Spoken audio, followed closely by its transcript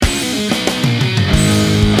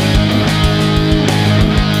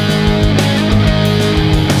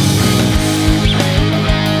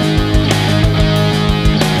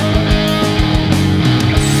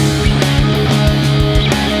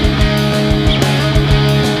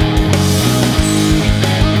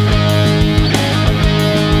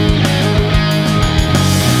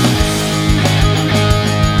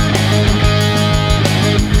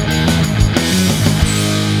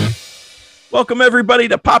Welcome, everybody,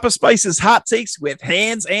 to Papa Spice's Hot Takes with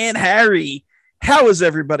Hans and Harry. How is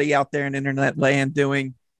everybody out there in internet land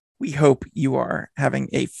doing? We hope you are having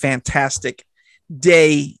a fantastic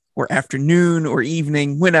day or afternoon or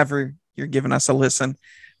evening, whenever you're giving us a listen.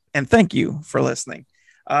 And thank you for listening.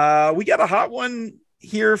 We got a hot one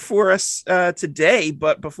here for us today.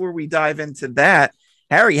 But before we dive into that,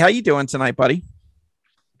 Harry, how you doing tonight, buddy?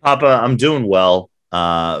 Papa, I'm doing well.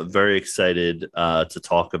 Very excited to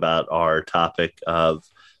talk about our topic of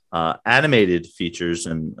animated features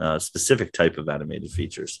and specific type of animated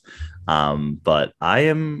features. But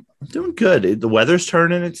I'm doing good. The weather's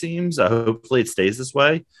turning, it seems. Hopefully it stays this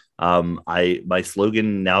way. My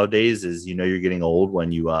slogan nowadays is, you're getting old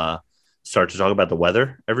when you start to talk about the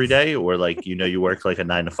weather every day, or you work like a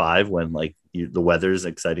 9 to 5 when the weather is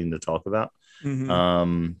exciting to talk about.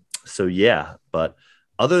 Mm-hmm. So yeah, but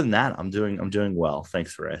other than that, I'm doing well.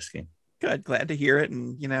 Thanks for asking. Good. Glad to hear it.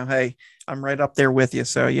 And, hey, I'm right up there with you.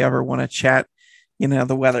 So you ever want to chat,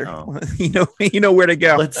 the weather, you know where to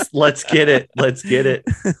go. Let's get it. Let's get it.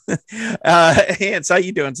 Hans, how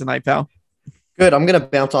you doing tonight, pal? Good. I'm going to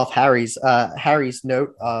bounce off Harry's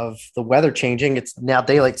note of the weather changing. It's now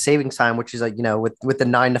daylight savings time, which is with the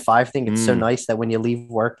 9 to 5 thing, it's so nice that when you leave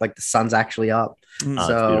work, the sun's actually up.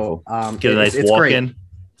 So get a nice walk great. In.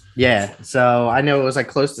 Yeah. So I know it was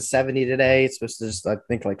close to 70 today. It's supposed to I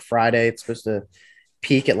think Friday, it's supposed to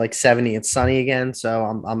peak at 70 and sunny again. So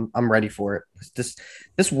I'm ready for it.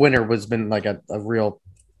 This winter has been a real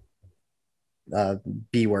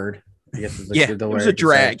B word. I guess is the word. It was a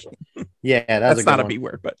drag. Yeah, that's not a B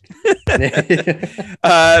word, but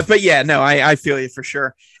but yeah, no, I feel you for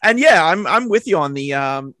sure. And yeah, I'm with you on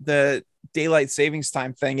the daylight savings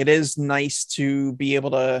time thing. It is nice to be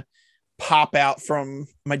able to pop out from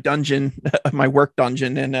my dungeon, my work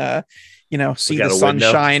dungeon, and see the sun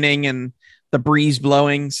shining and the breeze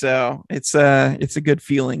blowing. So it's a good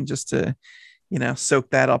feeling just to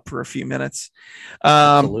soak that up for a few minutes.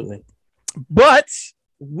 Absolutely. But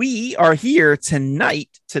we are here tonight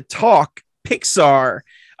to talk Pixar.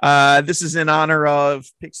 This is in honor of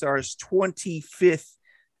Pixar's 25th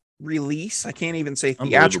release. I can't even say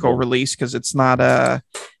theatrical release because it's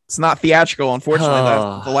not theatrical,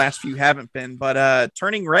 unfortunately. The last few haven't been, but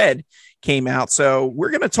Turning Red came out. So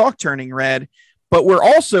we're going to talk Turning Red, but we're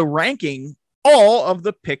also ranking all of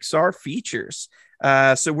the Pixar features.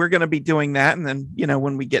 So we're going to be doing that. And then,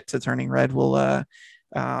 when we get to Turning Red, we'll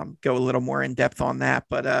go a little more in depth on that.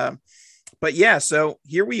 But yeah, so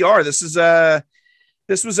here we are. This was a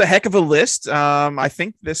heck of a list. I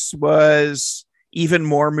think this was even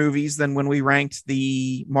more movies than when we ranked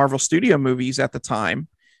the Marvel Studio movies at the time.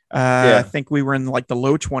 I think we were in the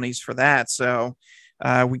low 20s for that. So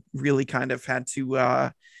we really kind of had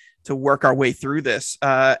to work our way through this.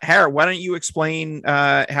 Harry, why don't you explain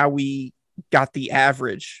how we got the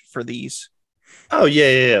average for these? Oh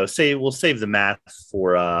yeah. We'll save the math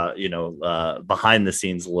for behind the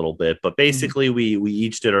scenes a little bit, but basically we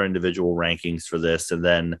each did our individual rankings for this, and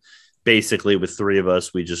then basically with 3 of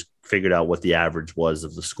us, we just figured out what the average was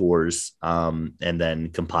of the scores, and then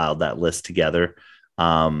compiled that list together.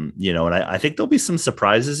 And I think there'll be some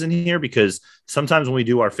surprises in here, because sometimes when we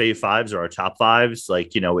do our fave fives or our top fives,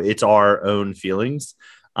 it's our own feelings.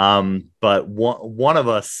 But one of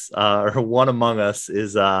us, or one among us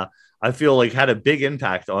is, I feel had a big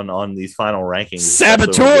impact on these final rankings.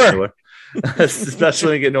 Saboteur! Especially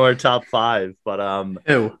when we get into our top 5. But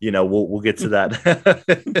we'll get to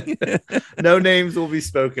that. No names will be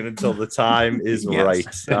spoken until the time is right.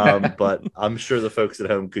 But I'm sure the folks at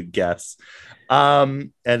home could guess.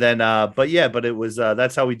 And then but it was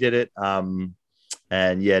that's how we did it.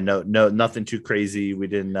 And yeah, no, nothing too crazy. We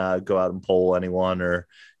didn't go out and poll anyone or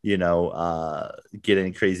get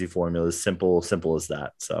any crazy formulas. Simple as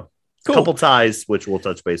that. So cool. Couple ties, which we'll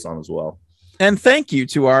touch base on as well. And thank you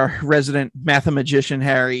to our resident mathematician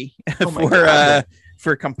Harry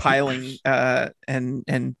for compiling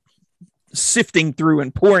and sifting through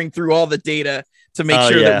and pouring through all the data to make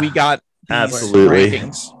sure that we got absolutely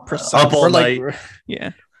rankings precise. Up all night.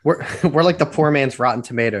 We're like the poor man's Rotten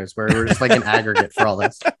Tomatoes, where we're just an aggregate for all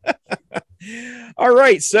this. All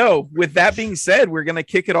right. So with that being said, we're going to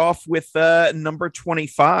kick it off with number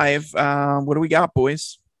 25. What do we got,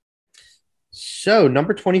 boys? So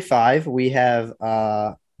number 25, we have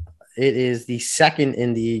it is the second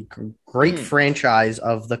in the great franchise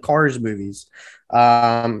of the Cars movies,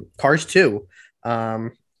 Cars 2.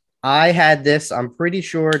 I had this, I'm pretty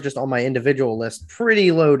sure, just on my individual list,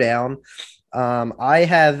 pretty low down. I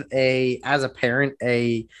have as a parent,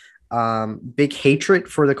 a big hatred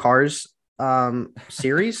for the Cars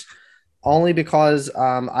series. only because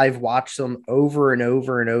I've watched them over and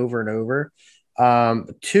over and over and over.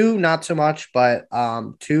 Two, not so much, but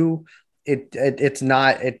two,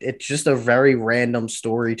 it's just a very random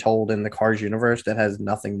story told in the Cars universe that has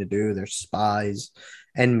nothing to do. There's spies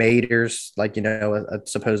and Mater's like a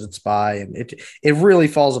supposed spy, and it really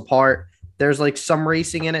falls apart. There's like some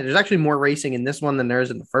racing in it. There's actually more racing in this one than there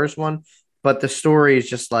is in the first one, but the story is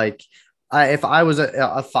just like if I was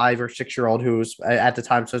a 5 or 6 year old who was at the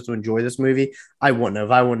time supposed to enjoy this movie, I wouldn't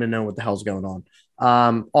have. I wouldn't have known what the hell's going on.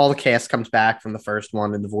 All the cast comes back from the first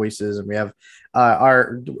one and the voices, and we have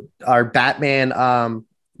our Batman.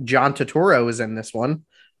 John Turturro is in this one,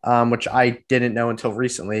 which I didn't know until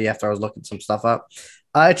recently after I was looking some stuff up.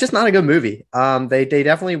 It's just not a good movie. They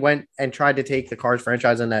definitely went and tried to take the Cars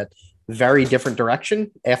franchise in a very different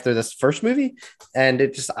direction after this first movie, and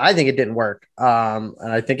I think it didn't work. And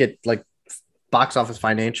I think it like box office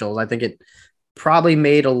financials. I think it probably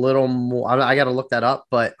made a little more. I got to look that up,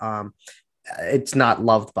 but it's not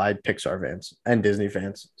loved by Pixar fans and Disney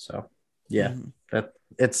fans. So yeah, that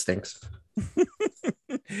it stinks.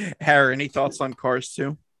 Harry, any thoughts on Cars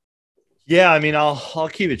 2? Yeah, I mean, I'll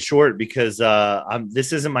keep it short because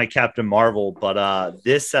this isn't my Captain Marvel, but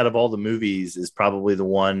this out of all the movies is probably the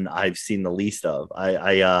one I've seen the least of.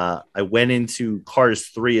 I went into Cars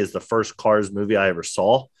 3 as the first Cars movie I ever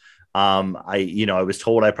saw. I was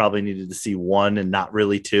told I probably needed to see 1 and not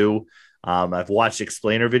really 2. I've watched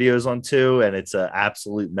explainer videos on 2, and it's an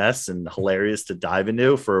absolute mess and hilarious to dive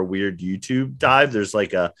into for a weird YouTube dive. There's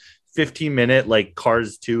like a 15-minute like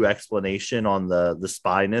Cars 2 explanation on the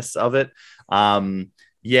spyness of it.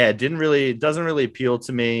 It doesn't really appeal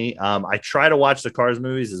to me. I try to watch the Cars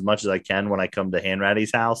movies as much as I can when I come to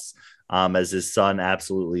Hanratty's house, as his son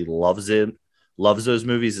absolutely loves those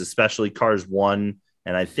movies, especially Cars 1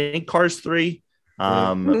 and I think Cars 3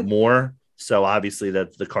 more. So obviously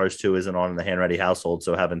that the Cars 2 isn't on in the Hanratty household,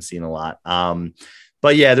 so haven't seen a lot.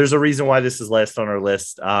 But yeah, there's a reason why this is last on our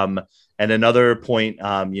list. And another point,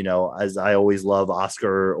 as I always love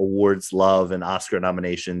Oscar awards, love and Oscar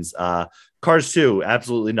nominations, Cars 2,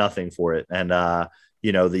 absolutely nothing for it. And,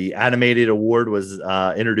 the animated award was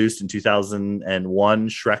introduced in 2001.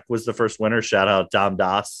 Shrek was the first winner. Shout out Dom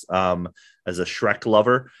Das as a Shrek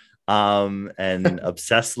lover and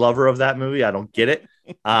obsessed lover of that movie. I don't get it.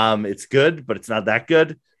 It's good, but it's not that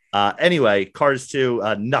good. Anyway, Cars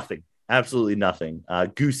 2, nothing, absolutely nothing.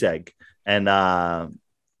 Goose egg. And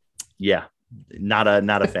yeah, not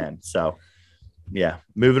a fan. So yeah,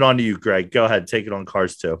 moving on to you, Greg. Go ahead, take it on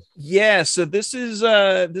Cars 2. Yeah, so this is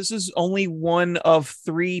only one of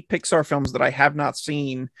 3 Pixar films that I have not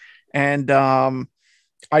seen, and I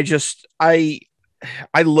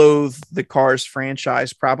loathe the Cars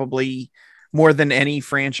franchise probably more than any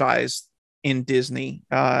franchise in Disney.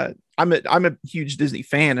 I'm a huge Disney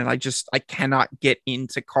fan, and I cannot get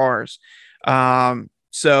into Cars.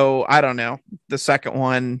 So I don't know. The second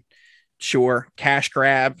one, sure, cash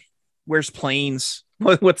grab. Where's Planes?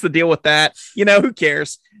 What's the deal with that? Who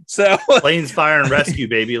cares? So Planes, Fire and Rescue,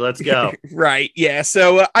 baby. Let's go. Right. Yeah.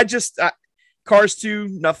 So Cars 2,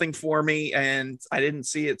 nothing for me, and I didn't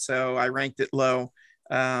see it, so I ranked it low.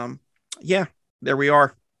 Yeah, there we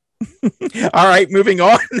are. All right, moving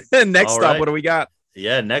on. Next up, what do we got?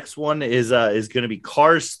 Yeah, next one is going to be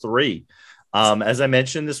Cars 3. As I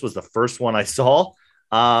mentioned, this was the first one I saw.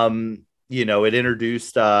 It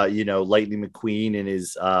introduced Lightning McQueen and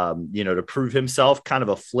his to prove himself, kind of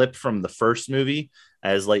a flip from the first movie,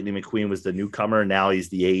 as Lightning McQueen was the newcomer. Now he's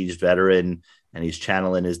the aged veteran, and he's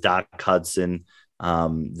channeling his Doc Hudson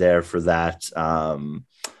there for that.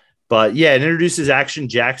 But yeah, it introduces Action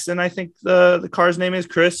Jackson. I think the car's name is.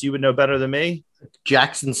 Chris, you would know better than me.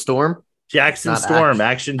 Jackson Storm. Jackson Storm.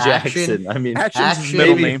 Action Jackson. I mean, Action's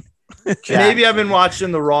middle name. Maybe I've been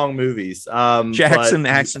watching the wrong movies. Action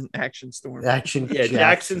Storm.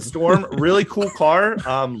 Jackson Storm. Really cool car.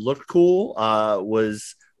 Looked cool.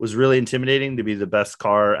 Was really intimidating to be the best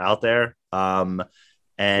car out there. And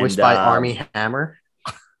voiced by Armie Hammer.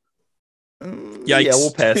 Yeah,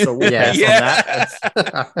 we'll pass. So we'll pass on that.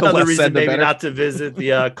 That's another reason maybe not to visit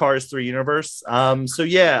the Cars 3 universe.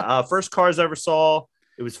 First Cars I ever saw.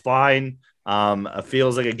 It was fine. It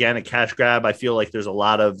feels like, again, a cash grab. I feel like there's a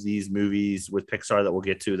lot of these movies with Pixar that we'll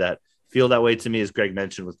get to that feel that way to me, as Greg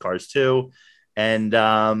mentioned with Cars 2. And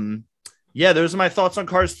those are my thoughts on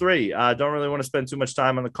Cars 3. Don't really want to spend too much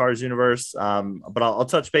time on the Cars universe, but I'll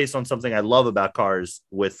touch base on something I love about Cars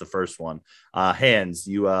with the first one. Hans,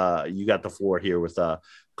 you got the floor here with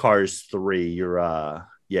Cars 3.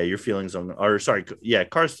 Your feelings on,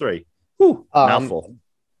 Cars 3. Whew, mouthful.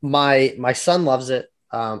 My son loves it.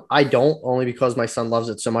 I don't, only because my son loves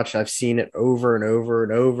it so much. I've seen it over and over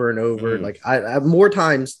and over and over. Like I more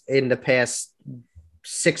times in the past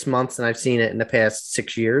 6 months than I've seen it in the past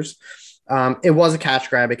 6 years. It was a cash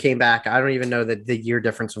grab. It came back. I don't even know the year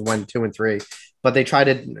difference of when 2 and 3, but they tried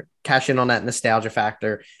to cash in on that nostalgia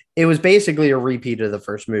factor. It was basically a repeat of the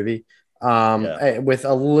first movie, with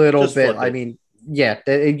a little Just bit. flip it. I mean, yeah,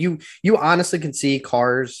 you honestly can see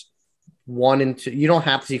Cars 1 and 2. You don't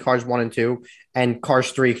have to see Cars 1 and 2, and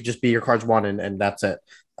Cars 3 could just be your Cars 1 and that's it.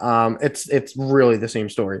 It's really the same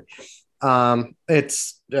story. I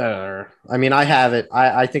mean, I have it.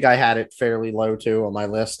 I think I had it fairly low too on my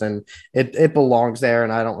list, and it belongs there.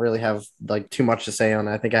 And I don't really have like too much to say on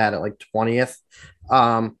it. I think I had it like 20th.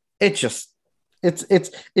 It's just, it's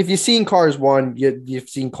if you've seen Cars 1, you've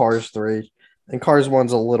seen Cars 3, and Cars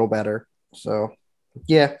 1's a little better. So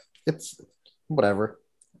yeah, it's whatever.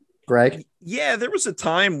 Greg? Yeah, there was a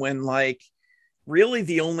time when like really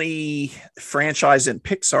the only franchise in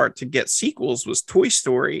Pixar to get sequels was Toy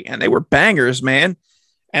Story, and they were bangers, man.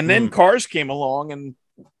 And then Cars came along and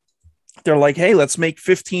they're like, hey, let's make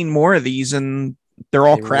 15 more of these, and they're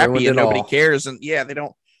all crappy and nobody cares. And yeah, they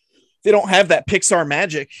don't have that Pixar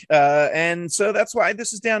magic. And so that's why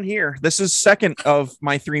this is down here. This is second of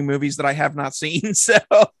my 3 movies that I have not seen. So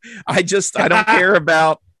I don't care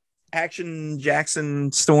about Action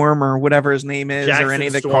Jackson Storm or whatever his name is, Jackson or any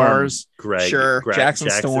of the Storm, Cars. Greg, Sure, Jackson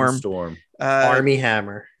Storm. Army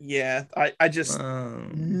Hammer. Yeah, I just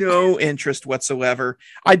no interest whatsoever.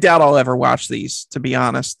 I doubt I'll ever watch these, to be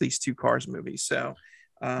honest, these 2 Cars movies. So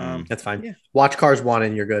that's fine. Yeah. Watch Cars 1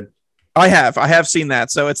 and you're good. I have seen that.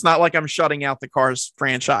 So it's not like I'm shutting out the Cars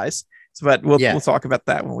franchise. But we'll talk about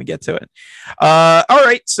that when we get to it. All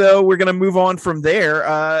right, so we're gonna move on from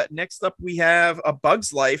there. Next up, we have A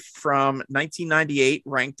Bug's Life from 1998,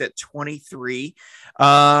 ranked at 23.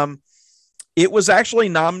 It was actually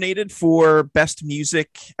nominated for Best Music,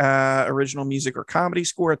 Original Music or Comedy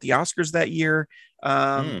Score at the Oscars that year.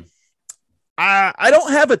 I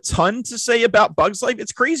don't have a ton to say about Bug's Life.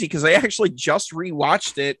 It's crazy because I actually just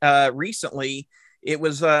rewatched it recently. It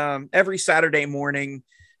was every Saturday morning.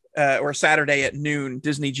 Or Saturday at noon,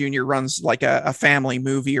 Disney Junior runs like a family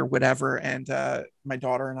movie or whatever. And my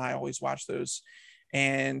daughter and I always watch those.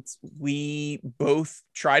 And we both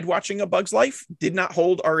tried watching A Bug's Life, did not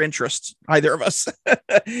hold our interest, either of us.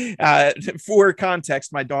 For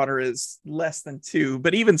context, my daughter is less than 2,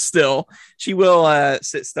 but even still, she will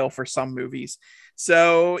sit still for some movies.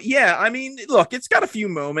 So, yeah, I mean, look, it's got a few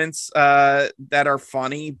moments that are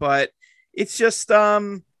funny, but it's just...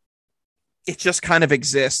 it just kind of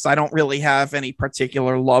exists. I don't really have any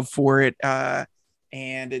particular love for it.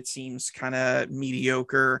 And it seems kind of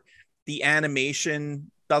mediocre. The animation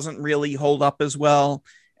doesn't really hold up as well.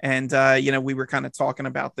 And, we were kind of talking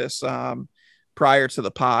about this prior to the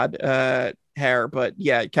pod, Hair. But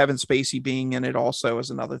yeah, Kevin Spacey being in it also is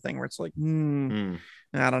another thing where it's like,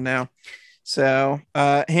 I don't know. So,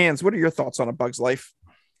 Hans, what are your thoughts on A Bug's Life?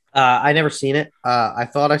 I never seen it. I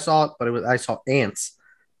thought I saw it, but I saw Ants.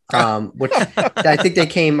 Which I think they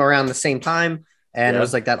came around the same time, and it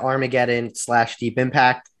was like that Armageddon / Deep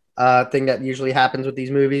Impact thing that usually happens with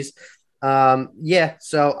these movies.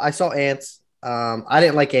 So I saw Ants. I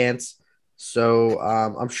didn't like Ants, so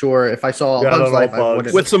I'm sure if I saw A Bug's Life, I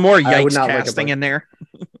would with some more yikes casting in there.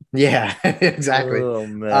 Yeah, exactly. Oh,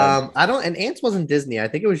 man. And Ants wasn't Disney. I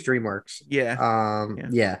think it was DreamWorks.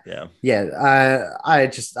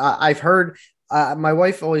 I've heard. My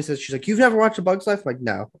wife always says, she's like, you've never watched A Bug's Life? I'm like,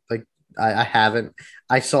 no, like I haven't.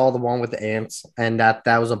 I saw the one with the ants, and that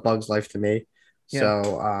was A Bug's Life to me. Yeah.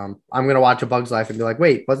 So I'm gonna watch A Bug's Life and be like,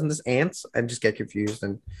 wait, wasn't this ants? And just get confused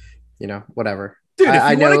and whatever. Dude,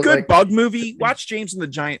 if you want a good bug movie, watch James and the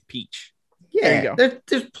Giant Peach. Yeah,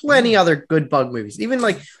 there's plenty other good bug movies. Even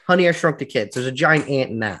like Honey, I Shrunk the Kids. There's a giant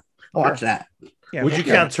ant in that. I'll watch that. Yeah, would you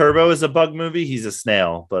count Turbo as a bug movie? He's a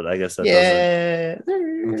snail, but I guess that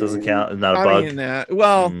doesn't count. Not a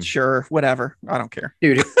bug. Sure, whatever. I don't care,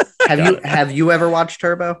 dude. Have you ever watched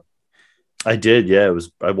Turbo? I did. Yeah,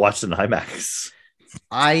 I watched it in IMAX.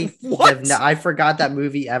 I forgot that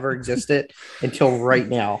movie ever existed until right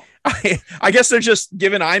now. I guess they're just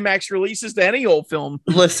giving IMAX releases to any old film.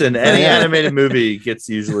 Listen, any animated movie gets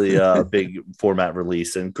usually a big format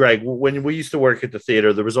release. And Greg, when we used to work at the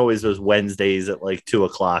theater, there was always those Wednesdays at like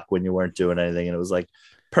 2:00 when you weren't doing anything, and it was like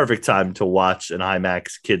perfect time to watch an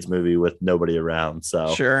IMAX kids movie with nobody around.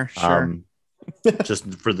 So sure.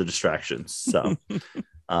 Just for the distractions. So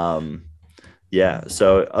Yeah.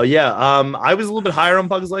 So, I was a little bit higher on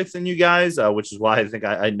Bugs Life than you guys, which is why I think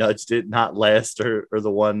I nudged it, not last or the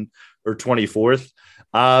one or 24th.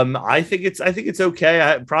 I think it's okay.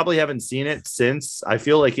 I probably haven't seen it since. I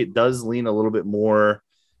feel like it does lean a little bit more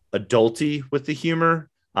adulty with the humor.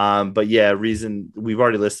 But yeah, we've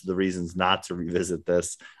already listed the reasons not to revisit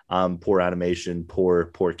this. Poor animation, poor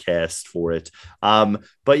cast for it.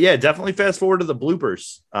 But yeah, definitely fast forward to the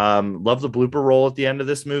bloopers. Love the blooper roll at the end of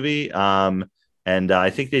this movie. And I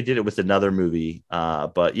think they did it with another movie.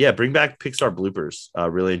 But yeah, bring back Pixar bloopers.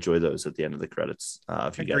 Really enjoy those at the end of the credits.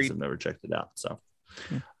 If you guys have never checked it out. So,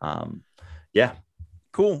 yeah.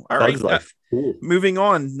 Cool. All right. Cool. Moving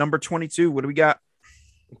on. Number 22. What do we got?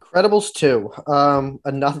 Incredibles 2.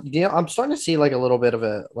 Enough. I'm starting to see like a little bit of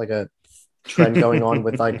a trend going on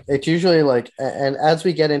with like, it's usually like, and as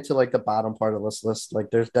we get into like the bottom part of this list, like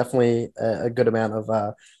there's definitely a good amount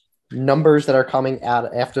of numbers that are coming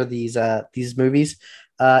out after these movies.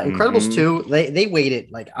 Incredibles 2, they waited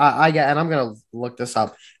like and I'm gonna look this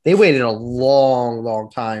up. They waited a long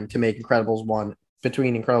time to make Incredibles 1,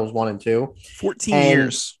 between Incredibles 1 and 2. 14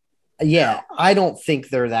 years. Yeah, I don't think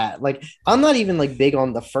they're that. Like, I'm not even like big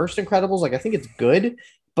on the first Incredibles. Like, I think it's good,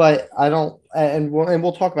 but I don't. And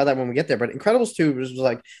we'll talk about that when we get there. But Incredibles 2 was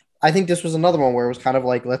like, I think this was another one where it was kind of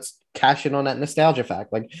like, let's cash in on that nostalgia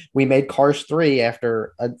fact. Like, we made Cars 3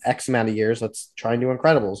 after an X amount of years. Let's try and do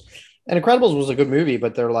Incredibles. And Incredibles was a good movie,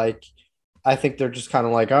 but they're like, I think they're just kind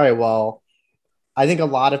of like, all right, well, I think a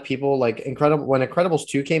lot of people like when Incredibles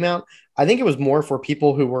 2 came out, I think it was more for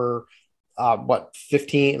people who were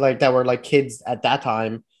 15, like that were like kids at that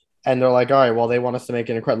time, and they're like, all right, well, they want us to make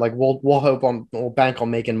an incredible, like we'll bank on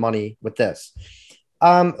making money with this.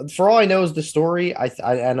 For all I know is the story.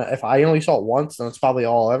 And if I only saw it once, then it's probably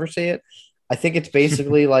all I'll ever see it. I think it's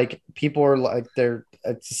basically like people are like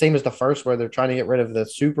it's the same as the first, where they're trying to get rid of the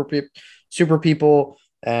super people,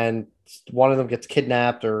 and one of them gets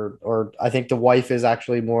kidnapped, or I think the wife is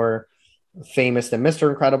actually more famous than Mr.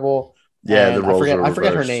 Incredible. Yeah, and I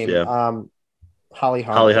forget her name. Yeah. Holly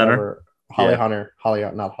Hunter.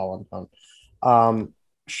 Not Holland Hunt.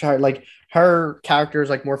 Like her character is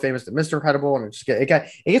like more famous than Mr. Incredible, and it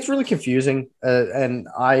gets really confusing. And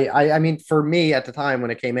I mean, for me at the time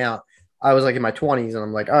when it came out, I was like in my 20s, and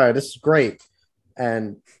I'm like, all right, this is great.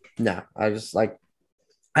 And no, I just like,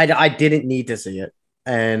 I didn't need to see it,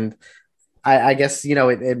 and I guess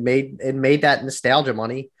it made that nostalgia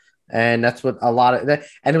money. And that's what a lot of that.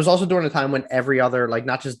 And it was also during a time when every other, like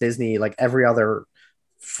not just Disney, like every other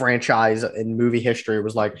franchise in movie history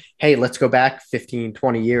was like, hey, let's go back 15,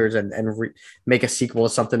 20 years and make a sequel to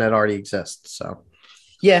something that already exists. So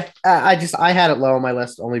yeah, I had it low on my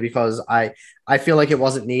list only because I feel like it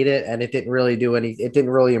wasn't needed, and it didn't really it didn't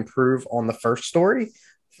really improve on the first story.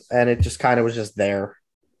 And it just kind of was just there.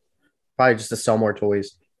 Probably just to sell more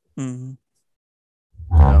toys. Mm-hmm.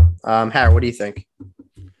 So, Harry, what do you think?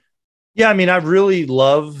 Yeah, I mean, I really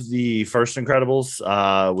love the first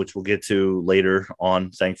Incredibles, which we'll get to later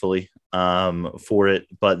on, thankfully, for it.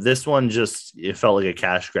 But this one it felt like a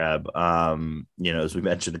cash grab, as we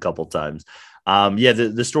mentioned a couple times.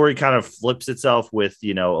 The story kind of flips itself with,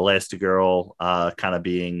 Elastigirl kind of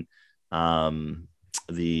being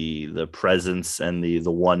the presence, and the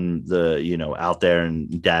one out there,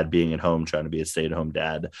 and dad being at home trying to be a stay-at-home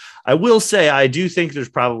dad. I will say I do think there's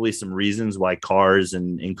probably some reasons why Cars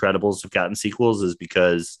and Incredibles have gotten sequels is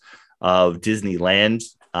because of Disneyland,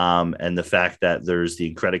 and the fact that there's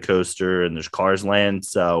the Incredicoaster and there's Cars Land,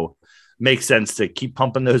 so makes sense to keep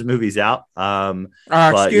pumping those movies out.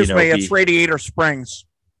 Excuse me, it's Radiator Springs.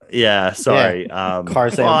 Yeah, sorry.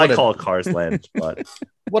 Cars Land. I call it Cars Land, but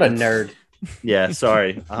what a nerd. Yeah,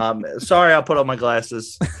 sorry. Sorry, I'll put on my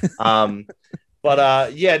glasses. But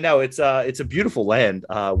it's a beautiful land.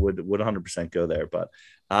 Would 100% go there. But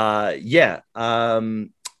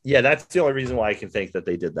that's the only reason why I can think that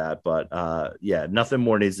they did that. But nothing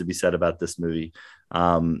more needs to be said about this movie.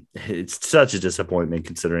 It's such a disappointment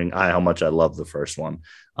considering how much I love the first one.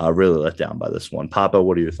 Really let down by this one. Papa,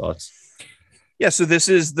 what are your thoughts? Yeah, so this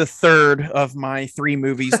is the third of my 3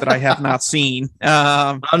 movies that I have not seen.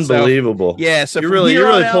 Unbelievable. So you're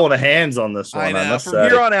really pulling the hands on this one. I know. From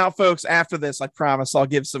here on out, folks, after this, I promise I'll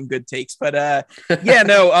give some good takes. But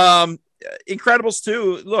Incredibles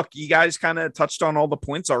 2, look, you guys kind of touched on all the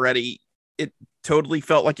points already. It totally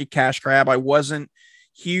felt like a cash grab. I wasn't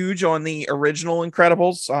huge on the original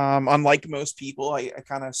Incredibles. Unlike most people, I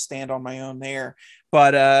kind of stand on my own there.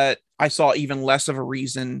 But I saw even less of a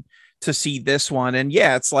reason to see this one. And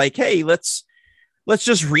yeah, it's like, hey, let's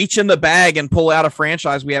just reach in the bag and pull out a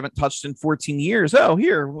franchise we haven't touched in 14 years. Oh,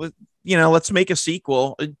 here, let's make a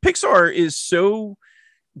sequel. Pixar is so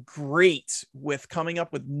great with coming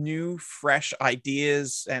up with new, fresh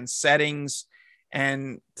ideas and settings,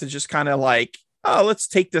 and to just kind of like, oh, let's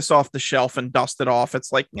take this off the shelf and dust it off.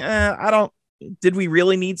 It's like, did we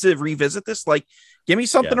really need to revisit this? Like, give me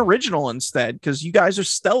something original instead, because you guys are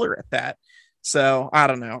stellar at that. So I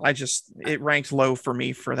don't know. It ranked low for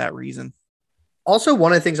me for that reason. Also,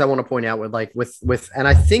 one of the things I want to point out with and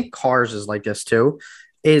I think Cars is like this too,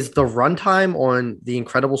 is the runtime on The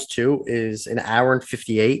Incredibles 2 is an hour and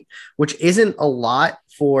 58, which isn't a lot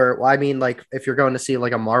for, well, I mean, like if you're going to see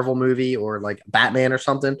like a Marvel movie or like Batman or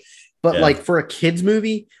something, but like for a kids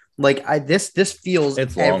movie, like this feels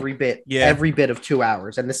every bit of 2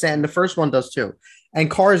 hours, and the first one does too. And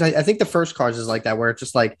Cars, I think the first Cars is like that, where it's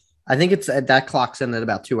just like, I think it's that clocks in at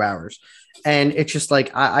about 2 hours, and it's just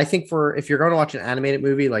like I think for if you're going to watch an animated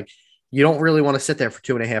movie, like you don't really want to sit there for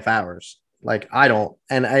 2.5 hours. Like I don't,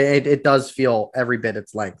 and it does feel every bit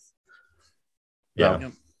its length. Yeah.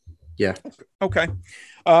 Okay.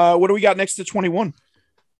 What do we got next to 21?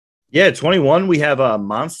 Yeah, 21. We have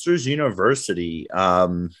Monsters University.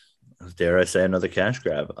 Dare I say another cash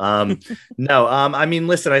grab? No. I mean,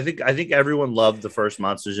 listen. I think everyone loved the first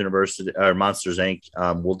Monsters University or Monsters Inc.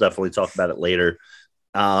 We'll definitely talk about it later.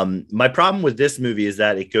 My problem with this movie is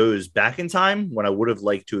that it goes back in time when I would have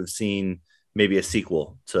liked to have seen maybe a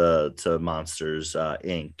sequel to Monsters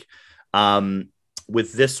Inc.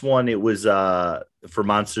 With this one, it was for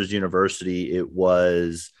Monsters University. It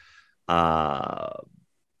was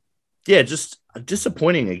just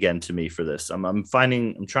disappointing again to me for this. I'm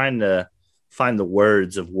trying to find the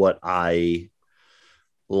words of what I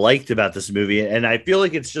liked about this movie, and I feel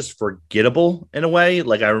like it's just forgettable in a way.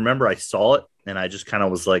 Like I remember I saw it and I just kind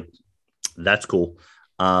of was like, that's cool.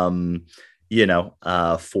 For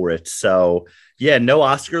it. So yeah, no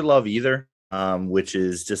Oscar love either, which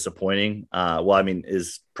is disappointing. Well, I mean,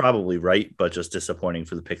 is probably right, but just disappointing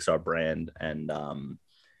for the Pixar brand. And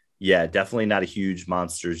definitely not a huge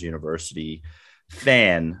Monsters University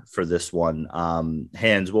fan for this one.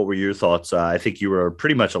 Hans, what were your thoughts? I think you were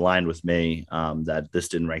pretty much aligned with me that this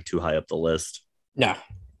didn't rank too high up the list. No,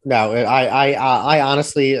 I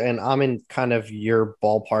honestly, and I'm in kind of your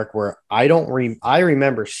ballpark where I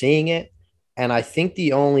remember seeing it. And I think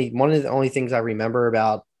one of the only things I remember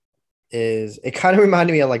about is it kind of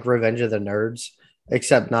reminded me of like Revenge of the Nerds,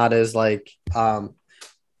 except not as like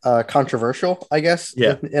controversial, I guess,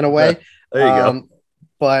 in a way. There you go.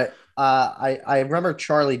 But I remember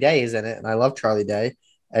Charlie Day is in it, and I love Charlie Day,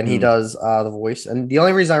 and he does the voice. And the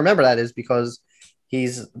only reason I remember that is because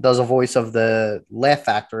does a voice of the Laugh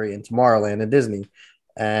Factory in Tomorrowland at Disney,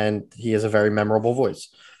 and he has a very memorable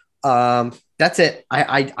voice. That's it.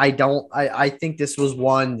 I think this was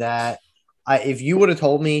one that if you would have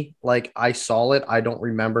told me, like I saw it, I don't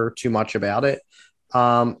remember too much about it.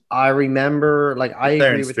 I remember, like, I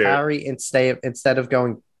agree with Harry, instead of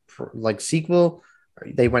going like sequel,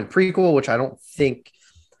 they went prequel, which I don't think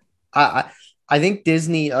I think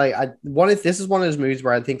Disney, this is one of those movies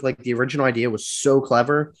where I think like the original idea was so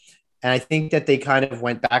clever. And I think that they kind of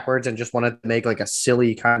went backwards and just wanted to make like a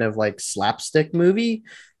silly kind of like slapstick movie.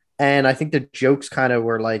 And I think the jokes kind of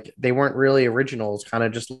were like, they weren't really originals, kind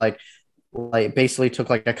of just like basically took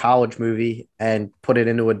like a college movie and put it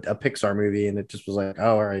into a Pixar movie. And it just was like,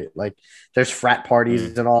 oh, all right. Like there's frat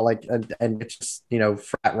parties and all, like, and it's just,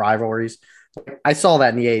 frat rivalries. I saw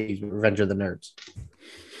that in the 80s, Revenge of the Nerds.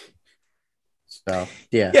 So,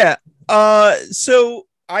 yeah. Yeah. So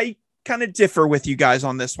I kind of differ with you guys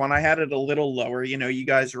on this one. I had it a little lower. You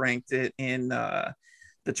guys ranked it in the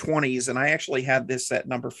 20s, and I actually had this at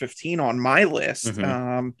number 15 on my list,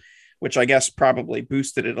 which I guess probably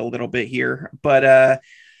boosted it a little bit here. But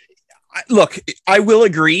look, I will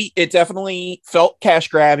agree, it definitely felt cash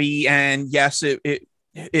grabby, and yes,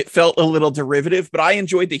 it felt a little derivative, but I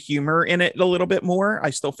enjoyed the humor in it a little bit more. I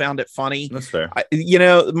still found it funny. That's fair.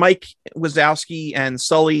 Mike Wazowski and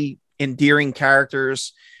Sully, endearing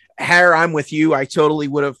characters. Harry, I'm with you. I totally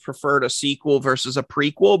would have preferred a sequel versus a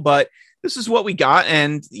prequel, but this is what we got.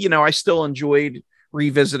 And, I still enjoyed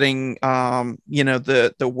revisiting,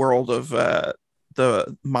 the world of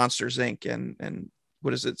the Monsters Inc. and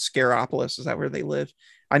what is it? Scaropolis. Is that where they live?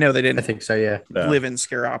 I know they didn't. I think so. Yeah. Live in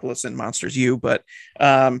Scaropolis and Monsters U, but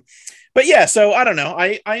yeah. So I don't know.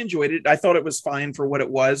 I enjoyed it. I thought it was fine for what it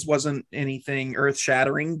was. Wasn't anything earth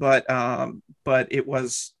shattering, but it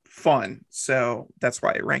was fun. So that's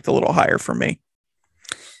why it ranked a little higher for me.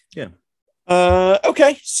 Yeah.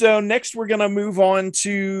 Okay. So next we're going to move on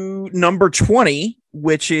to number 20,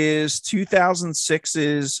 which is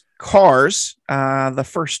 2006's Cars, the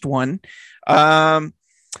first one.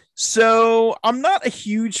 So I'm not a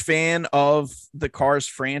huge fan of the Cars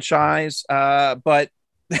franchise, but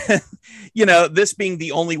this being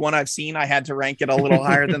the only one I've seen, I had to rank it a little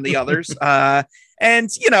higher than the others. And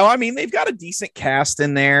I mean, they've got a decent cast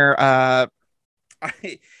in there.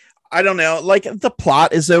 I don't know, like the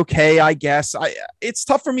plot is okay, I guess. It's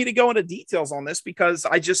tough for me to go into details on this because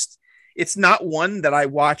it's not one that I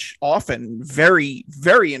watch often, very,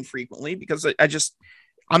 very infrequently, because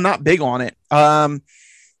I'm not big on it.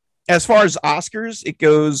 As far as Oscars, it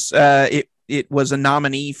goes, it was a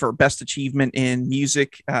nominee for Best Achievement in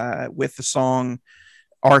Music with the song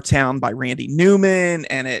Our Town by Randy Newman,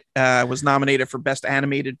 and it was nominated for Best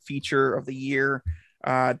Animated Feature of the Year.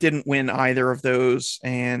 Didn't win either of those,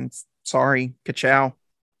 and sorry, ka-chow.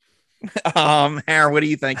 Harry, what do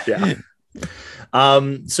you think? Yeah.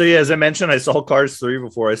 So yeah, as I mentioned, I saw Cars 3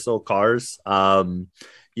 before I saw Cars. Shout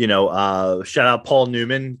out Paul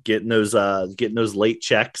Newman getting those late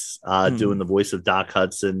checks, doing the voice of Doc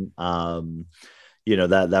Hudson.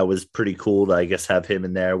 That was pretty cool to, I guess, have him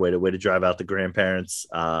in there. Way to drive out the grandparents,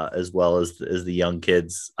 as well as the young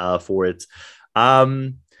kids, for it.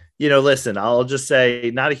 Listen, I'll just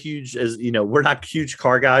say we're not huge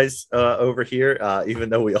car guys over here,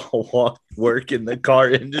 even though we all work in the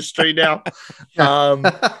car industry now.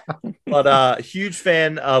 But huge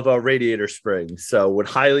fan of Radiator Springs. So would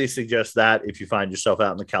highly suggest that if you find yourself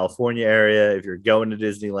out in the California area, if you're going to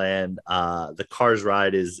Disneyland, the Cars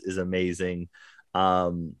ride is amazing.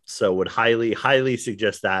 So would highly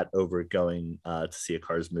suggest that over going to see a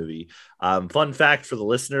Cars movie. Fun fact for the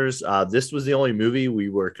listeners, this was the only movie we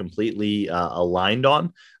were completely aligned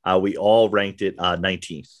on. We all ranked it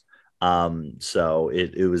 19th. So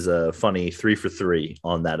it was a funny 3 for 3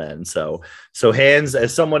 on that end. So Hans,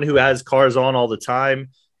 as someone who has Cars on all the time,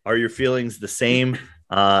 are your feelings the same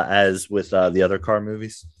as with the other car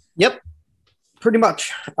movies? Yep, pretty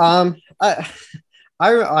much.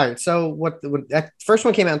 All right. So what that first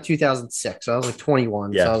one came out in 2006. So I was like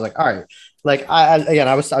 21. Yeah. So I was like, all right. Like I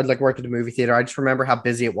like worked at the movie theater. I just remember how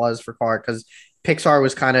busy it was for Car because Pixar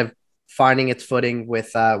was kind of finding its footing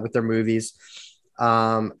with their movies.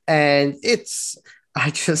 And it's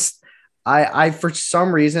for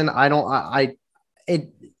some reason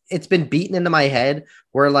it's been beaten into my head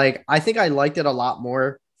where like I think I liked it a lot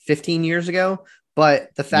more 15 years ago, but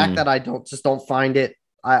the fact that I don't find it.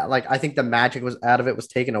 I think the magic was out of it was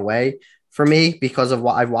taken away for me because of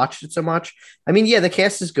what I've watched it so much. I mean, yeah, the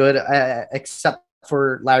cast is good, except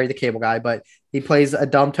for Larry the Cable Guy, but he plays a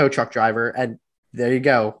dumb tow truck driver, and there you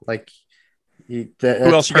go. Like, who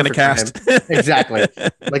else you gonna cast? Exactly.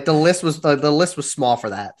 Like the list was small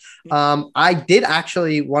for that. I did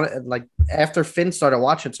actually after Finn started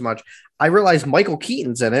watching so much, I realized Michael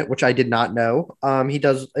Keaton's in it, which I did not know. He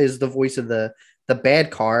is the voice of the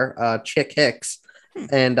bad car, Chick Hicks.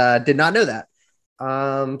 And did not know that.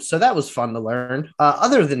 So that was fun to learn.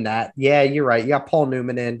 Other than that, yeah, you're right. You got Paul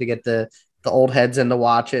Newman in to get the old heads in to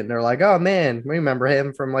watch it, and they're like, "Oh man, we remember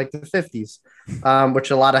him from like the 50s," which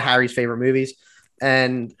is a lot of Harry's favorite movies.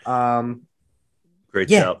 And great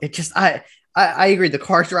job. It just I agree. The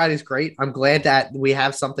Cars ride is great. I'm glad that we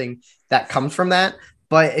have something that comes from that.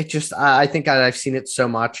 But it just I think I've seen it so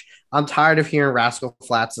much. I'm tired of hearing Rascal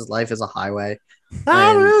Flatts' "Life is a Highway."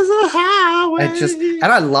 That is a highway.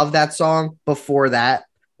 And I love that song before that,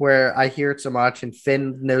 where I hear it so much, and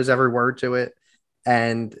Finn knows every word to it,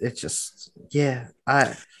 and it's just one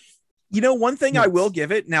thing I will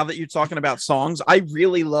give it now that you're talking about songs, I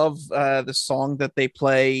really love the song that they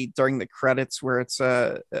play during the credits where it's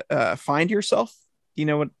 "Find Yourself." You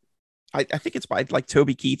know what? I think it's by like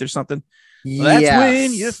Toby Keith or something. Well, that's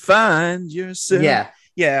when you find yourself.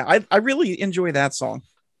 Yeah. I really enjoy that song.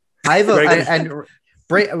 When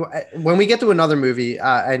we get to another movie,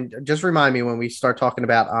 and just remind me when we start talking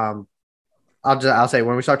about, I'll say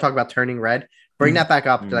when we start talking about Turning Red, bring that back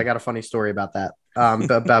up because I got a funny story about that,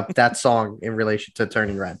 about that song in relation to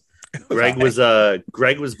Turning Red. Greg was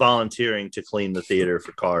volunteering to clean the theater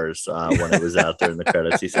for Cars when it was out there in the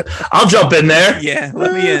credits. He said, "I'll jump in there. Yeah,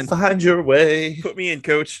 let me in. Find your way. Put me in,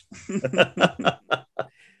 coach."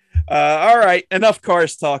 All right, enough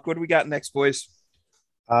Cars talk. What do we got next, boys?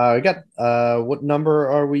 We got what number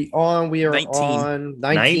are we on? We are 19. on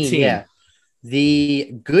 19. Yeah.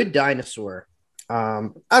 The Good Dinosaur.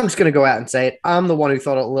 I'm just gonna go out and say it. I'm the one who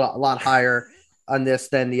thought a lot higher on this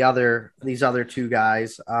than these other two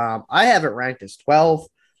guys. I have it ranked as 12.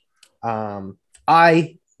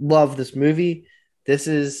 I love this movie. This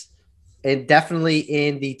is definitely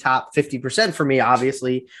in the top 50% for me,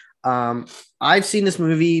 obviously. I've seen this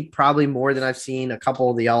movie probably more than I've seen a couple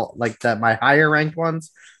of my higher ranked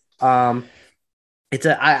ones. I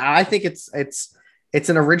think it's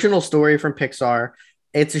an original story from Pixar.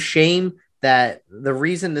 It's a shame that the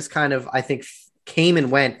reason this kind of, I think, came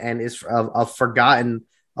and went and is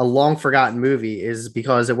a long forgotten movie is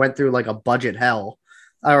because it went through like a budget hell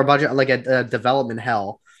or a budget like a development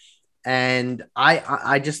hell. And I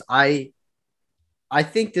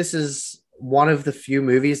think this is one of the few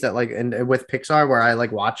movies that like and with Pixar where I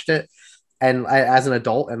like watched it and as an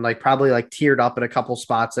adult and like probably like teared up in a couple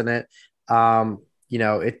spots in it.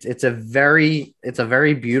 It's a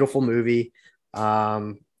very beautiful movie.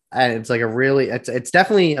 And it's like it's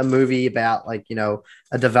definitely a movie about like,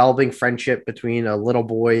 a developing friendship between a little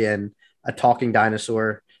boy and a talking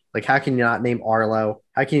dinosaur. Like, how can you not name Arlo?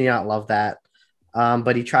 How can you not love that?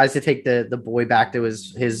 But he tries to take the boy back to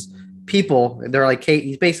his people. They're like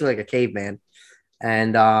he's basically like a caveman,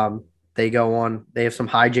 and they have some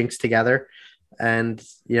hijinks together, and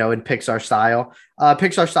in Pixar style.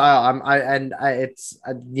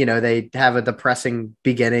 They have a depressing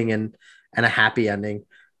beginning and a happy ending.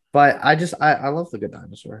 But I love The Good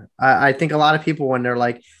Dinosaur. I think a lot of people when they're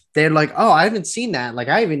like, oh, I haven't seen that. Like,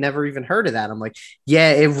 I never even heard of that. I'm like,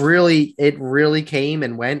 yeah, it really came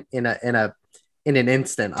and went in an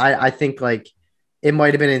instant. I think like it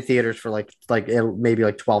might have been in theaters for maybe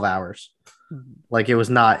like 12 hours. Like it was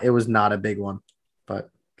not a big one, but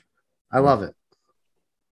I love it.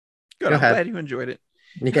 Good. Go I'm ahead. glad you enjoyed it.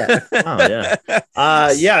 Yeah. Oh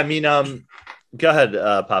yeah. Yeah. I mean, go ahead,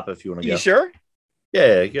 Papa, if you want to go. You sure?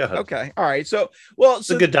 Yeah, go ahead. Okay. All right. So it's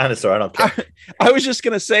a Good Dinosaur. I don't care. I was just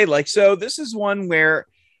gonna say, so this is one where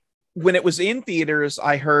when it was in theaters,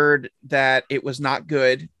 I heard that it was not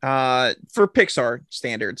good for Pixar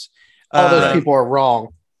standards. All those people are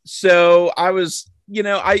wrong. So I was,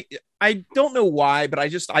 I don't know why, but I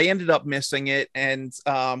ended up missing it. And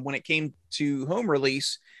when it came to home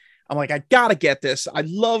release, I'm like, I gotta get this. I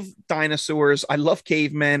love dinosaurs. I love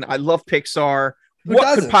cavemen. I love Pixar.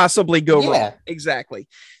 What could possibly go wrong? Exactly.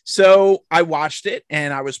 So I watched it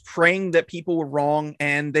and I was praying that people were wrong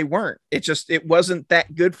and they weren't. It wasn't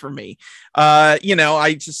that good for me. I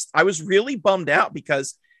was really bummed out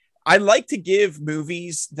because I like to give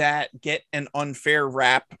movies that get an unfair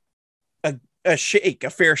rap a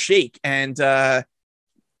fair shake. And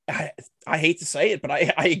I hate to say it, but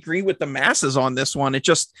I agree with the masses on this one. It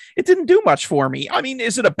didn't do much for me. I mean,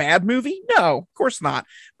 is it a bad movie? No, of course not.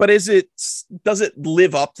 But does it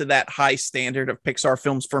live up to that high standard of Pixar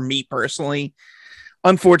films for me personally?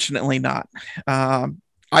 Unfortunately not. I'm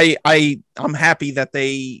happy that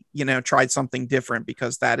they, tried something different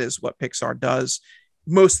because that is what Pixar does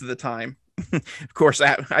most of the time. Of course,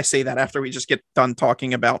 I say that after we just get done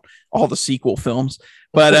talking about all the sequel films,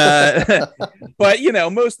 but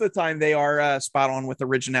most of the time they are spot on with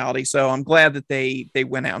originality. So I'm glad that they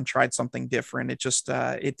went out and tried something different.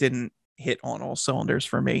 It didn't hit on all cylinders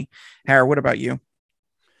for me. Harry, what about you?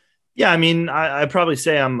 Yeah, I mean, I probably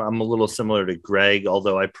say I'm a little similar to Greg,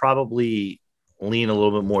 although I probably lean a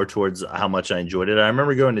little bit more towards how much I enjoyed it. I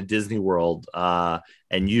remember going to Disney World,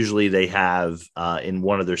 and usually they have in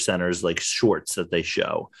one of their centers like shorts that they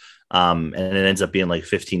show. And it ends up being like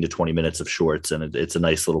 15 to 20 minutes of shorts. And it's a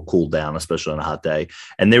nice little cool down, especially on a hot day.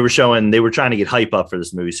 And they were trying to get hype up for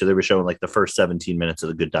this movie. So they were showing like the first 17 minutes of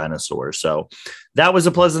The Good Dinosaur. So that was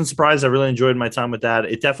a pleasant surprise. I really enjoyed my time with that.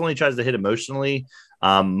 It definitely tries to hit emotionally.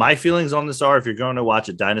 My feelings on this are, if you're going to watch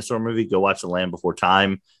a dinosaur movie, go watch The Land Before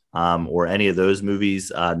Time, or any of those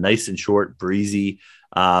movies. Nice and short, breezy,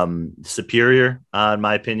 superior, in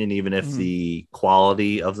my opinion, even if the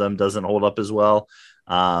quality of them doesn't hold up as well.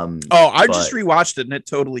 Just rewatched it and it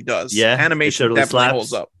totally does. Yeah, animation totally definitely slaps.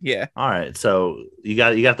 holds up. Yeah. All right, so you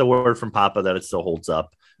got the word from Papa that it still holds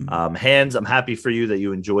up. Hands, I'm happy for you that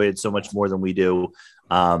you enjoy it so much more than we do.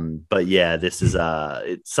 But yeah, this is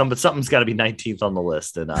something's got to be 19th on the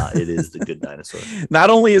list, and it is The Good Dinosaur. Not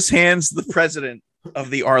only is Hans the president of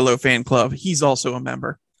the Arlo fan club, he's also a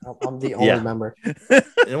member. I'm the only member.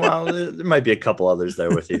 Well, there might be a couple others there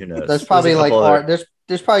with you. Who knows? There's probably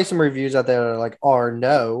there's probably some reviews out there that are like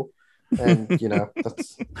no, and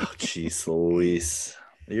that's. Oh, jeez, Luis,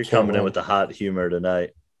 you're coming in with the hot humor tonight.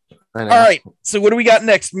 All right, so what do we got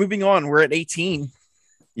next? Moving on, we're at 18.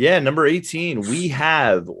 Yeah, number 18, we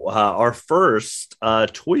have our first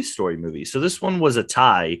Toy Story movie. So this one was a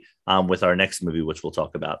tie with our next movie, which we'll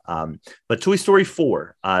talk about. But Toy Story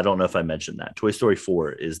 4, I don't know if I mentioned that. Toy Story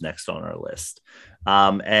 4 is next on our list.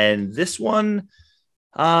 And this one,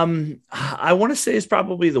 I want to say is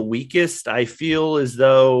probably the weakest. I feel as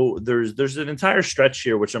though there's an entire stretch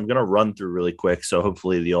here, which I'm going to run through really quick. So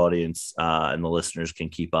hopefully the audience and the listeners can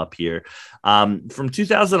keep up here. From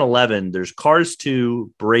 2011, there's Cars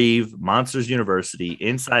 2, Brave, Monsters University,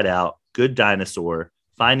 Inside Out, Good Dinosaur,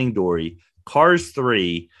 Finding Dory, Cars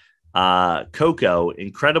 3, Coco,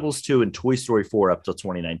 Incredibles 2, and Toy Story 4 up till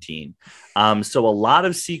 2019. So a lot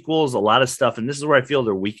of sequels, a lot of stuff. And this is where I feel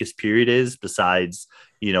their weakest period is, besides,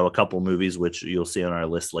 a couple movies, which you'll see on our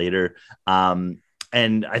list later.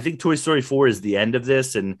 And I think Toy Story 4 is the end of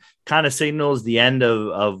this and kind of signals the end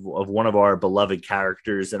of one of our beloved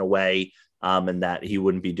characters in a way, and that he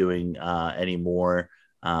wouldn't be doing anymore.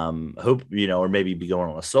 Hope, or maybe be going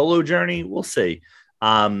on a solo journey. We'll see.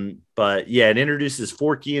 But yeah, it introduces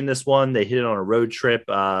Forky in this one. They hit it on a road trip,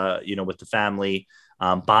 with the family.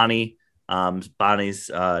 Bonnie's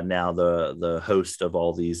now the host of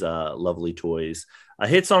all these lovely toys.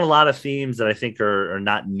 Hits on a lot of themes that I think are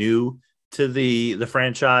not new to the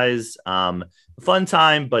franchise. Fun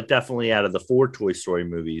time, but definitely out of the 4 Toy Story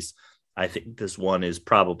movies, I think this one is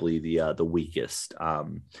probably the weakest.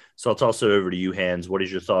 So I'll toss it over to you, Hans. What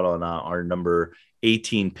is your thought on our number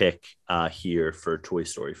 18 pick here for Toy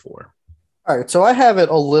Story 4? All right, so I have it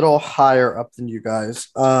a little higher up than you guys.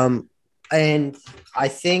 And I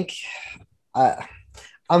think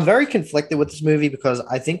I'm very conflicted with this movie because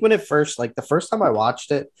I think when it first, the first time I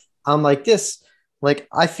watched it, I'm like this,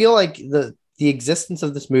 I feel like the existence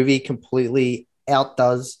of this movie completely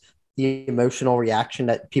outdoes the emotional reaction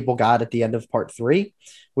that people got at the end of part 3,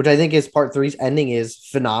 which I think is part 3's ending is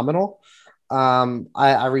phenomenal.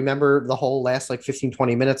 I remember the whole last 15,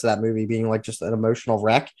 20 minutes of that movie being just an emotional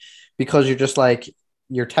wreck because you're just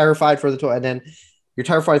you're terrified for the toy and then you're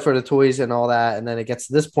terrified for the toys and all that. And then it gets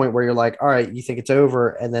to this point where you're like, all right, you think it's over.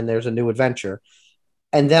 And then there's a new adventure.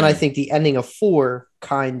 And then I think the ending of 4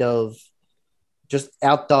 kind of just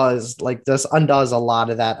outdoes, this undoes a lot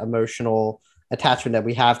of that emotional attachment that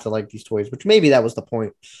we have to these toys, which maybe that was the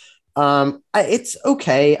point. It's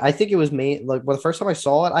okay. I think it was made the first time I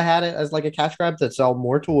saw it, I had it as a cash grab to sell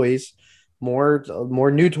more toys,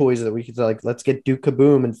 more new toys that we could let's get Duke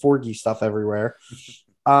Kaboom and Forky stuff everywhere.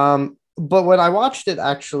 But when I watched it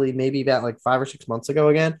actually maybe about 5 or 6 months ago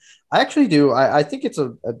again, I actually do. I think it's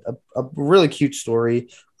a really cute story.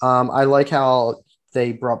 I like how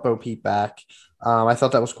they brought Bo Peep back. I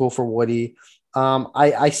thought that was cool for Woody.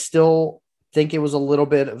 I still think it was a little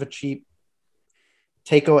bit of a cheap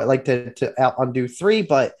takeaway, to undo 3,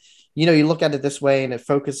 but you look at it this way and it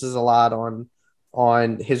focuses a lot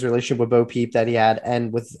on his relationship with Bo Peep that he had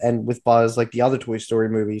and with Buzz, the other Toy Story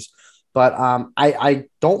movies. But I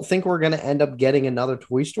don't think we're going to end up getting another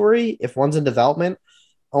Toy Story if one's in development,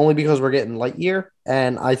 only because we're getting Lightyear.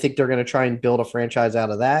 And I think they're going to try and build a franchise out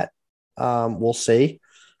of that. We'll see.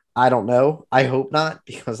 I don't know. I hope not,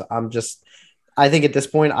 because I think at this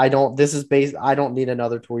point, I don't need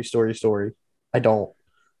another Toy Story story. I don't.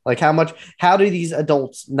 How do these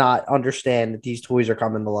adults not understand that these toys are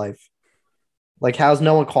coming to life? How's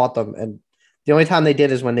no one caught them? And the only time they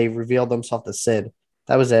did is when they revealed themselves to Sid.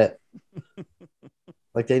 That was it.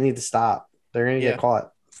 They need to stop. They're going to get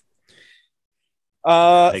caught.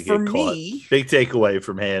 For me, big takeaway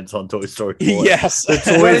from Hans on Toy Story 4. Yes, the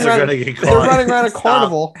toys are going to get caught. They're running around a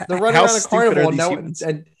carnival. They're running How around a carnival,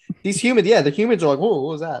 and these humans, the humans are like, "Whoa,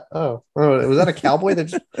 what was that? Oh, was that a cowboy?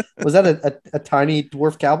 Was that a tiny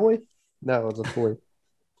dwarf cowboy? No, it was a toy."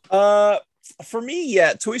 For me,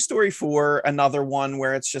 Toy Story 4, another one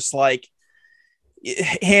where it's just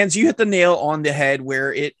Hans, you hit the nail on the head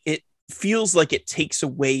where it feels like it takes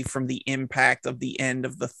away from the impact of the end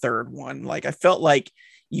of the third one. I felt like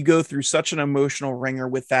you go through such an emotional ringer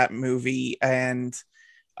with that movie, and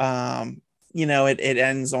it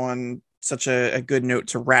ends on such a good note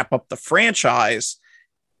to wrap up the franchise.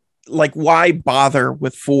 Why bother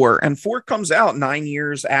with 4? And 4 comes out 9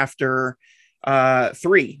 years after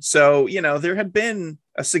 3. So, there had been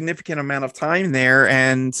a significant amount of time there,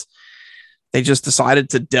 and they just decided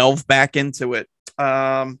to delve back into it.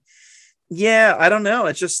 I don't know.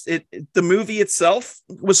 It's just the movie itself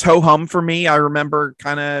was ho-hum for me. I remember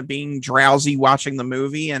kind of being drowsy watching the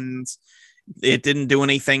movie, and it didn't do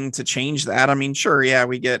anything to change that. I mean, sure,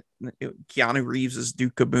 we get Keanu Reeves as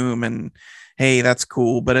Duke Kaboom, and hey, that's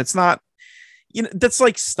cool, but it's not,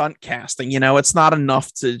 that's stunt casting, it's not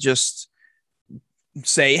enough to just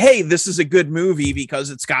say, hey, this is a good movie because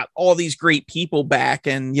it's got all these great people back,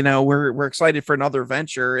 and we're excited for another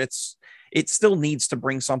venture. It still needs to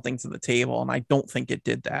bring something to the table, and I don't think it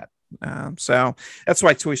did that. So that's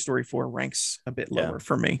why Toy Story 4 ranks a bit lower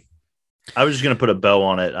for me. I was just going to put a bow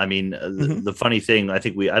on it. I mean, the funny thing, I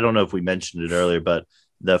don't know if we mentioned it earlier, but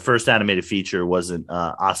the first animated feature wasn't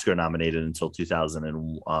Oscar nominated until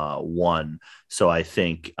 2001. So I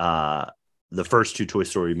think the first 2 Toy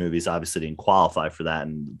Story movies obviously didn't qualify for that.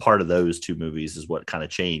 And part of those 2 movies is what kind of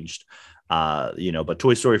changed But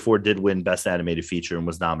Toy Story 4 did win Best Animated Feature and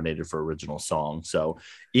was nominated for Original Song. So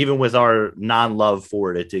even with our non-love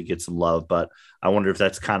for it did get some love. But I wonder if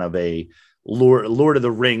that's kind of a Lord of the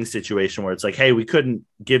Rings situation where it's like, hey, we couldn't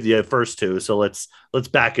give you the first two, so let's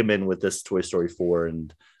back him in with this Toy Story 4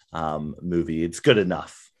 and movie. It's good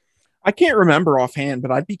enough. I can't remember offhand, but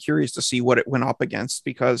I'd be curious to see what it went up against,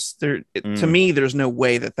 because to me, there's no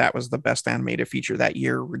way that was the best animated feature that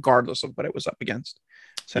year, regardless of what it was up against.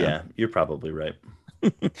 So yeah, you're probably right.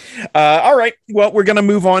 All right. Well, we're going to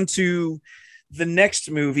move on to the next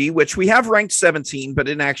movie, which we have ranked 17, but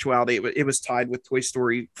in actuality, it was tied with Toy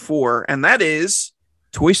Story 4, and that is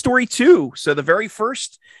Toy Story 2. So the very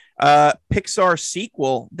first Pixar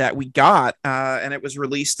sequel that we got, and it was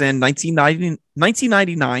released in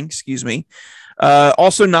 1999, excuse me.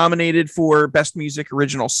 Also nominated for Best Music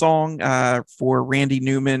Original Song for Randy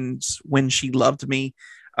Newman's When She Loved Me.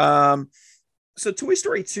 So Toy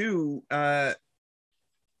Story 2,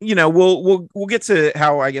 we'll get to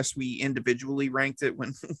how I guess we individually ranked it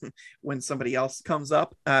when somebody else comes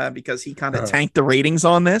up, because he kind of tanked the ratings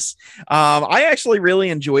on this. I actually really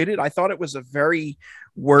enjoyed it. I thought it was a very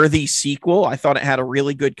worthy sequel. I thought it had a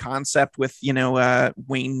really good concept with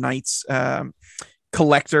Wayne Knight's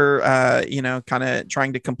collector, kind of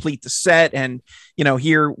trying to complete the set, and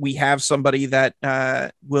here we have somebody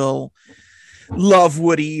that will love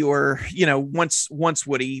Woody, or once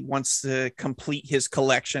Woody wants to complete his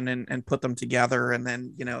collection and put them together, and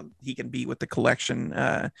then he can be with the collection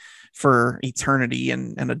for eternity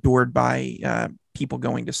and adored by people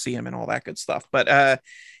going to see him and all that good stuff. But I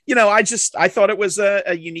thought it was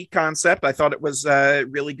a unique concept. I thought it was a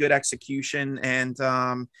really good execution, and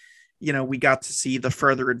we got to see the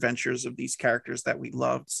further adventures of these characters that we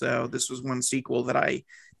loved. So this was one sequel that I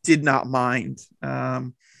did not mind.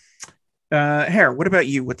 Hare, what about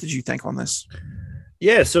you? What did you think on this?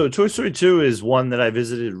 Yeah, so Toy Story 2 is one that I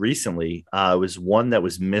visited recently. It was one that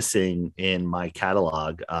was missing in my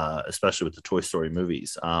catalog, especially with the Toy Story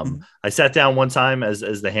movies. I sat down one time, as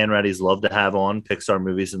the Hanratties love to have on Pixar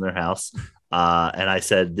movies in their house, and I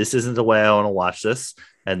said, this isn't the way I want to watch this.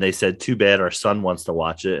 And they said, too bad, our son wants to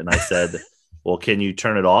watch it. And I said, well, can you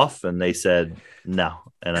turn it off? And they said, no.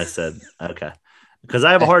 And I said, okay. Because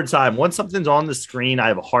I have a hard time. Once something's on the screen, I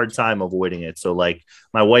have a hard time avoiding it. So like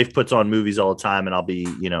my wife puts on movies all the time, and I'll be,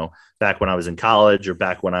 back when I was in college, or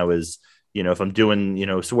back when I was, if I'm doing,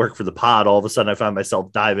 work for the pod, all of a sudden I find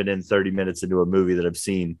myself diving in 30 minutes into a movie that I've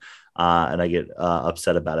seen, and I get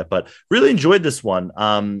upset about it. But really enjoyed this one.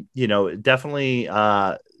 Definitely,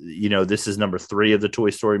 this is number 3 of the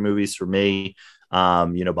Toy Story movies for me,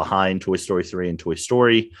 behind Toy Story 3 and Toy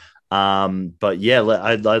Story. But yeah,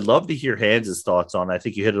 I'd love to hear Hans's thoughts on it. I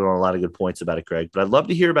think you hit it on a lot of good points about it, Greg, but I'd love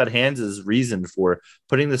to hear about Hans's reason for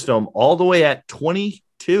putting this film all the way at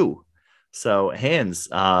 22. So Hans,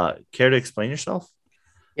 care to explain yourself?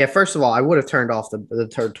 Yeah, first of all, I would have turned off the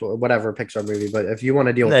third whatever Pixar movie, but if you want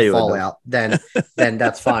to deal with the fallout, then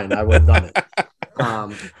that's fine. I would have done it.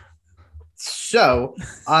 So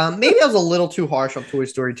maybe I was a little too harsh on Toy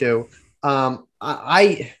Story 2.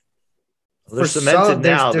 They're cemented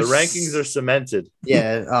now. The rankings are cemented.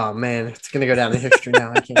 Yeah. Oh man, it's gonna go down in history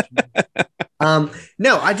now. I can't.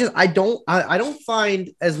 No, I don't find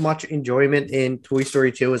as much enjoyment in Toy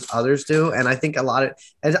Story 2 as others do, and I think I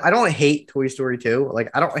don't hate Toy Story 2. Like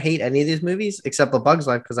I don't hate any of these movies except A Bug's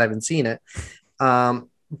Life because I haven't seen it.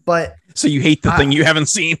 But so you hate the thing you haven't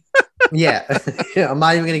seen. Yeah, I'm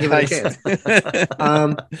not even gonna give it a chance.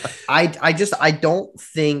 I don't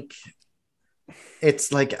think.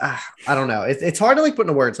 It's like, I don't know. It's hard to like put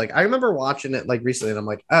into words. Like I remember watching it like recently and I'm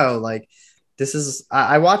like, oh, like this is,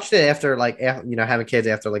 I watched it after like, having kids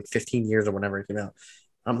after like 15 years or whenever it came out.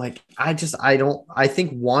 I'm like, I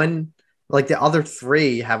think one, like the other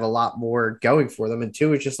 3 have a lot more going for them. And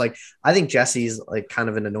 2 is just like, I think Jessie's like kind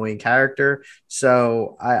of an annoying character.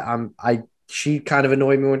 So she kind of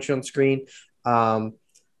annoyed me when she's on screen.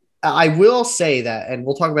 I will say that, and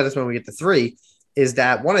we'll talk about this when we get to 3, is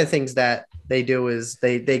that one of the things that they do is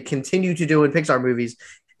they continue to do in Pixar movies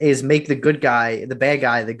is make the good guy, the bad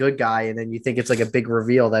guy, the good guy. And then you think it's like a big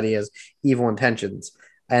reveal that he has evil intentions.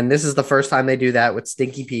 And this is the first time they do that with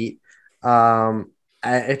Stinky Pete.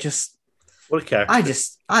 It just, what a character.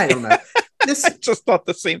 I don't know. This I just thought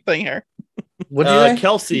the same thing here. What do you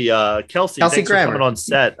Kelsey, thanks Grammer. for coming on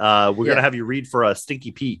set. We're going to have you read for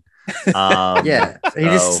Stinky Pete. Yeah,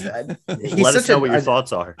 he's let us know what your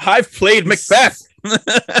thoughts are. I've played Macbeth.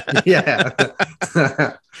 Yeah.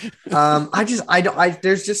 I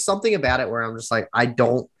there's just something about it where I'm just like, I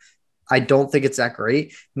don't I don't think it's that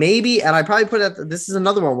great. Maybe, and I probably put it. This is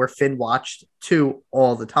another one where Finn watched 2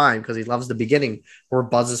 all the time because he loves the beginning where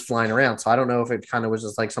Buzz is flying around. So I don't know if it kind of was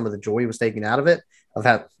just like some of the joy was taken out of it of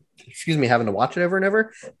having to watch it over and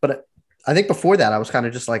over. But I think before that, I was kind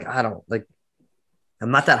of just like, I don't like.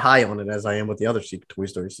 I'm not that high on it as I am with the other Toy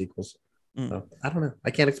Story sequels. So I don't know.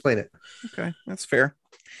 I can't explain it. Okay, that's fair.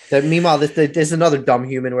 Meanwhile, there's another dumb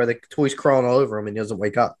human where the toy's crawling all over him and he doesn't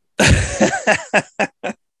wake up.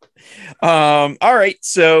 All right,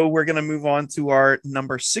 so we're gonna move on to our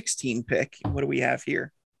number 16 pick. What do we have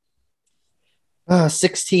here?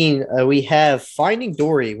 16. We have Finding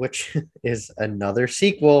Dory, which is another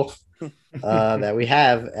sequel that we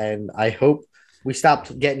have, and I hope we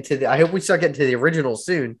start getting to the original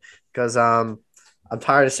soon because I'm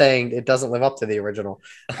tired of saying it doesn't live up to the original.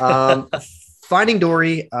 Finding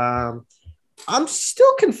Dory. I'm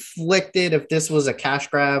still conflicted if this was a cash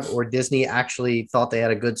grab or Disney actually thought they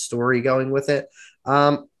had a good story going with it.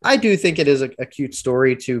 I do think it is a cute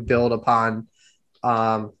story to build upon,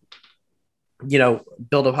 build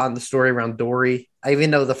upon the story around Dory. I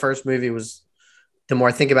even know the first movie was, the more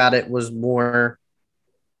I think about it, was more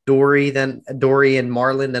Dory and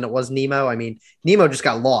Marlin than it was Nemo. I mean, Nemo just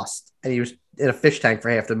got lost and he was in a fish tank for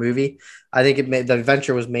half the movie. I think the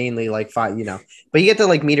adventure was mainly like but you get to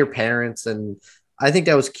like meet her parents, and I think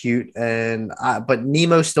that was cute. And but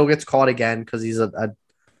Nemo still gets caught again because he's a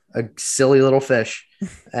silly little fish,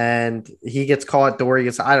 and he gets caught. Dory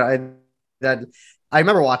gets I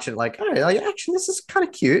remember watching it like, all right, like actually this is kind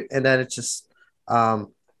of cute, and then it's just I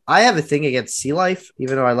have a thing against sea life,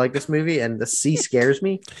 even though I like this movie, and the sea scares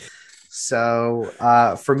me. So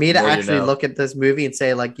for me to actually look at this movie and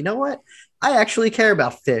say like, you know what, I actually care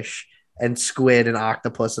about fish and squid and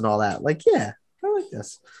octopus and all that. Like, yeah, I like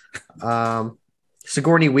this.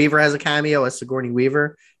 Sigourney Weaver has a cameo as Sigourney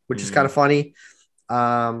Weaver, which is kind of funny.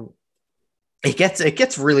 It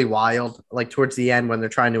gets really wild, like towards the end when they're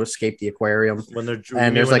trying to escape the aquarium. When they're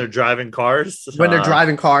driving cars. When they're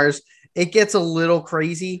driving cars, it gets a little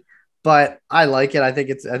crazy, but I like it. I think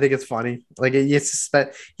it's funny. Like you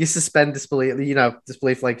suspend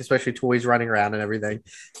disbelief, like especially toys running around and everything.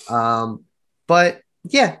 But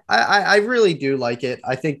yeah, I really do like it.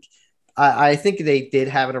 I think they did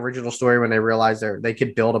have an original story when they realized they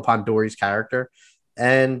could build upon Dory's character,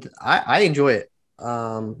 and I enjoy it.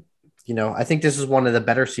 I think this is one of the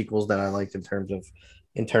better sequels that I liked in terms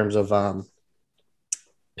of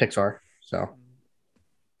Pixar. So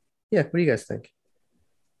yeah, what do you guys think?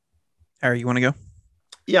 Harry, you want to go?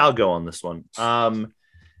 Yeah, I'll go on this one.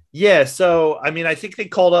 Yeah, so I mean, I think they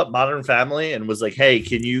called up Modern Family and was like, "Hey,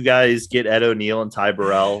 can you guys get Ed O'Neill and Ty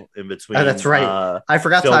Burrell in between?" Oh, that's right. I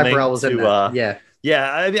forgot Ty Burrell was in that.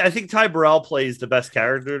 Yeah. I mean, I think Ty Burrell plays the best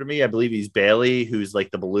character to me. I believe he's Bailey, who's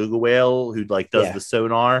like the beluga whale who like does the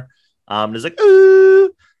sonar. There's like,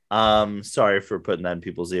 ooh. Sorry for putting that in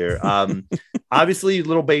people's ear. Obviously,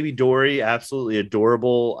 little baby Dory, absolutely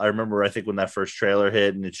adorable. I remember, I think when that first trailer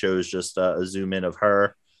hit and it shows just a zoom in of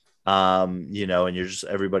her. And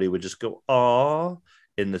everybody would just go, "Aw,"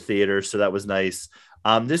 in the theater. So that was nice.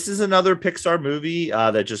 This is another Pixar movie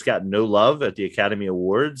that just got no love at the Academy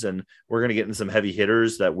Awards. And we're going to get into some heavy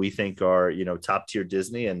hitters that we think are, top tier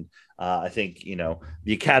Disney. And I think,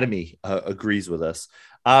 the Academy agrees with us.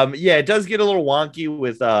 It does get a little wonky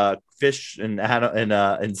with fish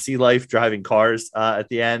and sea life driving cars at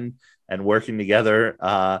the end and working together.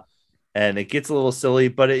 And it gets a little silly,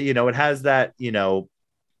 but it has that,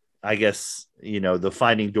 I guess, the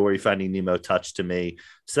Finding Dory, Finding Nemo touch to me.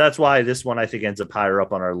 So that's why this one, I think, ends up higher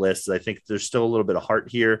up on our list. I think there's still a little bit of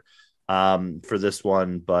heart here for this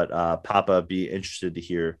one, but Papa, be interested to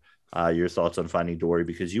hear your thoughts on Finding Dory,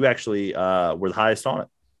 because you actually were the highest on it.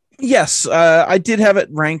 Yes, I did have it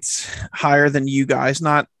ranked higher than you guys.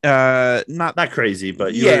 Not crazy,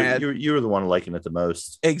 but you were the one liking it the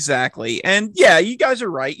most. Exactly. And yeah, you guys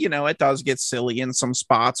are right. It does get silly in some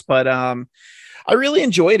spots, but I really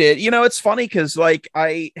enjoyed it. It's funny because like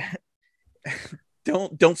I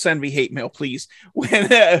don't send me hate mail, please.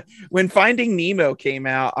 When Finding Nemo came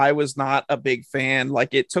out, I was not a big fan.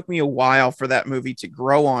 Like it took me a while for that movie to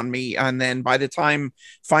grow on me. And then by the time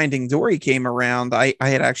Finding Dory came around, I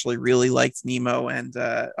had actually really liked Nemo, and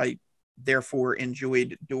I therefore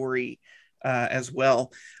enjoyed Dory as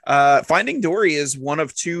well. Finding Dory is one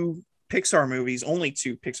of only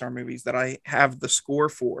two Pixar movies that I have the score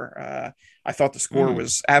for. I thought the score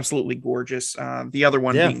was absolutely gorgeous. The other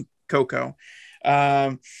one being Coco.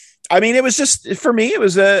 I mean, it was just, for me, it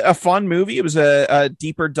was a fun movie. It was a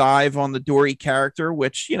deeper dive on the Dory character,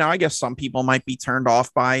 which, I guess some people might be turned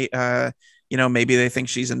off by, maybe they think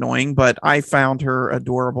she's annoying, but I found her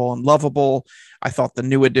adorable and lovable. I thought the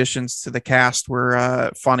new additions to the cast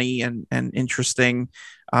were funny and interesting.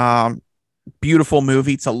 Beautiful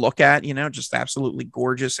movie to look at, just absolutely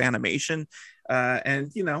gorgeous animation.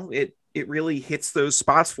 And it really hits those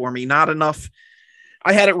spots for me. Not enough.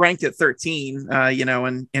 I had it ranked at 13,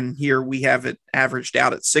 and here we have it averaged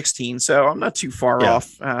out at 16. So I'm not too far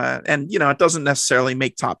off. And it doesn't necessarily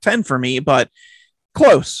make top 10 for me, but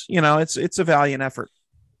close. It's a valiant effort.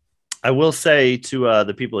 I will say to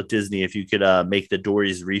the people at Disney, if you could make the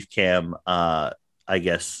Dory's Reef Cam, I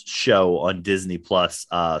guess, show on Disney Plus,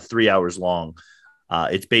 3 hours long.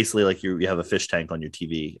 It's basically like you have a fish tank on your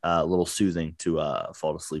TV, a little soothing to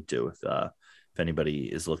fall to sleep to if anybody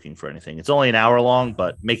is looking for anything. It's only an hour long,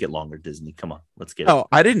 but make it longer, Disney. Come on, let's get it. Oh,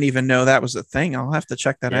 I didn't even know that was a thing. I'll have to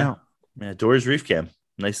check that out. Yeah, Dory's Reef Cam.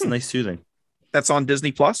 Nice soothing. That's on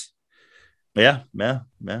Disney Plus? Yeah.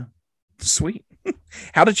 Sweet.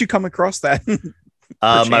 How did you come across that?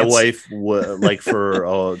 My wife would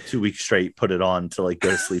for 2 weeks straight put it on to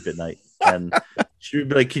go to sleep at night, and she would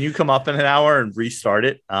be like, "Can you come up in an hour and restart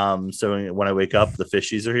it?" So when I wake up, the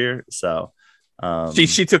fishies are here. So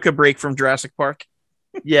she took a break from Jurassic Park.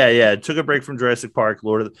 Yeah. Took a break from Jurassic Park.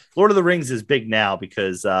 Lord of the Rings is big now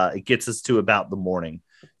because it gets us to about the morning.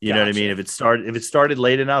 You know what I mean? If it started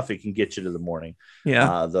late enough, it can get you to the morning.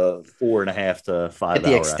 Yeah. The 4.5 to 5 get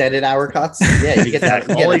the extended hour cuts. Yeah, you get that.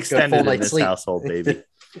 All extended in this household, baby.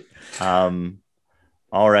 All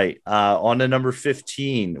right. On to number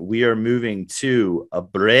 15, we are moving to a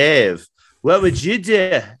Brave. What would you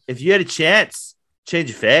do if you had a chance? Change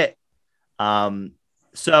your fate.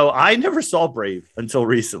 So I never saw Brave until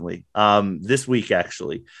recently. This week,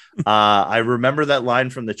 actually. I remember that line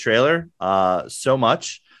from the trailer so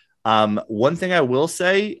much. One thing I will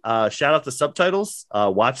say, shout out to subtitles.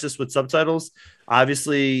 Watch this with subtitles.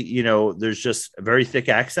 Obviously, there's just very thick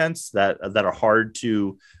accents that are hard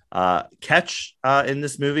to catch in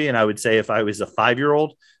this movie. And I would say if I was a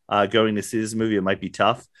 5-year-old going to see this movie, it might be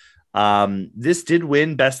tough. This did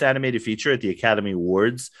win Best Animated Feature at the Academy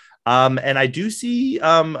Awards. And I do see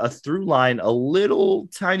a through line a little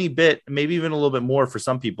tiny bit, maybe even a little bit more for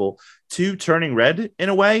some people, to Turning Red in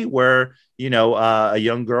a way where, a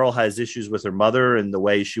young girl has issues with her mother and the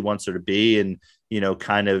way she wants her to be and,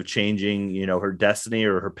 kind of changing, her destiny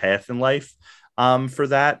or her path in life for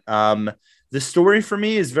that. The story for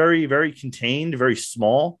me is very, very contained, very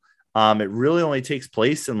small. It really only takes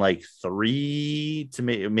place in 3 to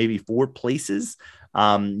maybe 4 places,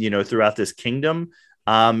 throughout this kingdom.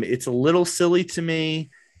 It's a little silly to me.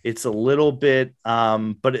 It's a little bit,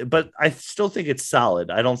 but I still think it's solid.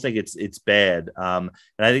 I don't think it's bad. And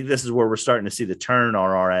I think this is where we're starting to see the turn on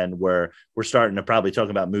our end, where we're starting to probably talk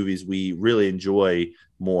about movies we really enjoy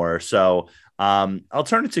more. So I'll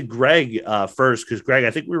turn it to Greg first, because Greg,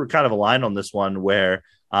 I think we were kind of aligned on this one. Where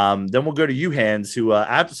then we'll go to you, Hans, who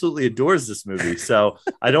absolutely adores this movie. So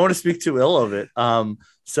I don't want to speak too ill of it.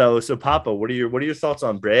 So Papa, what are your thoughts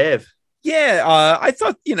on Brave? Yeah, I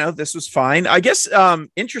thought, this was fine. I guess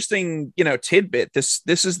interesting, tidbit. This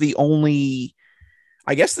is the only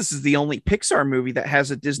Pixar movie that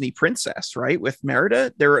has a Disney princess, right? With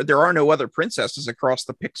Merida. There are no other princesses across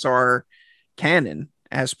the Pixar canon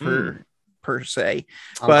as per se.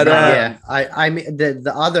 But I mean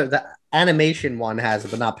the animation one has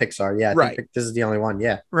it, but not Pixar. Yeah, I think this is the only one.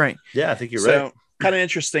 Yeah. Right. Yeah, I think you're right. Kind of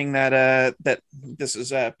interesting that this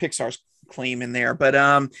is Pixar's claim in there, but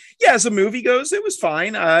as the movie goes, it was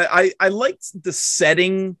fine. I liked the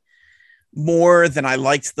setting more than I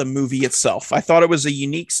liked the movie itself. I thought it was a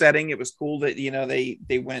unique setting. It was cool that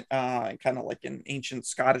they went kind of like an ancient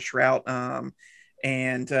Scottish route,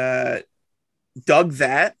 and dug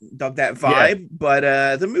that vibe.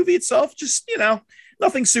 But the movie itself, just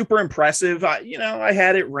nothing super impressive. I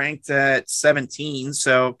had it ranked at 17,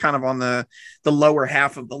 so kind of on the lower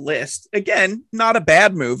half of the list. Again, not a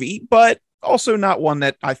bad movie, but also not one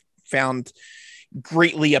that I found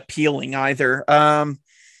greatly appealing either. I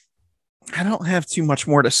don't have too much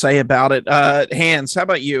more to say about it. Hans, how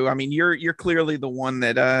about you? I mean, you're clearly the one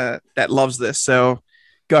that loves this. So,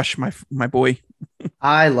 gush, my boy.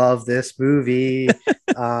 I love this movie.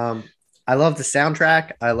 I love the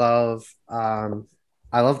soundtrack. I love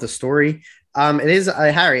the story. It is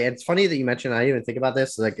Harry. It's funny that you mentioned. I didn't even think about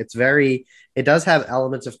this. It does have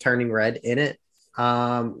elements of Turning Red in it.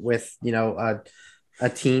 With a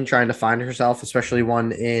teen trying to find herself, especially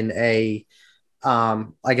one in a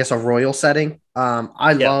royal setting.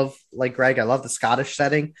 Love, like Greg, I love the Scottish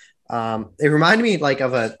setting. It reminded me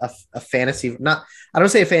of a fantasy. I don't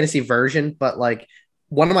say a fantasy version, but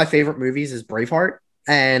one of my favorite movies is Braveheart,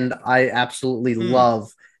 and I absolutely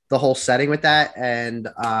love the whole setting with that. And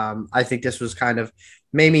I think this was kind of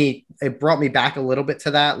it brought me back a little bit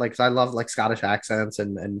to that. Like, 'cause I love like Scottish accents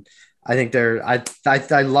and I think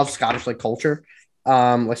I love Scottish like culture,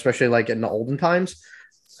 especially like in the olden times.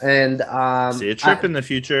 And See a trip in the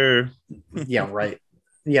future. yeah, right.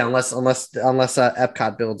 Yeah, unless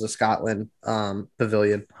Epcot builds a Scotland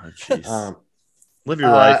pavilion. Oh, jeez. Live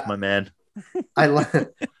your life, my man. I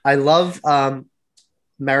love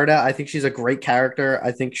Merida. I think she's a great character.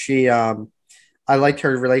 I think I liked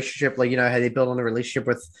her relationship, like, how they build on the relationship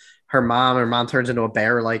with her mom. Her mom turns into a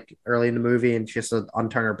bear like early in the movie, and she has to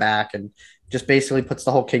unturn her back and just basically puts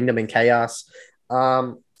the whole kingdom in chaos.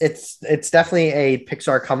 It's definitely a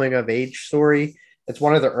Pixar coming of age story. It's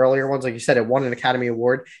one of the earlier ones. Like you said, it won an Academy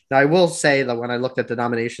Award. Now, I will say that when I looked at the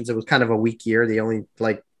nominations, it was kind of a weak year. The only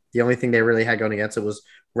thing they really had going against it was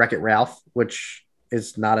Wreck-It Ralph, which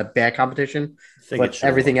is not a bad competition, but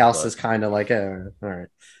everything else is kind of like, all right.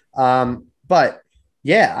 But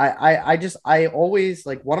yeah, I always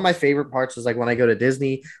like, one of my favorite parts is like when I go to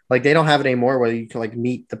Disney, like they don't have it anymore where you can like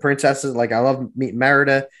meet the princesses. Like I love meeting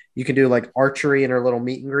Merida. You can do like archery in her little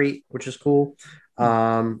meet and greet, which is cool.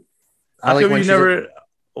 I like when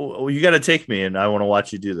you got to take me, and I want to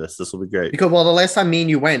watch you do this. This will be great. Because, well, the last time me and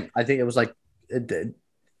you went, I think it was like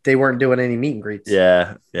they weren't doing any meet and greets.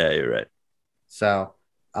 Yeah, you're right. So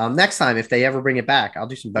next time, if they ever bring it back, I'll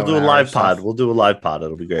do some bow. We'll do a live pod. We'll do a live pod.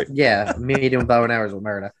 It'll be great. Yeah, me doing bow and arrows with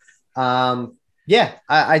Merida. Yeah,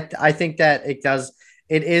 I think that it does.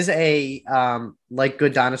 It is a like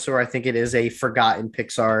Good Dinosaur. I think it is a forgotten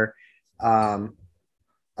Pixar, a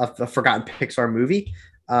forgotten Pixar movie.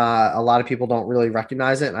 A lot of people don't really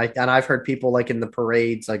recognize it. And I've heard people like in the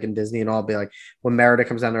parades, like in Disney and all, be like, when Merida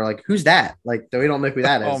comes down, they're like, who's that? Like, we don't know who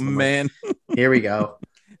that is. Oh, man. Like, here we go.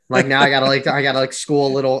 Like, now I gotta school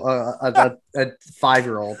a little, a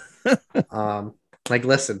 5-year-old. Like,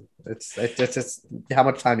 listen, it's how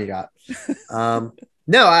much time you got.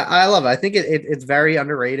 No, I love it. I think it's very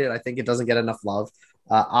underrated. I think it doesn't get enough love,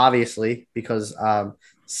 obviously, because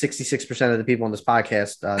 66% of the people on this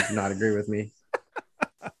podcast do not agree with me.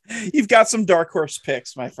 You've got some dark horse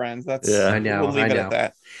picks, my friends. I know. We'll leave it at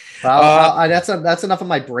that. That's enough of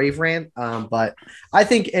my Brave rant. But I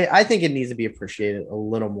think it needs to be appreciated a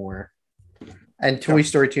little more. And Toy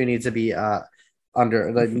Story 2 needs to be it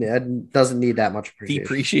doesn't need that much appreciation.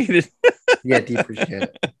 Depreciated. Yeah,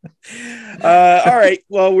 depreciated. All right.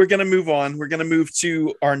 Well, we're gonna move on. We're gonna move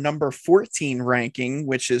to our number 14 ranking,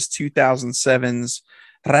 which is 2007's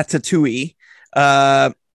Ratatouille.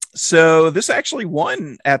 So this actually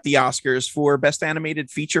won at the Oscars for Best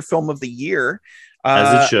Animated Feature Film of the Year.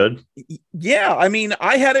 As it should. Yeah. I mean,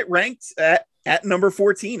 I had it ranked at number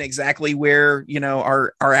 14, exactly where,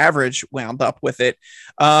 our average wound up with it.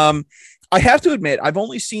 I have to admit, I've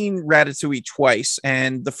only seen Ratatouille twice.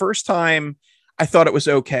 And the first time I thought it was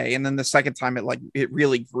okay. And then the second time it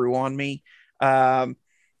really grew on me.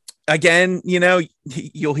 Again,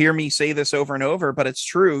 you'll hear me say this over and over, but it's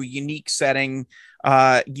true. Unique setting,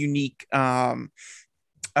 unique plot,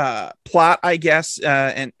 I guess,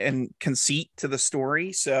 and conceit to the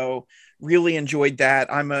story. So really enjoyed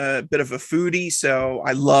that. I'm a bit of a foodie, so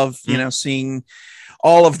I love seeing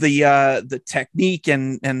all of the technique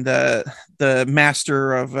and the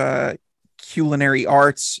master of culinary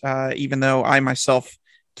arts. Even though I myself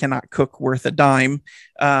cannot cook worth a dime.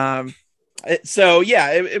 So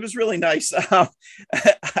yeah, it was really nice.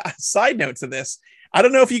 Side note to this, I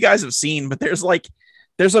don't know if you guys have seen, but there's a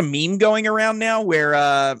meme going around now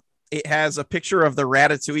where it has a picture of the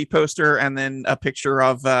Ratatouille poster and then a picture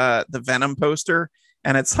of the Venom poster,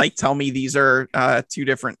 and it's like, tell me these are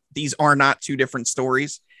these are not two different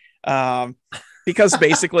stories, because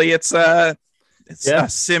basically it's a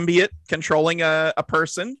symbiote controlling a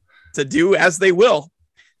person to do as they will.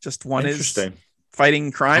 Just one is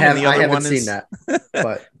fighting crime, and the other one is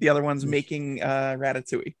but the other one's making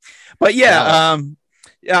Ratatouille. But yeah,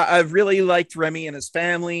 I really liked Remy and his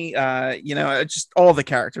family. Just all the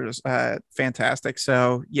characters, fantastic.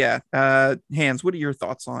 So yeah, Hans, what are your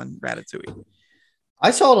thoughts on Ratatouille? I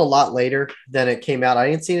saw it a lot later than it came out. I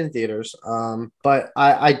didn't see it in theaters, but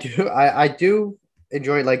I do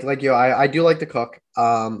enjoy I do like to cook,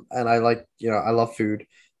 and I like I love food.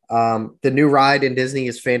 The new ride in Disney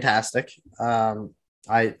is fantastic.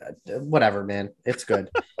 Whatever, man, it's good.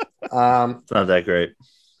 It's not that great.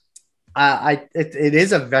 It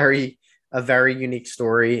is a very unique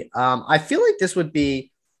story. I feel like this would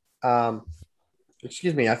be, I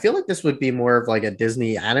feel like this would be more of like a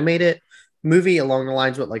Disney animated movie along the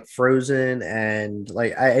lines with like Frozen, and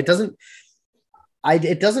like it doesn't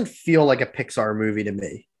feel like a Pixar movie to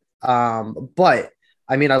me. But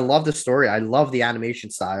I mean, I love the story. I love the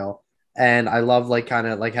animation style, and I love like kind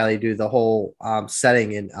of like how they do the whole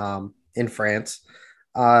setting in France.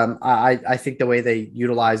 I think the way they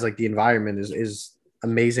utilize like the environment is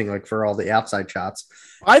amazing, like for all the outside shots.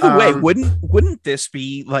 By the way, wouldn't this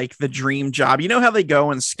be like the dream job? You know how they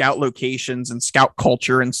go and scout locations and scout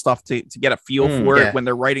culture and stuff to get a feel for it when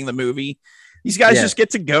they're writing the movie. These guys just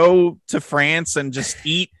get to go to France and just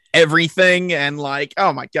eat everything and like,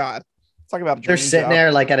 oh my God. Talk about a dream they're sitting job.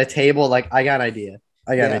 there like at a table, like I got an idea.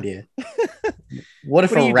 An idea. What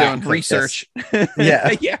if a rat research?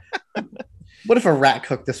 Yeah. Yeah. What if a rat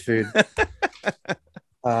cooked this food?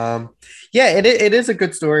 It is a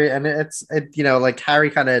good story, and it's like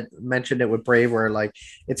Harry kind of mentioned it with Brave, where like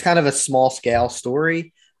it's kind of a small scale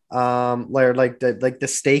story, where like the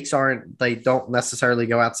stakes they don't necessarily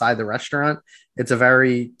go outside the restaurant. It's a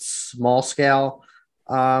very small scale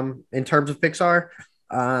in terms of Pixar,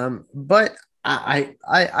 but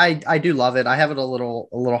I do love it. I have it a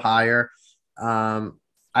little higher.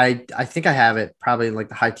 I think I have it probably in like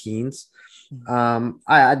the high teens.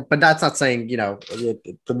 But that's not saying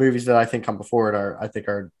the movies that I think come before it are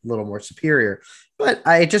a little more superior. But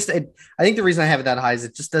I think the reason I have it that high is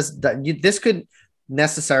it just does that. This could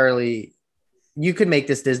necessarily, you could make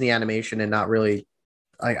this Disney animation and not really.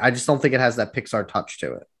 I just don't think it has that Pixar touch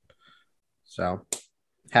to it. So,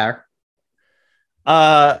 Harry.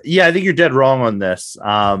 I think you're dead wrong on this.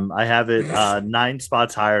 I have it 9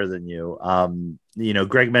 spots higher than you.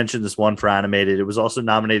 Greg mentioned this one for animated. It was also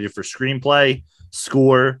nominated for screenplay,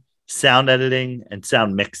 score, sound editing, and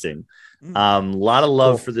sound mixing. A lot of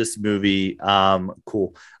love for this movie.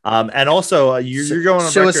 Cool. And also you're going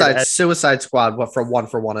on Suicide Squad. What for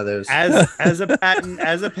one of those? As a Patton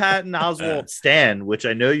Oswalt stan, which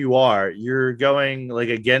I know you are, you're going like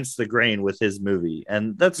against the grain with his movie,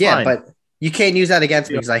 and that's fine. But you can't use that against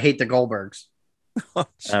me because I hate the Goldbergs.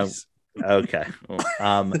 Okay.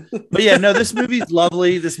 But yeah, no, this movie's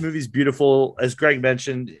lovely. This movie's beautiful. As Greg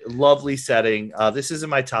mentioned, lovely setting. This is in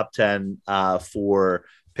my top 10 for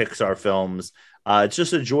Pixar films. It's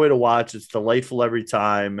just a joy to watch. It's delightful every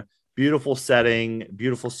time. Beautiful setting,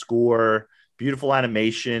 beautiful score, beautiful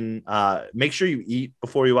animation. Make sure you eat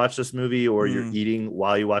before you watch this movie, or you're eating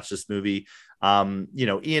while you watch this movie.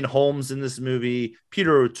 Ian Holmes in this movie,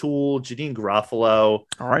 Peter O'Toole, Janine Garofalo.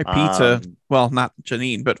 R.I.P. to, well, not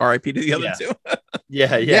Janine, but R.I.P. to the other two.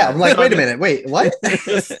 Yeah. I'm like, wait a minute, wait, what?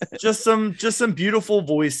 just some beautiful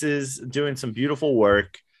voices doing some beautiful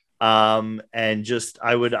work. And just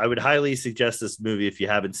I would highly suggest this movie if you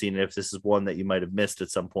haven't seen it. If this is one that you might have missed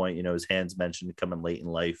at some point, his hands mentioned coming late in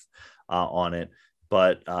life on it.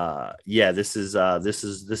 But this is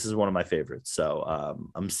one of my favorites. So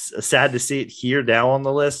I'm sad to see it here now on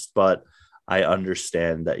the list, but I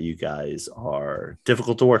understand that you guys are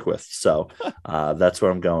difficult to work with. So that's where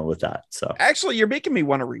I'm going with that. So actually, you're making me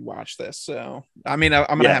want to rewatch this. So I mean, I'm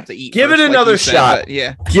gonna have to eat. Give it another shot.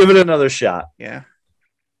 Give it another shot. Yeah.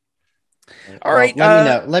 All right.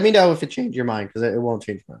 Let me know if it changed your mind, because it won't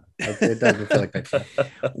change mine. It doesn't feel like that.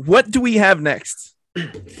 What do we have next?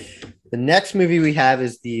 The next movie we have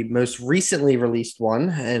is the most recently released one,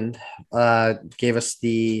 and gave us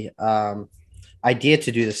the idea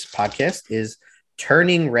to do this podcast, is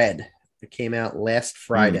Turning Red. It came out last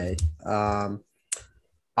Friday.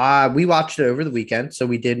 We watched it over the weekend, so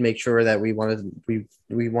we did make sure that we wanted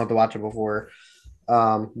to watch it before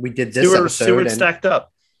we did this episode. Stewart stacked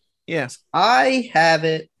up. Yes, I have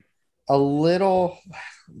it a little.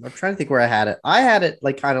 I'm trying to think where I had it. I had it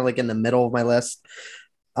like kind of like in the middle of my list.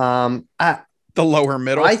 The lower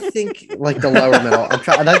middle. I think like the lower middle. That's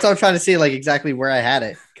what I'm trying to see, like exactly where I had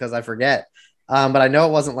it, because I forget. But I know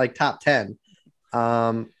it wasn't like top 10.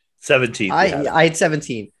 17. I had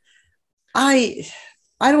 17. I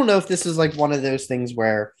don't know if this is like one of those things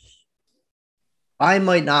where I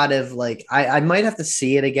might not have I might have to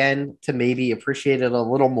see it again to maybe appreciate it a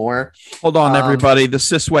little more. Hold on, everybody. The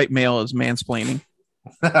cis white male is mansplaining.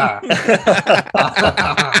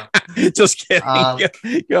 Just kidding.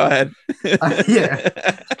 Go ahead.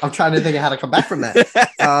 Yeah, I'm trying to think of how to come back from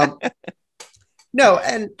that. No,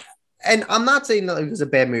 and I'm not saying that it was a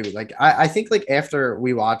bad movie. Like I think like after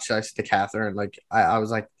we watched, I said to Catherine, like I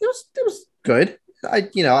was like, it was good.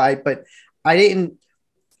 But I didn't.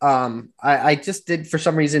 I just did for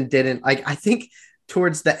some reason didn't like. I think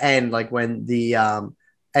towards the end, like when the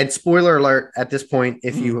and spoiler alert at this point,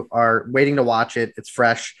 if you are waiting to watch it, it's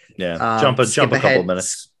fresh. Yeah, jump a couple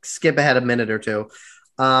minutes. Skip ahead a minute or two.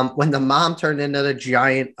 When the mom turned into the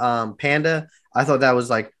giant panda, I thought that was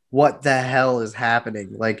like, what the hell is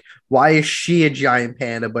happening? Like, why is she a giant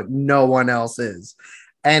panda but no one else is?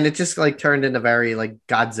 And it just like turned into very like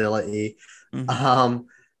Godzilla-y. Mhm.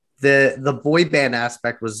 The boy band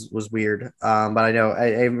aspect was weird. But I know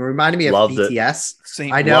it reminded me of Loved it. BTS.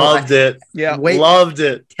 Same. I know. Loved it. Yeah. Wait, Loved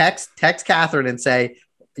it. text Catherine and say,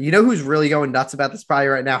 you know who's really going nuts about this probably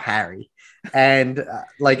right now? Harry, and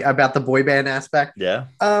like about the boy band aspect. Yeah.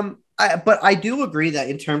 But I do agree that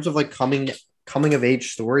in terms of like coming of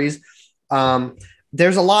age stories,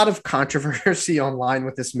 there's a lot of controversy online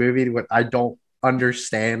with this movie, what I don't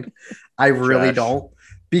understand. I really Trash. don't,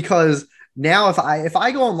 because now if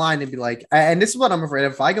I go online and be like, and this is what I'm afraid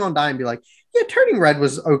of, if I go online and be like, yeah, Turning Red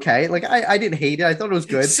was okay, like I didn't hate it, I thought it was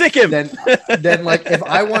good. Sick him. Then like if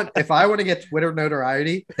I want to get Twitter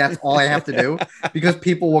notoriety, that's all I have to do, because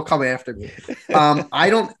people will come after me. I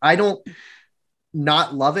don't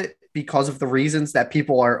not love it because of the reasons that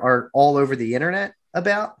people are all over the internet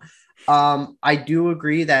about. I do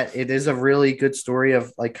agree that it is a really good story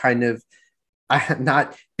of like kind of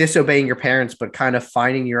not disobeying your parents, but kind of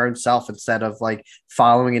finding your own self instead of like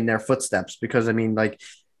following in their footsteps. Because I mean, like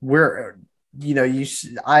we're, you know,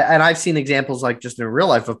 I've seen examples like just in real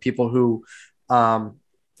life of people who,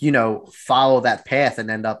 you know, follow that path and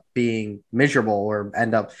end up being miserable or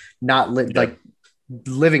end up not like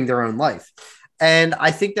living their own life. And I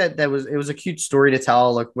think that it was a cute story to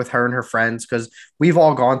tell, like with her and her friends, because we've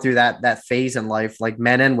all gone through that phase in life, like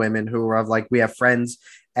men and women who are like, we have friends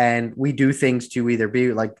and we do things to either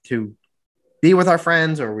be like to be with our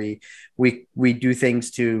friends, or we do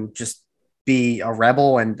things to just be a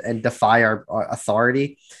rebel and defy our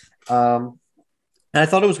authority. And I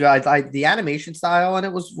thought it was good. The animation style and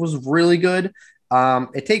it was really good. I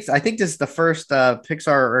think this is the first Pixar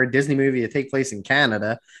or Disney movie to take place in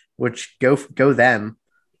Canada, which go them.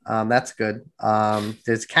 That's good.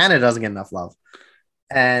 Because Canada doesn't get enough love.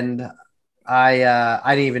 And I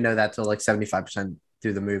didn't even know that till like 75%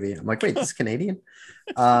 through the movie. I'm like, wait, this is Canadian?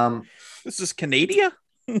 This is Canada?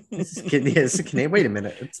 This is Canadian. Wait a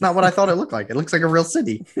minute. It's not what I thought it looked like. It looks like a real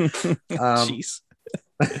city. Jeez.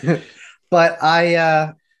 But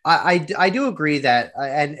I do agree that,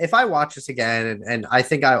 and if I watch this again, and I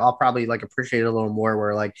think I'll probably like appreciate it a little more,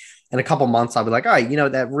 where like in a couple months I'll be like, all right, you know,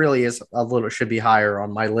 that really is should be higher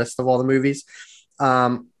on my list of all the movies.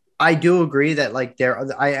 I do agree that like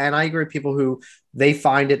I agree with people who they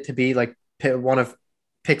find it to be like one of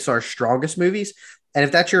Pixar's strongest movies, and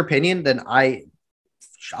if that's your opinion, then I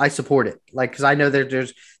support it. Like, because I know that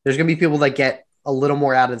there's gonna be people that get a little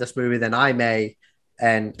more out of this movie than I may.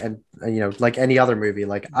 And you know, like any other movie,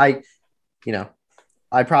 like I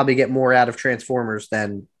probably get more out of Transformers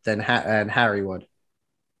than Harry would.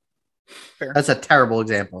 Fair. That's a terrible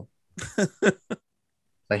example.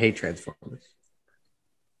 I hate Transformers.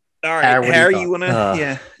 All right, Harry, you want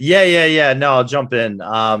to? Yeah. No, I'll jump in.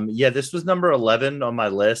 This was number 11 on my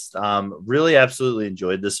list. Really, absolutely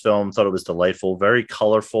enjoyed this film. Thought it was delightful, very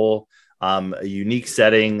colorful, a unique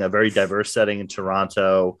setting, a very diverse setting in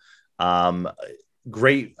Toronto.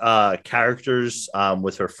 Great characters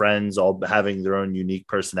with her friends, all having their own unique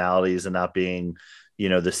personalities and not being, you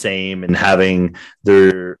know, the same, and having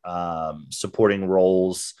their supporting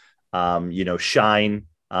roles, shine.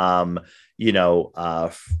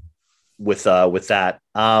 With that,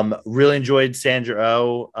 really enjoyed Sandra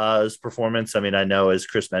Oh's performance. I mean, I know, as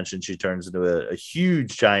Chris mentioned, she turns into a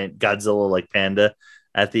huge giant Godzilla like panda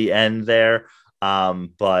at the end there.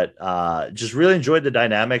 But just really enjoyed the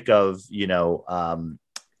dynamic of,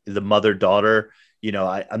 the mother-daughter.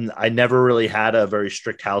 I never really had a very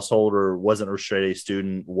strict household, or wasn't a straight A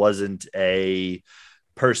student, wasn't a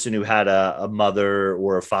person who had a mother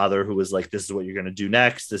or a father who was like, this is what you're going to do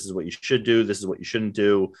next. This is what you should do. This is what you shouldn't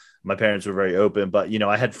do. My parents were very open, but,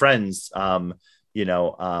 I had friends, who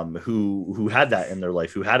had that in their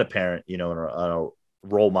life, who had a parent, a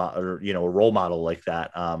role model, or a role model like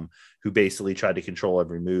that, who basically tried to control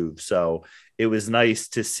every move. So it was nice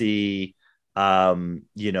to see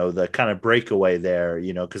the kind of breakaway there,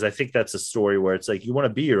 because I think that's a story where it's like, you want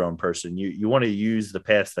to be your own person, you want to use the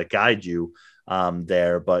paths that guide you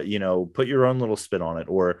there, but put your own little spin on it,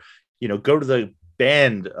 or go to the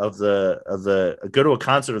band go to a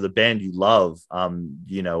concert of the band you love,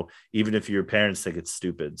 even if your parents think it's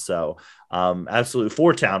stupid. So absolutely.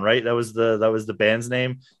 Four Town, right? That was the band's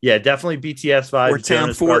name. Yeah, definitely BTS vibes. Four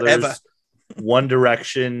Town forever. One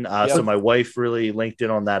Direction. So my wife really linked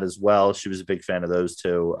in on that as well. She was a big fan of those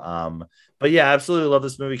two. But yeah, absolutely love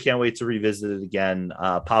this movie. Can't wait to revisit it again.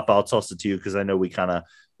 Pop, I'll toss it to you, because I know we kind of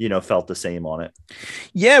felt the same on it.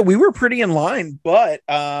 Yeah, we were pretty in line, but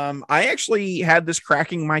I actually had this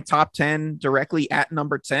cracking my top 10 directly at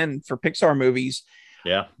number 10 for Pixar movies.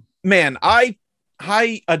 Yeah, man, I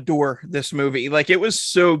adore this movie. Like, it was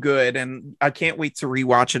so good, and I can't wait to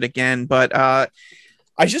rewatch it again. But I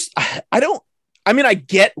I mean, I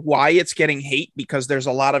get why it's getting hate because there's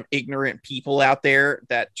a lot of ignorant people out there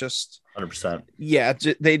that just 100%. Yeah,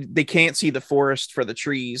 they can't see the forest for the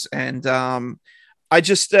trees, and I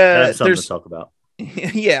just That's something there's to talk about.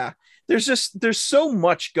 yeah, there's so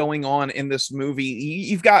much going on in this movie.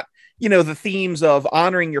 You've got the themes of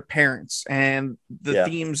honoring your parents and the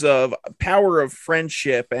themes of power of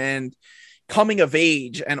friendship and coming of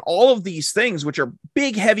age and all of these things, which are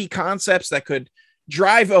big, heavy concepts that could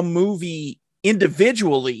drive a movie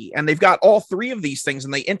individually. And they've got all three of these things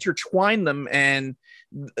and they intertwine them. And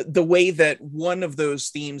the way that one of those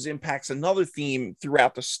themes impacts another theme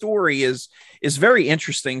throughout the story is very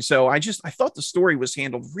interesting. So I thought the story was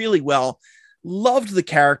handled really well. Loved the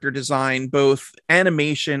character design, both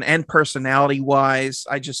animation and personality wise.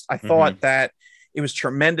 I thought that it was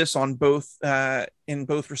tremendous on both in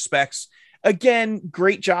both respects. Again,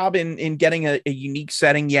 great job in getting a unique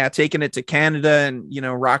setting. Yeah, taking it to Canada and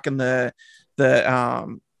rocking the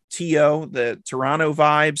Toronto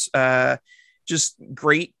vibes. Just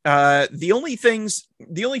great. The only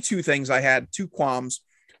two things I had, two qualms,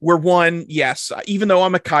 were one, yes, even though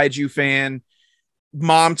I'm a kaiju fan,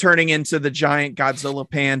 Mom turning into the giant Godzilla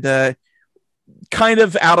panda, kind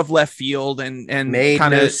of out of left field and made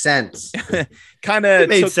kind no of sense. Kind of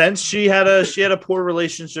made sense. She had a poor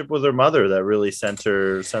relationship with her mother that really sent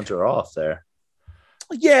her off there.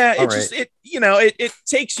 Yeah, it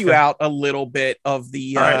takes you out a little bit of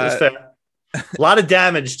the. All right, that's fair. A lot of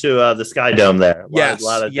damage to the Sky Dome there. A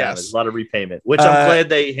lot of damage, a lot of repayment, which I'm glad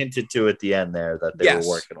they hinted to at the end there that they were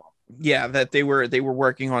working on. Yeah, that they were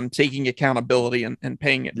working on taking accountability and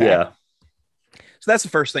paying it back. Yeah. So that's the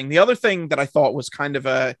first thing. The other thing that I thought was kind of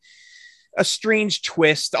a strange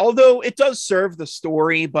twist, although it does serve the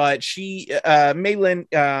story, but May-Lin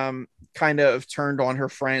kind of turned on her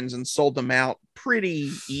friends and sold them out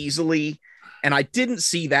pretty easily. And I didn't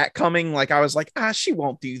see that coming. Like I was like, she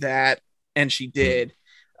won't do that. And she did.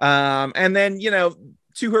 And then,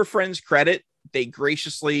 to her friends' credit, they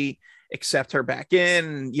graciously accept her back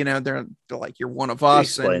in. They're like, you're one of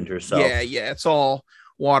us. She explained herself. Yeah. It's all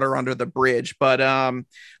water under the bridge. But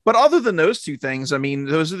other than those two things, I mean,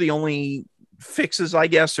 those are the only fixes, I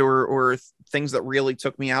guess, or things that really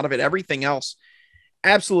took me out of it. Everything else,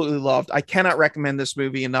 absolutely loved. I cannot recommend this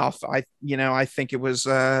movie enough. I think it was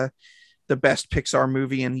the best Pixar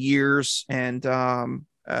movie in years. And I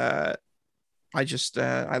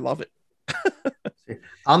love it.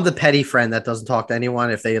 I'm the petty friend that doesn't talk to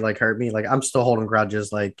anyone if they hurt me. I'm still holding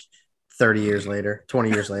grudges 30 years later,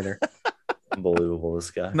 20 years later. Unbelievable,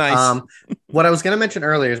 this guy. Nice. What I was going to mention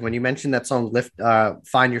earlier is when you mentioned that song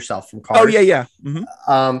Find Yourself from Cars. Oh yeah.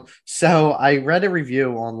 Mm-hmm. So I read a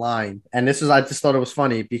review online, and I just thought it was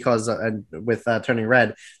funny because with Turning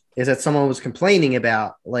Red is that someone was complaining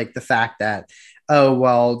about the fact that, oh,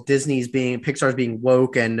 well, Pixar's being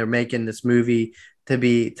woke and they're making this movie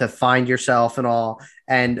to find yourself and all,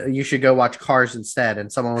 and you should go watch Cars instead.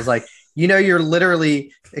 And someone was like, you're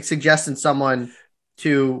literally suggesting someone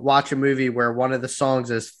to watch a movie where one of the songs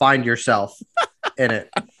is Find Yourself in it.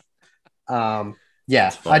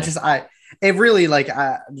 Yeah, I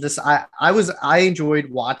enjoyed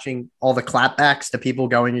watching all the clapbacks to people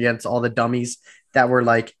going against all the dummies that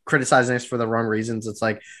were criticizing us for the wrong reasons. It's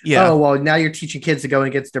oh, well, now you're teaching kids to go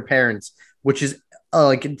against their parents, which is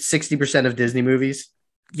 60% of Disney movies.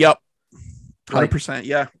 Yep. 100%.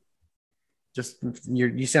 Yeah. Just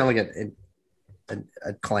you sound like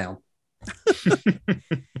a clown.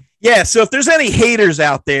 Yeah. So if there's any haters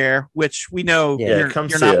out there, which we know you're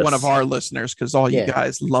not one of our listeners because all you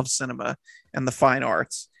guys love cinema and the fine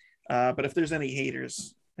arts. But if there's any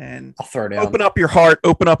haters, then I'll throw it down. Open up your heart,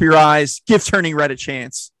 open up your eyes, give Turning Red a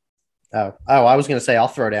chance. Oh, I was going to say I'll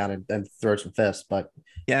throw down and throw some fists, but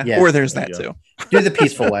yeah. Or there's that too. Do the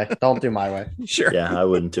peaceful way. Don't do my way. Sure. Yeah, I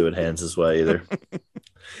wouldn't do it Hans' way either.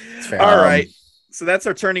 It's fair. All right. So that's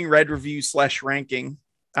our Turning Red review / ranking.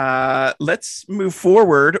 Let's move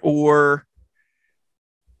forward or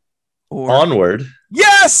onward.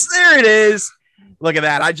 Yes, there it is. Look at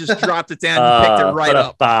that. I just dropped it down. You picked it right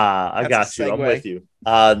up. I got you. I'm with you.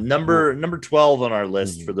 Number 12 on our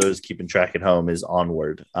list for those keeping track at home is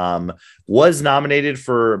Onward. Was nominated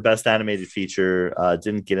for Best Animated Feature.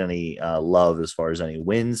 Didn't get any love as far as any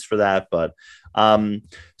wins for that. But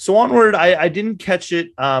so Onward, I didn't catch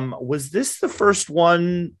it. Was this the first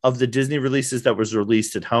one of the Disney releases that was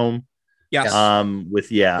released at home? Yes. I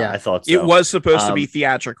thought so. It was supposed to be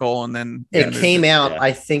theatrical, and then it came out. Yeah.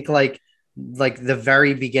 I think like the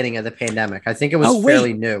very beginning of the pandemic. I think it was Oh, wait.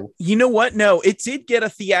 fairly new. You know what? No, it did get a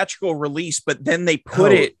theatrical release, but then they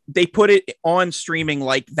put it on streaming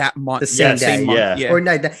like that month. The same day. month. Yeah. Or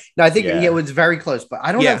no, I think Yeah. it was very close, but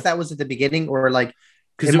I don't know Yeah. if that was at the beginning or like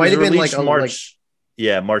because it might was have been released like March.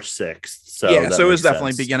 March 6th. So yeah, that so it was makes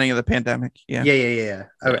definitely sense. beginning of the pandemic. Yeah. Yeah.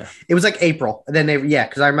 Okay. Yeah. It was like April. And then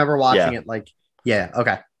because I remember watching it like,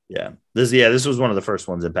 okay. Yeah. This was one of the first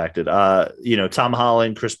ones impacted. Tom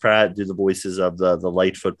Holland, Chris Pratt do the voices of the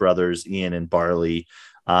Lightfoot brothers, Ian and Barley.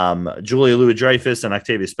 Julia Louis-Dreyfus and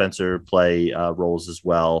Octavia Spencer play roles as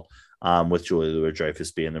well, with Julia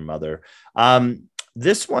Louis-Dreyfus being their mother.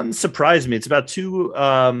 This one surprised me. It's about two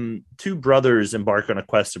brothers embark on a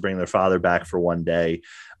quest to bring their father back for one day.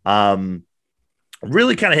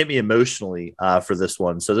 Really kind of hit me emotionally for this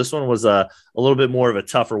one. So this one was a little bit more of a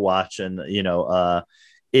tougher watch, and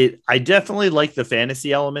I definitely like the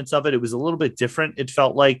fantasy elements of it. It was a little bit different. It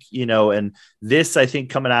felt like, and this, I think,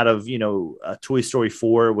 coming out of, Toy Story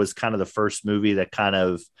 4 was kind of the first movie that kind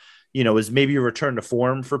of, was maybe a return to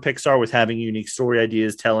form for Pixar with having unique story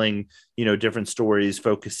ideas, telling, different stories,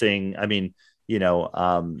 focusing. I mean,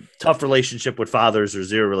 tough relationship with fathers or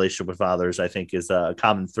zero relationship with fathers, I think is a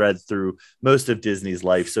common thread through most of Disney's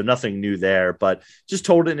life. So nothing new there, but just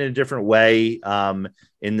told it in a different way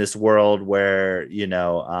in this world where,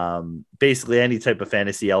 basically any type of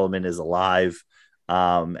fantasy element is alive.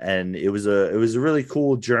 And it was a really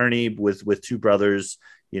cool journey with two brothers,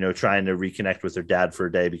 trying to reconnect with their dad for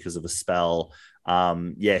a day because of a spell.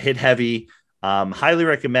 Hit heavy. Highly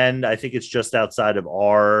recommend. I think it's just outside of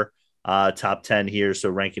our top 10 here, so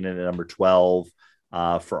ranking it at number 12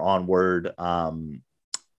 for Onward.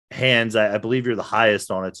 Hands, I believe you're the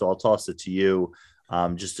highest on it, so I'll toss it to you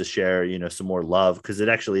just to share some more love, because it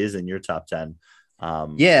actually is in your top 10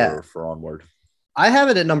 for Onward. I have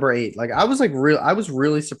it at number 8. Like I was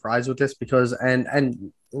really surprised with this because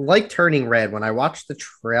and like Turning Red, when I watched the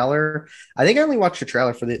trailer, I think I only watched the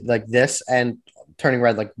trailer for this and Turning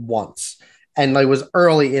Red like once. And like was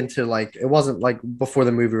early into like, it wasn't like before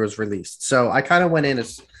the movie was released. So I kind of went in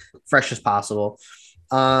as fresh as possible.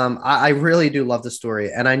 I really do love the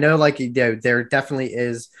story. And I know like, there definitely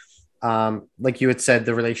is, like you had said,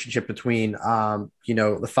 the relationship between,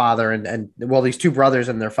 the father and these two brothers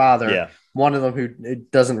and their father. Yeah. One of them who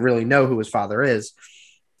doesn't really know who his father is.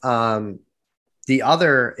 The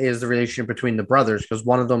other is the relationship between the brothers, because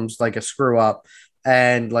one of them's like a screw up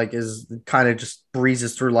and like is kind of just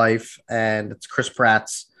breezes through life, and it's Chris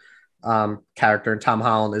Pratt's character, and Tom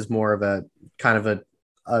Holland is more of a kind of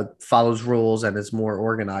a follows rules and is more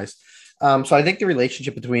organized. So I think the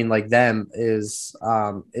relationship between like them is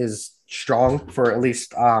strong, for at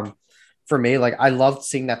least for me. Like I loved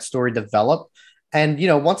seeing that story develop, and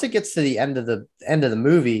once it gets to the end of the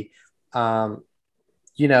movie, the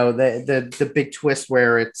big twist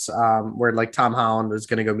where it's where like Tom Holland is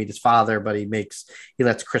going to go meet his father, but he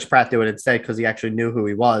lets Chris Pratt do it instead because he actually knew who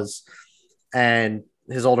he was, and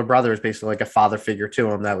his older brother is basically like a father figure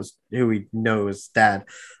to him. That was who he knows dad.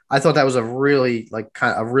 I thought that was a really like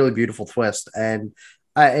kind of a really beautiful twist, and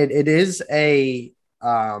it is a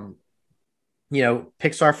Pixar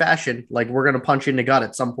fashion. Like we're gonna punch you in the gut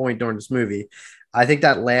at some point during this movie. I think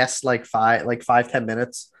that last like 5-10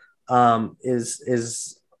 minutes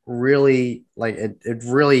is really like it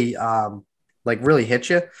really really hits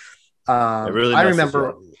you. Really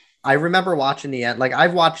I remember watching the end. Like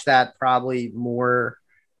I've watched that probably more.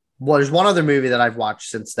 Well, there's one other movie that I've watched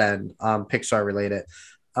since then, Pixar related.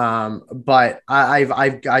 But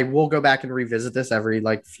I will go back and revisit this every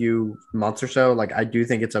like few months or so. Like I do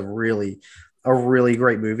think it's a really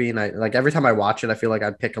great movie, and I like every time I watch it, I feel like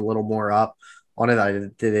I pick a little more up on it I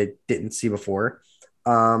didn't see before.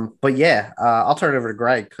 But yeah, I'll turn it over to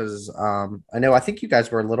Greg because I think you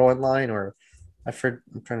guys were a little in line, or I'm trying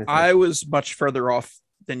to think. I was much further off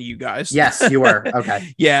than you guys. Yes, you were.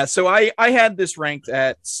 Okay. Yeah, so I had this ranked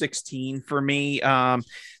at 16 for me.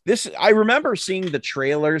 This I remember seeing the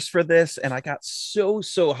trailers for this and I got so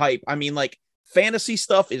hype. I mean, like fantasy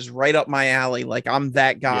stuff is right up my alley. Like I'm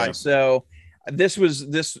that guy. Yeah. So this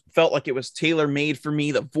felt like it was tailor-made for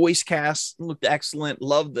me. The voice cast looked excellent.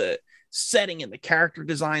 Loved the setting and the character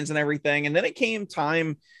designs and everything. And then it came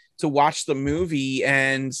time to watch the movie,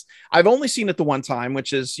 and I've only seen it the one time,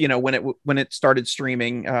 which is when it started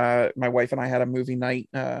streaming. My wife and I had a movie night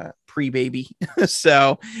pre-baby,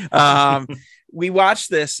 so we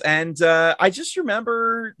watched this, and I just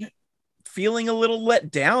remember feeling a little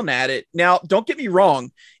let down at it. Now, don't get me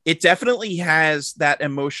wrong, it definitely has that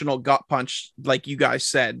emotional gut punch, like you guys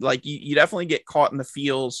said. Like you definitely get caught in the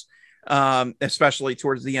feels, especially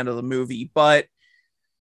towards the end of the movie, but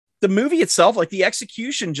the movie itself, like the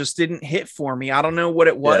execution just didn't hit for me. I don't know what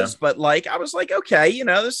it was, but like I was like, okay,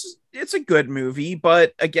 it's a good movie,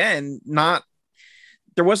 but again,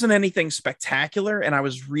 there wasn't anything spectacular, and I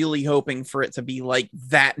was really hoping for it to be like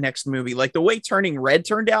that next movie, like the way Turning Red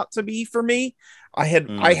turned out to be for me. I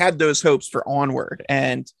had those hopes for Onward,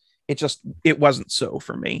 and it wasn't so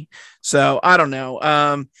for me. So I don't know.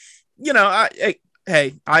 I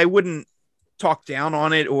wouldn't talk down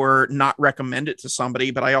on it or not recommend it to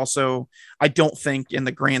somebody, but I don't think in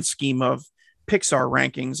the grand scheme of Pixar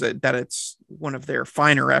rankings that it's one of their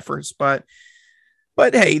finer efforts, but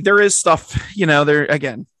hey, there is stuff,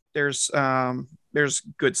 there's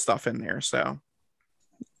good stuff in there. So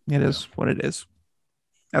it is what it is.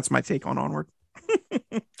 That's my take on Onward.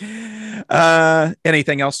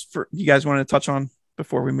 Anything else for you guys want to touch on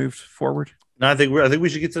before we move forward? No, I think we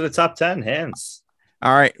should get to the top 10 hands.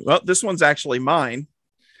 All right. Well, this one's actually mine.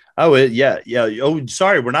 Oh, yeah. Oh,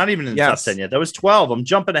 sorry. We're not even in the top 10 yet. That was 12. I'm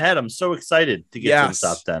jumping ahead. I'm so excited to get to the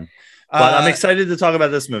top 10. But I'm excited to talk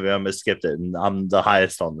about this movie. I'm going to skip it, and I'm the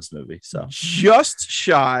highest on this movie. So just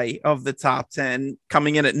shy of the top 10,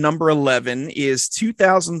 coming in at number 11 is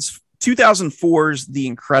 2004's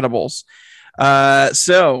The Incredibles.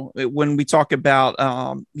 So when we talk about,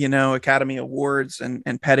 Academy Awards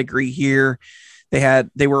and pedigree here,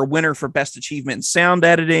 they were a winner for Best Achievement in Sound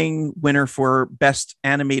Editing, winner for Best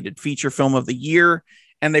Animated Feature Film of the Year,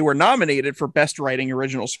 and they were nominated for Best Writing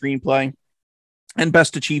Original Screenplay and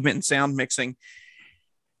Best Achievement in Sound Mixing.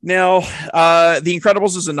 Now, The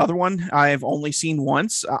Incredibles is another one I've only seen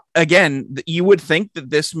once. Again, you would think that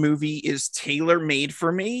this movie is tailor-made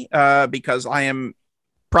for me because I am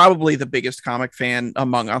probably the biggest comic fan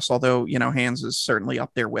among us, although, Hans is certainly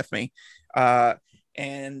up there with me. I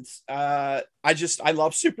love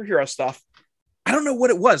superhero stuff. I don't know what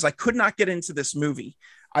it was. I could not get into this movie.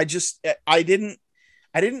 I didn't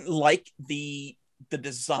like the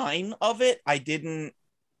design of it. The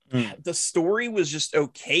story was just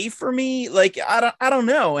okay for me. Like, I don't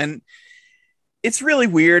know. And it's really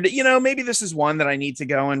weird. Maybe this is one that I need to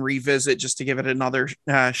go and revisit just to give it another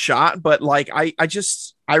shot. But like, I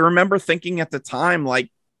remember thinking at the time, like,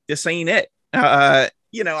 this ain't it. I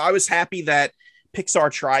was happy that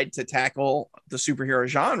Pixar tried to tackle the superhero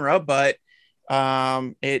genre, but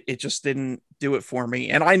it just didn't do it for me.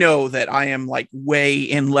 And I know that I am like way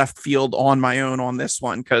in left field on my own on this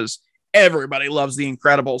one because everybody loves The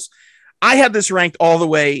Incredibles. I had this ranked all the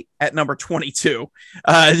way at number 22,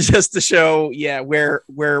 just to show,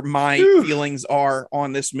 where my feelings are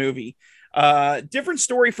on this movie. Different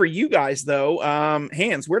story for you guys, though.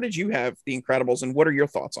 Hans, where did you have The Incredibles, and what are your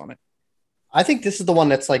thoughts on it? I think this is the one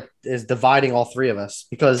that's is dividing all three of us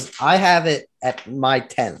because I have it at my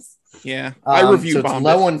 10th. Yeah, I review bombed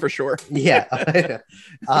low one for sure. Yeah.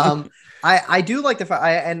 I do like the fact,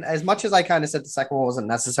 and as much as I kind of said the second one wasn't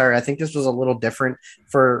necessary, I think this was a little different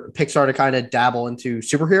for Pixar to kind of dabble into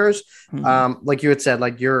superheroes. Mm-hmm. Like you had said,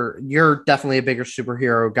 like you're definitely a bigger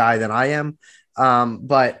superhero guy than I am.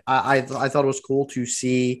 But I thought it was cool to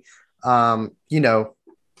see,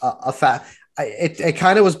 it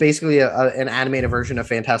kind of was basically an animated version of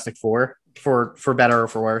Fantastic Four for better or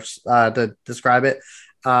for worse, to describe it,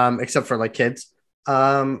 except for like kids.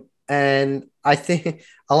 And I think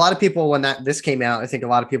a lot of people, when this came out, I think a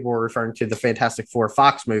lot of people were referring to the Fantastic Four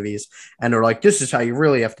Fox movies, and they're like, "This is how you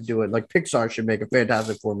really have to do it. Like Pixar should make a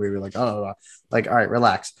Fantastic Four movie." Like, oh, like, all right,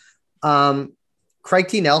 relax. Craig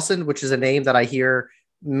T. Nelson, which is a name that I hear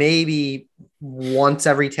maybe once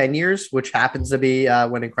every 10 years, which happens to be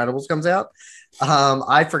when Incredibles comes out.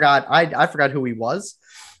 I forgot who he was.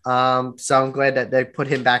 So I'm glad that they put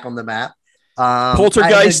him back on the map.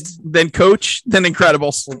 Poltergeist, then Coach, then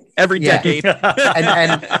Incredibles every decade.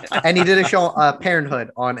 and he did a show,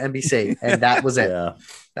 Parenthood, on NBC, and that was it. Yeah.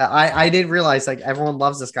 I didn't realize like everyone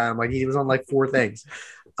loves this guy. I'm like, he was on like 4 things.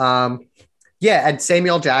 And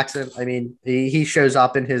Samuel Jackson. I mean, he shows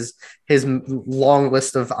up in his long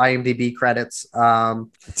list of IMDb credits. Do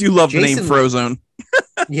you love the name Frozone?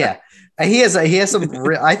 Yeah. And he has some.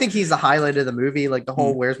 I think he's the highlight of the movie, like the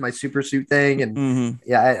whole "Where's my super suit" thing, and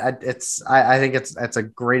I think it's a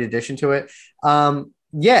great addition to it.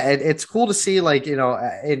 It's cool to see, like,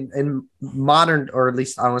 in modern, or at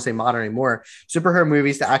least I don't want to say modern anymore, superhero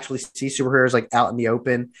movies, to actually see superheroes like out in the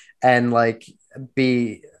open and like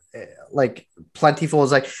be like plentiful.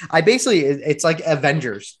 Is like it's like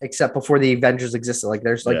Avengers, except before the Avengers existed. Like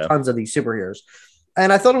there's like tons of these superheroes.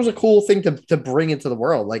 And I thought it was a cool thing to bring into the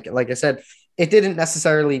world. Like I said, it didn't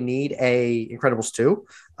necessarily need a Incredibles 2,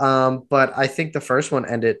 but I think the first one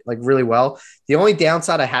ended like really well. The only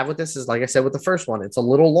downside I have with this is, like I said, with the first one, it's a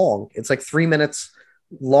little long. It's like 3 minutes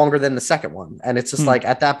longer than the second one, and it's just like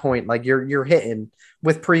at that point, like you're hitting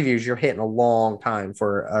with previews, you're hitting a long time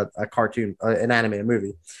for a cartoon, an animated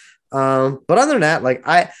movie. But other than that, like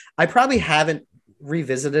I probably haven't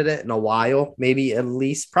revisited it in a while, maybe at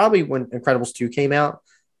least probably when Incredibles 2 came out.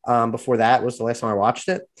 Before that was the last time I watched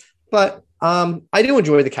it, but I do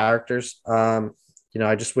enjoy the characters. I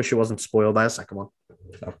just wish it wasn't spoiled by a second one.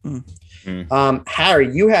 So.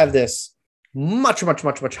 Harry, you have this much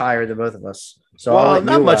higher than both of us. So well,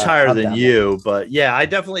 not much higher than you, but yeah,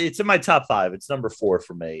 it's in my top 5. It's number 4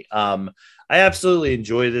 for me. I absolutely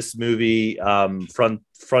enjoy this movie,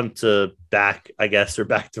 front to back, I guess, or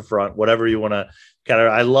back to front, whatever you want to kind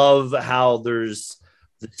of. I love how there's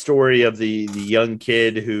the story of the young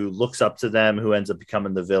kid who looks up to them, who ends up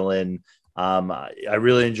becoming the villain. I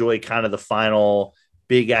really enjoy kind of the final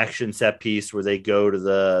big action set piece where they go to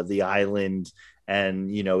the island,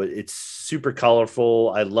 and it's super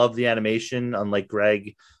colorful. I love the animation. Unlike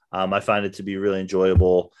Greg, I find it to be really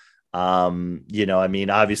enjoyable. Obviously,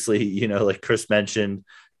 like Chris mentioned,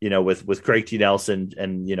 with Craig T. Nelson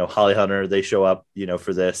and Holly Hunter, they show up,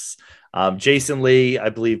 for this. Jason Lee, I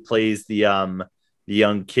believe, plays the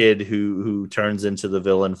young kid who turns into the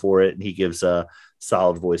villain for it, and he gives a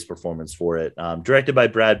solid voice performance for it. Directed by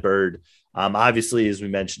Brad Bird. Obviously, as we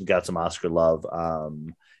mentioned, got some Oscar love.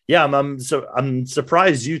 I'm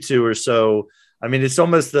surprised you two are so. I mean, it's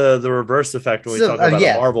almost the reverse effect when we talk about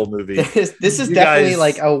a Marvel movie. This is definitely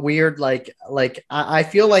like a weird I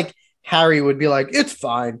feel like Harry would be like, it's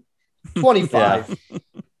fine, 25.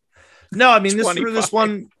 No, I mean this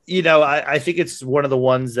one. I think it's one of the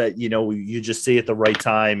ones that you just see at the right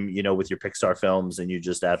time. With your Pixar films, and you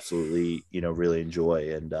just absolutely really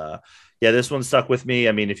enjoy. And this one stuck with me.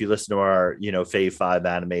 I mean, if you listen to our Fave 5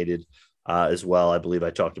 animated as well, I believe I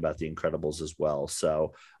talked about The Incredibles as well.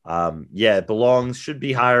 So it belongs, should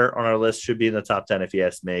be higher on our list, should be in the top 10 if you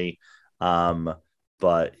ask me.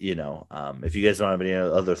 But if you guys don't have any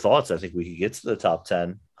other thoughts, I think we could get to the top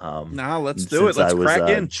 10. Let's do it. Let's crack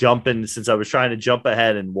in. Since I was trying to jump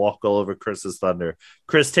ahead and walk all over Chris's thunder.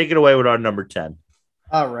 Chris, take it away with our number 10.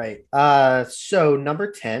 All right. So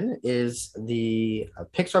number 10 is the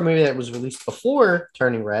Pixar movie that was released before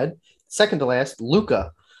Turning Red, second to last,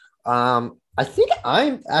 Luca. I think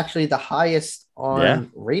I'm actually the highest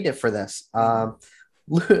on rated for this. We're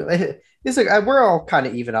all kind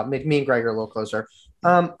of even up. Me and Greg are a little closer.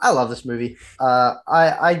 I love this movie.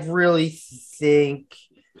 I really think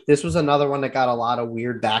this was another one that got a lot of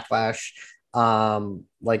weird backlash,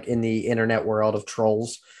 like in the internet world of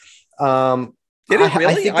trolls. Did it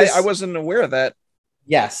really? I wasn't aware of that.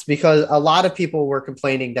 Yes, because a lot of people were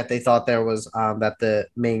complaining that they thought there was that the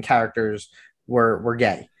main characters were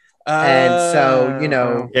gay. And so,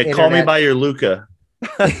 call me by your Luca.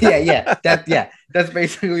 That's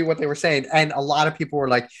basically what they were saying. And a lot of people were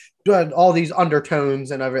like, all these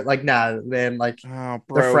undertones and everything. Like, nah, man, like,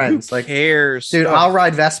 they're friends. Who cares? Dude, I'll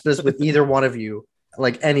ride Vespas with either one of you,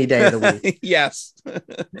 like, any day of the week. Yes.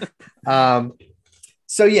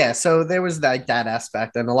 So there was that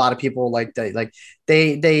aspect, and a lot of people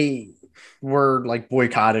they were like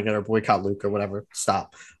boycotting it or boycott Luke or whatever.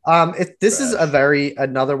 Stop. This is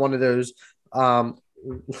another one of those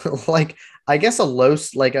I guess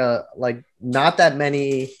not that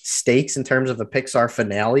many stakes in terms of a Pixar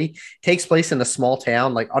finale. Takes place in a small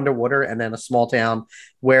town like Underwater, and then a small town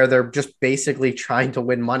where they're just basically trying to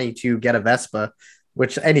win money to get a Vespa,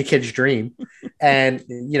 which any kid's dream. And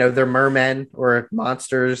they're mermen or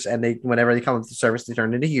monsters, and whenever they come into service, they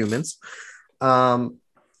turn into humans.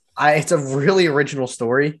 It's a really original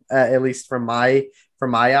story, at least from my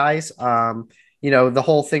eyes. The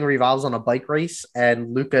whole thing revolves on a bike race,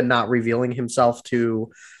 and Luca not revealing himself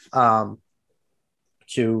to the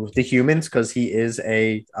humans because he is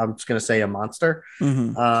I'm just gonna say a monster.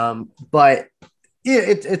 Mm-hmm. But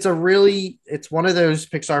it's one of those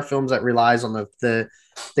Pixar films that relies on the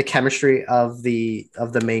chemistry of the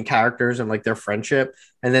main characters and like their friendship,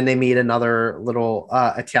 and then they meet another little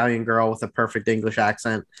Italian girl with a perfect English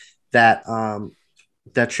accent that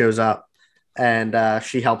shows up, and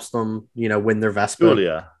she helps them win their Vespa.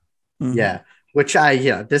 Julia. Mm-hmm. Yeah, which I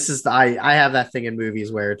have that thing in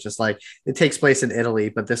movies where it's just like it takes place in Italy,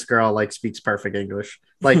 but this girl like speaks perfect English,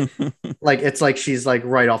 like it's like she's like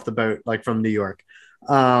right off the boat, like from New York.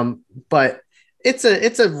 But it's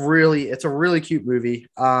a really cute movie.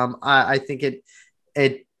 I think it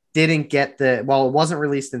didn't get it wasn't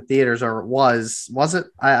released in theaters, or was it?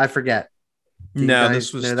 I forget. No,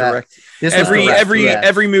 this was direct.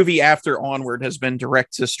 Every movie after Onward has been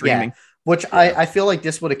direct to streaming. which I feel like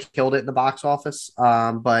this would have killed it in the box office.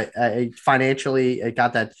 But financially, it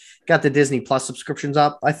got the Disney Plus subscriptions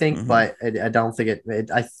up, I think, but I don't think it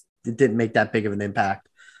didn't make that big of an impact.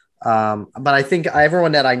 But I think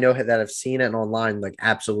everyone that I know that have seen it online like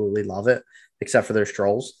absolutely love it, except for their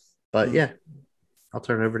trolls. But yeah, I'll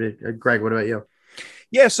turn it over to Greg. What about you?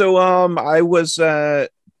 Yeah, so I was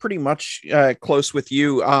pretty much close with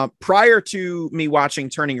you. Prior to me watching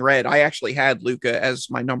Turning Red, I actually had Luca as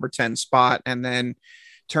my number 10 spot, and then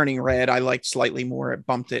Turning Red I liked slightly more. It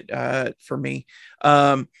bumped it for me.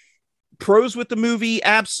 Pros with the movie,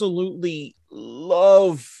 absolutely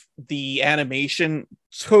love the animation.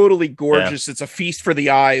 Totally gorgeous. Yeah. It's a feast for the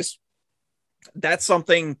eyes. That's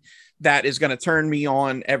something that is going to turn me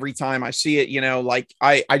on every time I see it. You know, like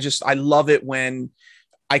I love it when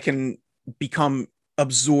I can become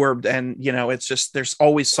absorbed, and you know, it's just there's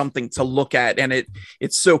always something to look at, and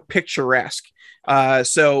it's so picturesque.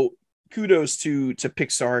 So kudos to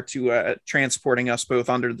Pixar to transporting us both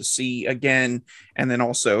under the sea again, and then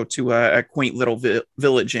also to a quaint little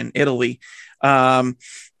village in Italy.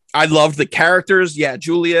 I loved the characters. Yeah,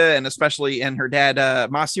 Julia, and especially and her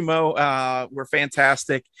dad, Massimo, were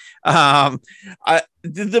fantastic. The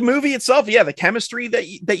movie itself, yeah, the chemistry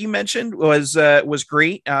that you mentioned was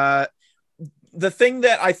great. The thing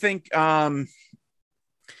that I think, the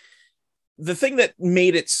thing that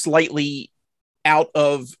made it slightly out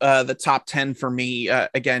of the top 10 for me,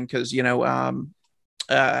 again, because you know,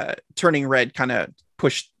 Turning Red kind of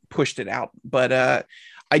pushed it out, but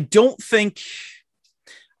I don't think.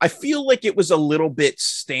 I feel like it was a little bit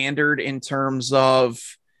standard in terms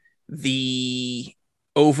of the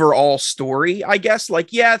overall story, I guess.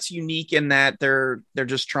 Like, yeah, it's unique in that they're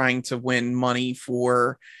just trying to win money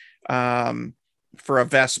for a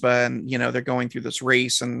Vespa, and you know, they're going through this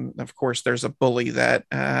race, and of course there's a bully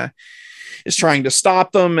that is trying to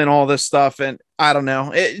stop them and all this stuff. And I don't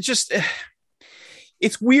know, it's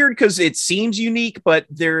weird because it seems unique, but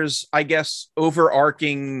there's, I guess,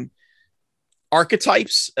 overarching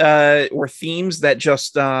archetypes or themes that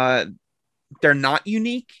just they're not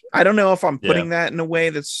unique. I don't know if I'm putting that in a way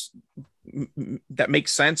that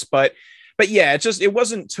makes sense, but yeah, it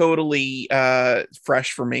wasn't totally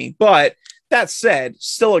fresh for me. But that said,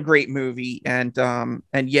 still a great movie, and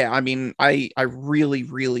yeah, I mean, I really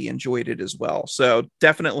really enjoyed it as well. So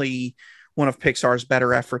definitely one of Pixar's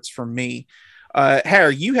better efforts for me.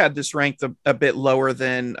 Harry, you had this ranked a bit lower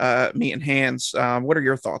than me and Hans. What are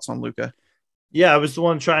your thoughts on Luca? Yeah, I was the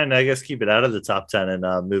one trying to, I guess, keep it out of the top 10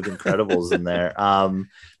 and move Incredibles in there.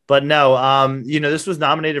 But no, you know, this was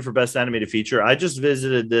nominated for Best Animated Feature. I just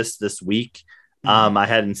visited this week. I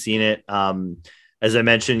hadn't seen it. As I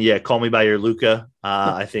mentioned, yeah, Call Me by Your Luca,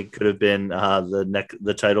 I think could have been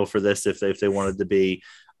the title for this if they wanted to be.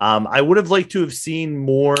 I would have liked to have seen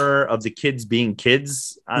more of the kids being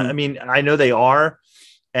kids. I mean, I know they are.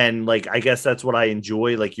 And like, I guess that's what I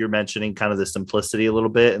enjoy. Like you're mentioning kind of the simplicity a little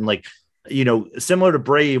bit, and like, you know, similar to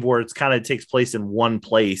Brave, where it's kind of takes place in one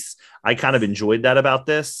place. I kind of enjoyed that about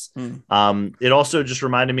this. It also just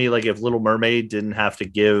reminded me, like, if Little Mermaid didn't have to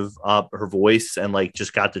give up her voice and like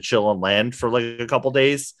just got to chill on land for like a couple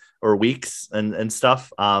days or weeks and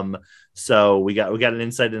stuff. So we got an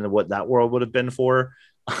insight into what that world would have been for.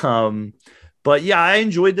 But yeah, I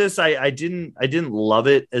enjoyed this. I didn't love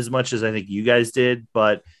it as much as I think you guys did,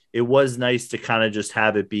 but it was nice to kind of just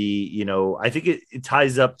have it be, you know, I think it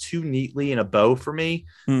ties up too neatly in a bow for me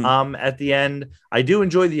at the end. I do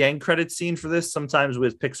enjoy the end credits scene for this. Sometimes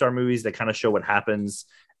with Pixar movies, they kind of show what happens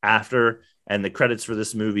after, and the credits for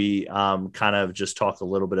this movie kind of just talk a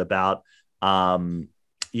little bit about,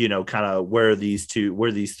 you know, kind of where these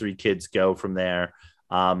three kids go from there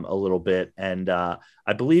a little bit. And I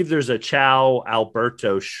believe there's a Ciao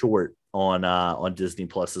Alberto short on Disney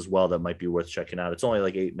Plus as well that might be worth checking out. It's only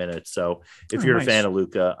like 8 minutes, so if you're nice. A fan of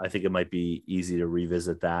Luca, I think it might be easy to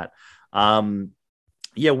revisit that.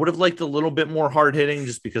 Yeah, would have liked a little bit more hard hitting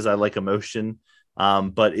just because I like emotion,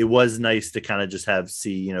 but it was nice to kind of just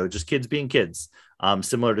see, you know, just kids being kids,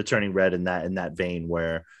 similar to Turning Red in that vein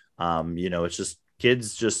where you know, it's just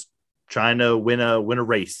kids just trying to win a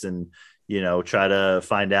race and, you know, try to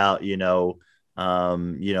find out, you know,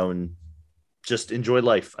 and just enjoy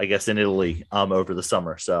life, I guess, in Italy over the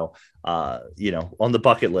summer. So, you know, on the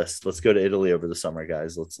bucket list, let's go to Italy over the summer,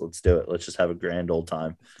 guys. Let's do it. Let's just have a grand old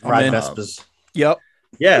time. Ride Vespas. Yep.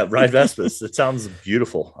 Yeah, ride Vespas. It sounds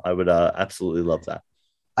beautiful. I would absolutely love that.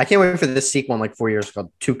 I can't wait for this sequel in like 4 years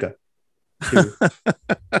called Tuca. I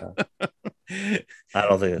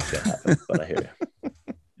don't think that's gonna happen, but I hear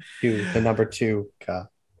you. The number 2 car.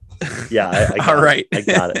 Yeah, I got All right. I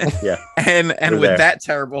got it. Yeah. And We're with there. that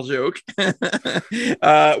terrible joke,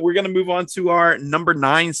 we're gonna move on to our number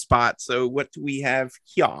 9 spot. So what do we have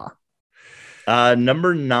here?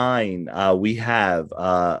 Number 9, we have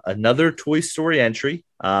another Toy Story entry,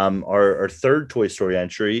 our third Toy Story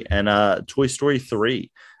entry, and Toy Story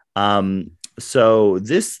 3. So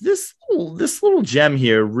this little gem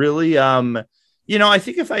here really, I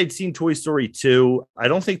think if I had seen Toy Story 2, I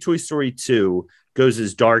don't think Toy Story 2 goes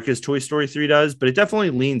as dark as Toy Story 3 does, but it definitely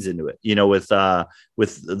leans into it, with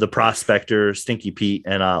the Prospector, Stinky Pete,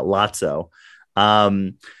 and Lotso.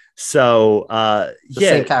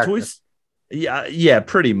 Yeah,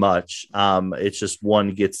 pretty much. It's just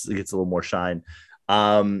one gets a little more shine.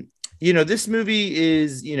 This movie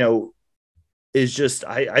is just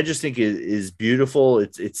I just think it is beautiful.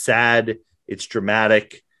 It's sad. It's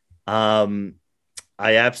dramatic.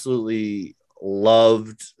 I absolutely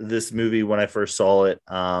loved this movie when I first saw it.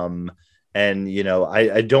 And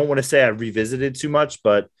I don't want to say I revisited too much,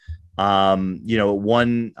 but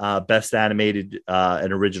won Best Animated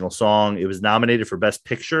and Original Song. It was nominated for Best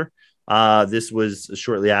Picture. This was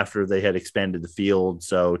shortly after they had expanded the field,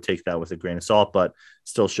 so take that with a grain of salt, but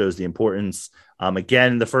still shows the importance.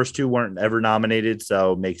 Again, the first two weren't ever nominated,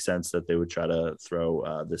 so it makes sense that they would try to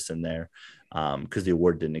throw this in there because the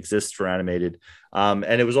award didn't exist for animated. And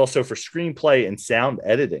it was also for screenplay and sound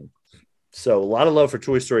editing. So a lot of love for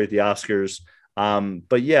Toy Story at the Oscars.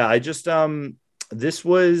 But yeah, I just this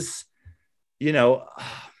was,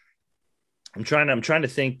 I'm trying to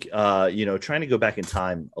think, trying to go back in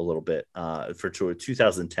time a little bit for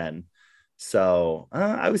 2010. So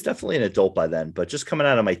I was definitely an adult by then, but just coming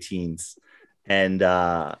out of my teens, and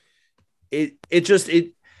there was, for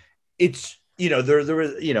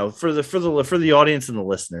the audience and the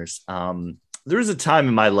listeners, there was a time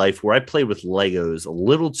in my life where I played with Legos a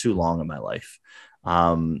little too long in my life.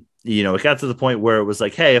 It got to the point where it was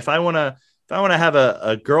like, hey, if I want to have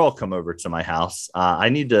a girl come over to my house, I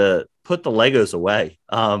need to put the Legos away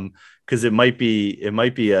because it might be a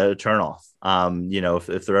turnoff.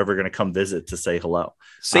 If they're ever going to come visit to say hello.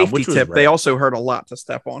 Safety tip: they also hurt a lot to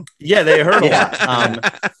step on. Yeah, they hurt a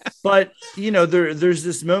lot. But there's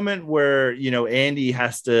this moment where Andy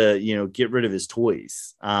has to get rid of his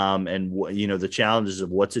toys, and the challenges of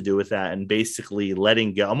what to do with that, and basically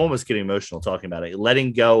letting go. I'm almost getting emotional talking about it.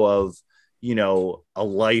 Letting go of a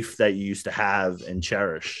life that you used to have and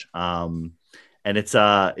cherish. And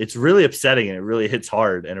it's really upsetting, and it really hits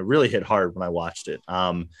hard, and it really hit hard when I watched it.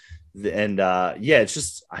 It's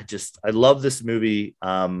just, I love this movie.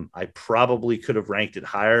 I probably could have ranked it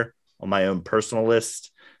higher on my own personal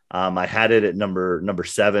list. I had it at number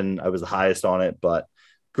 7. I was the highest on it, but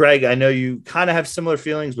Greg, I know you kind of have similar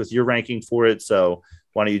feelings with your ranking for it. So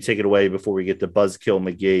why don't you take it away before we get to Buzzkill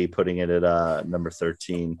McGee putting it at number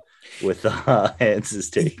 13 with Hans's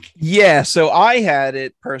take. Yeah, so I had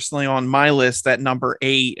it personally on my list at number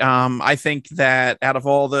 8. I think that out of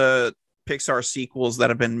all the Pixar sequels that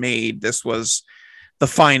have been made, this was the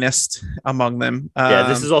finest among them.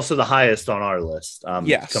 This is also the highest on our list.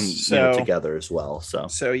 Yes, together as well.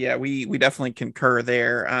 So yeah, we definitely concur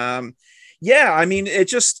there. I mean,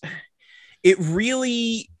 it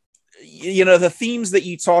really, the themes that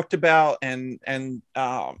you talked about and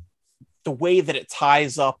the way that it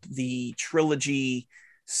ties up the trilogy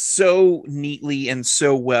so neatly and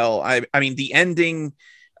so well. I mean, the ending,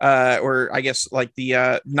 or I guess like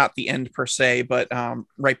the not the end per se, but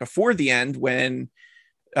right before the end when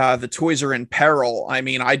the toys are in peril. I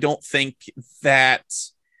mean, I don't think that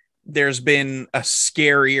there's been a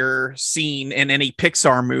scarier scene in any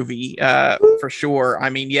Pixar movie, for sure.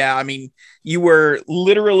 I mean, you were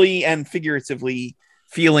literally and figuratively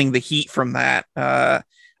feeling the heat from that.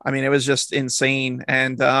 I mean, it was just insane.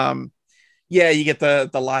 And you get the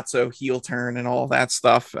Lotso heel turn and all that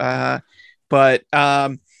stuff. But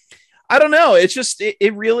I don't know. It's just,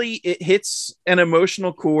 it really hits an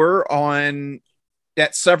emotional core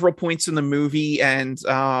at several points in the movie and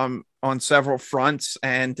on several fronts.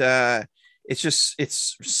 And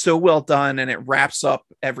it's so well done, and it wraps up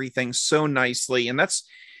everything so nicely. And that's,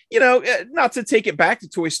 not to take it back to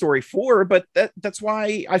Toy Story 4, but that's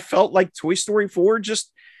why I felt like Toy Story 4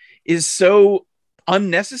 just is so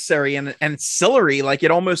unnecessary and ancillary. Like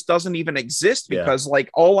it almost doesn't even exist because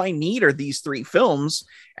like all I need are these 3 films,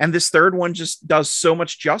 and this third one just does so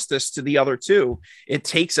much justice to the other 2. It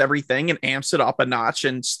takes everything and amps it up a notch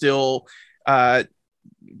and still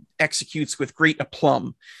executes with great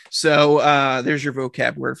aplomb. So there's your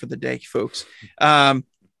vocab word for the day, folks. I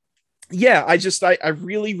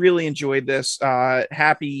really, really enjoyed this.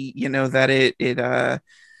 Happy, that it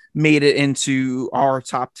made it into our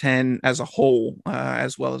top 10 as a whole,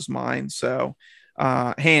 as well as mine. So,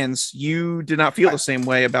 Hans, you did not feel the same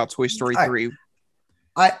way about Toy Story 3.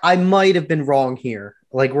 I might have been wrong here.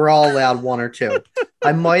 Like, we're all allowed one or two.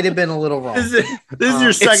 I might have been a little wrong. This is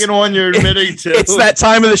your second one you're admitting to. It's that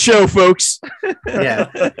time of the show, folks. Yeah.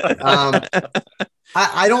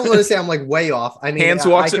 I don't want to say I'm like way off. I mean, Hans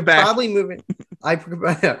walks I it could back. probably move it. I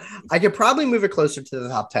could probably move it closer to the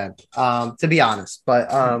top 10, to be honest. But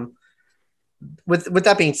with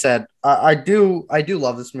that being said, I do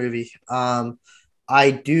love this movie. I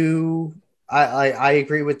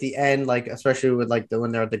agree with the end, like especially with like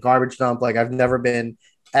when they're at the garbage dump. Like I've never been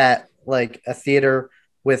at like a theater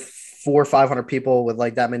with 400 or 500 people with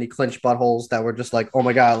like that many clenched buttholes that were just like, oh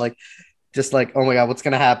my god, like just like, oh my god, what's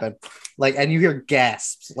gonna happen? Like, and you hear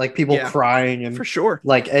gasps, like people crying, and for sure,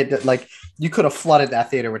 like you could have flooded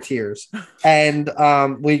that theater with tears. And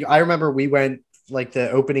I remember we went like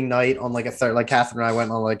the opening night on like like Catherine and I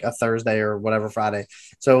went on like a Thursday or whatever Friday,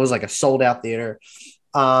 so it was like a sold out theater.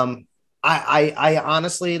 I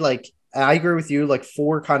honestly like, I agree with you. Like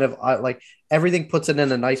 4 kind of like everything puts it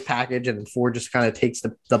in a nice package, and 4 just kind of takes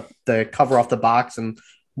the cover off the box and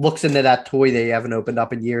looks into that toy they haven't opened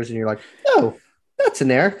up in years, and you're like, oh, that's in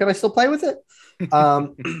there. Can I still play with it? I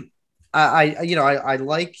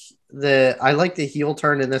like the heel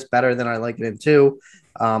turn in this better than I like it in 2.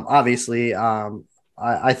 Obviously,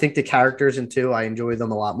 I think the characters in 2, I enjoy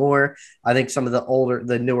them a lot more. I think some of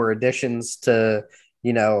the newer additions to,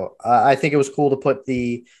 I think it was cool to put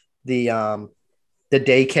the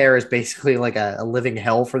daycare is basically like a living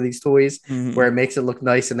hell for these toys, where it makes it look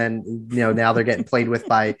nice. And then, now they're getting played with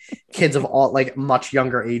by kids of all like much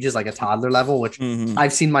younger ages, like a toddler level, which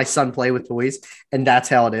I've seen my son play with toys, and that's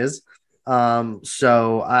how it is. It's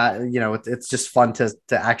just fun to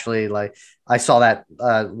actually, like, I saw that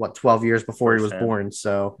 12 years before he was born.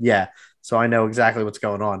 So yeah. So I know exactly what's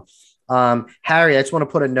going on. Harry, I just want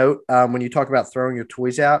to put a note, when you talk about throwing your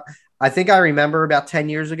toys out, I think I remember about 10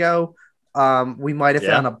 years ago, we might have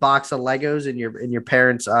found a box of Legos in your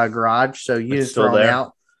parents' garage. So you just throw them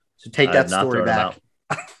out. So take that story back.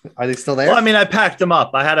 Are they still there? Well, I mean, I packed them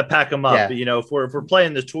up. I had to pack them up. Yeah. If we're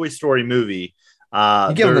playing the Toy Story movie,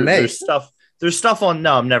 you give them to me. There's stuff on.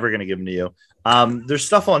 No, I'm never going to give them to you. There's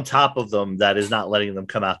stuff on top of them that is not letting them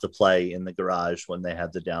come out to play in the garage when they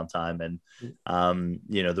have the downtime, and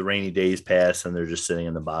the rainy days pass and they're just sitting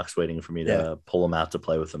in the box waiting for me to pull them out to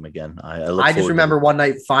play with them again. I just remember one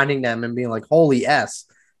night finding them and being like, holy S,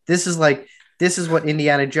 this is what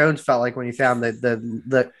Indiana Jones felt like when he found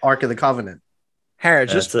the Ark of the Covenant. Harry,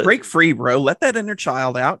 just break free, bro. Let that inner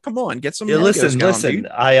child out. Come on, get some. Yeah, listen. Dude.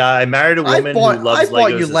 I married a woman who loves Legos. I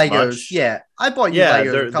bought you Legos. Yeah, I bought you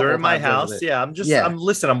Legos. They're in my house. Yeah, I'm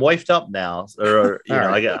wifed up now, or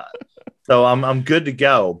so I'm good to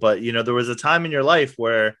go. But there was a time in your life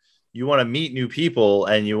where you want to meet new people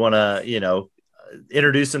and you want to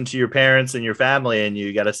introduce them to your parents and your family, and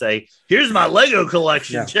you got to say, "Here's my Lego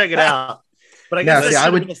collection. Yeah. Check it out." But I guess I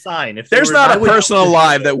would a sign. If there's not a person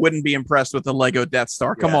alive that wouldn't be impressed with the Lego Death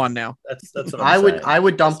Star. Come on now. That's what I'm saying. I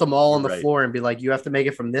would dump them all on the floor and be like, you have to make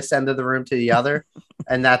it from this end of the room to the other,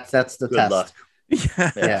 and that's the Good test. Luck.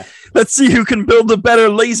 Yeah. Let's see who can build a better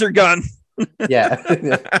laser gun. Yeah.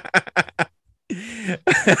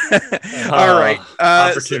 All right.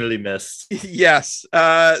 Opportunity missed. Yes.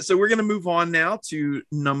 So we're gonna move on now to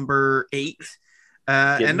number 8.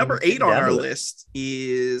 And number 8 on our list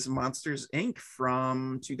is Monsters, Inc.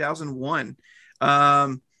 from 2001.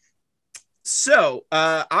 I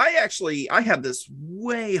had this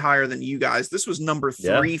way higher than you guys. This was number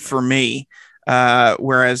 3 for me,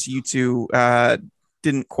 whereas you two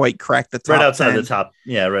didn't quite crack the top. Right outside 10. the top.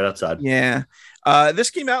 Yeah, right outside. Yeah. This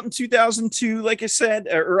came out in 2002, like I said,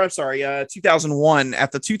 2001.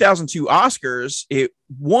 At the 2002 Oscars, it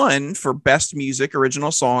won for Best Music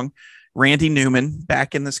Original Song. Randy Newman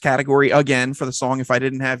back in this category again for the song If I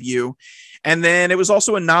Didn't Have You. And then it was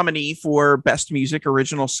also a nominee for Best Music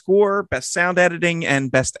Original Score, Best Sound Editing,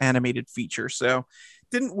 and Best Animated Feature. So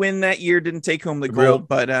didn't win that year, didn't take home the gold,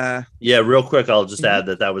 but real quick, I'll just add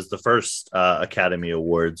that was the first Academy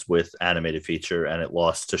Awards with animated feature, and it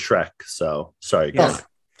lost to Shrek. So sorry, guys.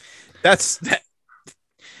 That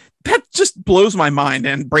just blows my mind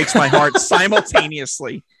and breaks my heart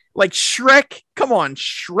simultaneously. Like Shrek, come on,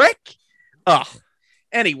 Shrek.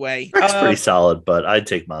 Anyway, Shrek's pretty solid, but I'd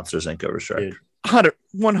take Monsters Inc. over Shrek.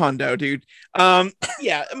 100, dude.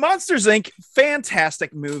 Monsters Inc.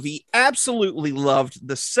 Fantastic movie. Absolutely loved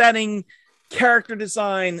the setting, character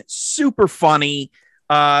design, super funny,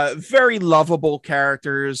 very lovable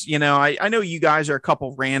characters. I know you guys are a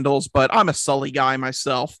couple Randalls, but I'm a Sully guy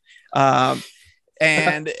myself.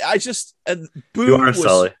 And I just Boo You are was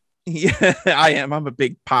Sully. yeah, I am. I'm a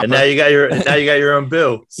big papa. And now you got your own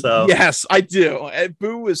Boo. So yes, I do. And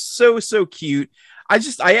Boo was so cute.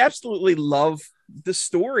 I absolutely love the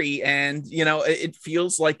story, and it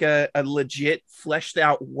feels like a legit fleshed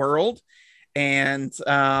out world, and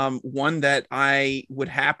one that I would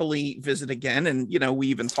happily visit again. And we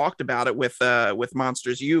even talked about it with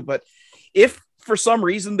Monsters U. But if for some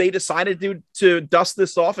reason they decided to dust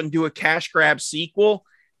this off and do a cash grab sequel,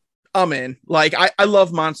 I'm in. Like I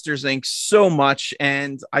love Monsters Inc. so much,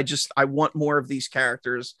 and I want more of these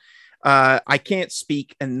characters. I can't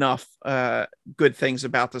speak enough good things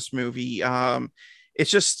about this movie. It's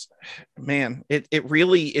just, man,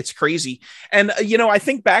 it's crazy. And I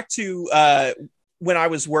think back to when I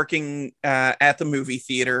was working at the movie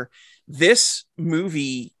theater. This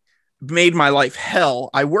movie made my life hell.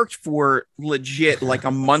 I worked for legit like a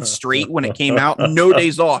month straight when it came out, no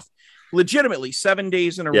days off. Legitimately 7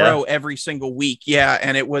 days in a row every single week. Yeah.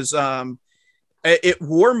 And it was it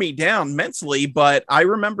wore me down mentally, but I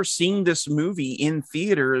remember seeing this movie in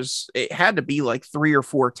theaters. It had to be like 3 or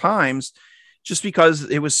 4 times just because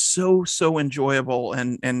it was so enjoyable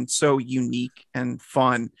and so unique and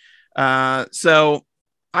fun. So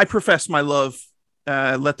I profess my love.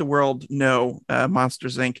 Let the world know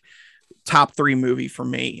Monsters Inc. top 3 movie for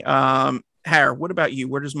me. Har, what about you?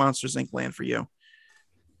 Where does Monsters Inc. land for you?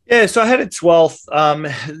 Yeah, so I had it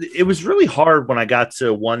 12th. It was really hard when I got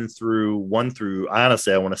to one through.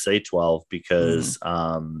 Honestly, I want to say 12 because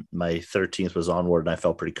my 13th was Onward, and I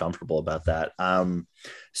felt pretty comfortable about that.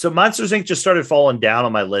 So Monsters Inc. just started falling down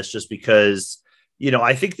on my list just because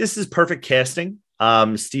I think this is perfect casting.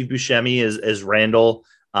 Steve Buscemi as Randall.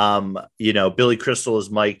 Billy Crystal as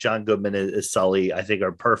Mike, John Goodman as Sully. I think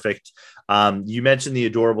are perfect. You mentioned the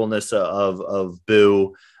adorableness of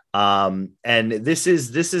Boo. And this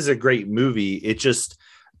is a great movie. It just,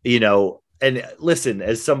 and listen,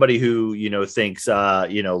 as somebody who, thinks,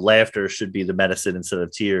 laughter should be the medicine instead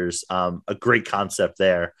of tears. A great concept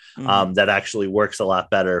there, that actually works a lot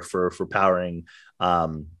better for powering,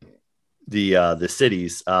 the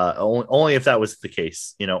cities, only if that was the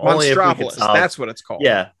case, only if we could solve, that's what it's called.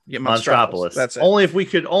 Yeah. Monstropolis. That's it. Only if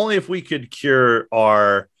we could cure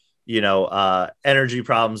our, energy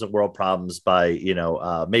problems and world problems by,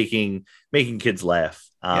 making kids laugh.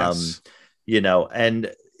 Yes.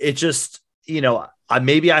 And it just,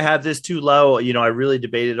 maybe I have this too low. I really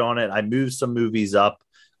debated on it. I moved some movies up,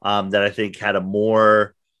 that I think had a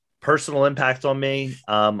more personal impact on me,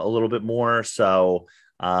 a little bit more. So,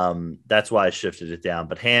 that's why I shifted it down.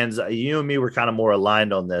 But Hans, you and me were kind of more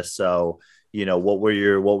aligned on this. So, what were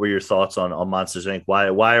your thoughts on Monsters Inc?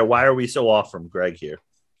 Why are we so off from Greg here?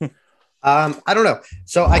 I don't know.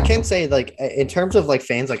 So I can say, like, in terms of like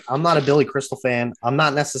fans, like I'm not a Billy Crystal fan. I'm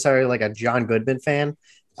not necessarily like a John Goodman fan.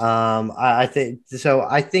 I think so.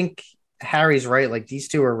 I think Harry's right. Like these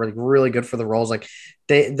two are really good for the roles. Like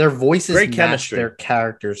their voices Great match chemistry. their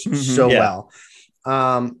characters so well.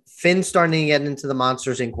 Finn's starting to get into the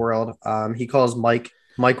Monsters Inc. world. He calls Mike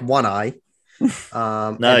One Eye.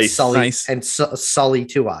 Nice. And Sully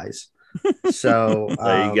Two Eyes. So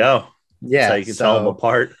there you go. Yeah, so you can tell them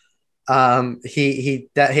apart. He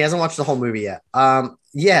hasn't watched the whole movie yet.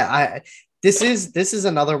 This is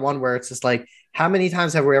another one where it's just like, how many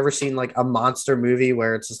times have we ever seen like a monster movie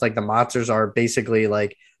where it's just like the monsters are basically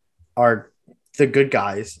like are the good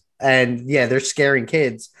guys, and yeah, they're scaring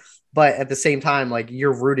kids, but at the same time, like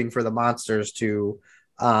you're rooting for the monsters to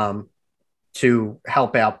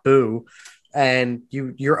help out Boo. And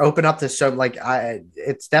you're open up to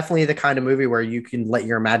it's definitely the kind of movie where you can let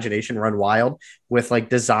your imagination run wild with like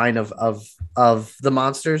design of the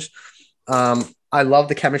monsters. I love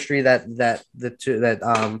the chemistry that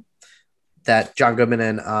John Goodman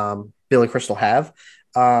and Billy Crystal have.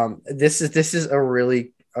 This is a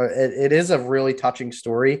really it is a really touching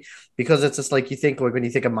story, because it's just like, you think like when you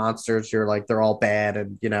think of monsters, you're like they're all bad,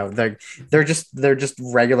 and they're just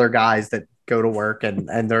regular guys that go to work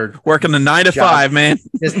and they're working the 9 to 5, man,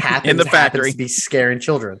 just happens in the factory to be scaring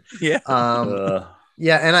children. Yeah.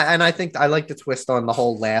 And I think I like the twist on the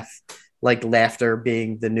whole laughter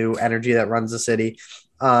being the new energy that runs the city.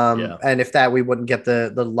 And if that, we wouldn't get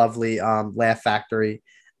the lovely Laugh Factory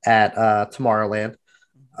at Tomorrowland.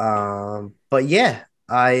 But yeah,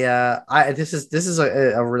 this is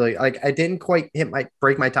a really, like, I didn't quite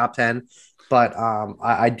break my top 10, but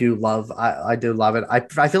I do love it.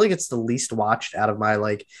 I feel like it's the least watched out of my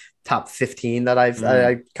like top 15 that I've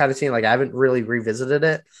kind of seen. Like I haven't really revisited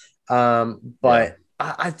it. But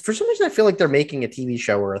I for some reason I feel like they're making a TV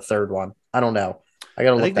show or a third one. I don't know. I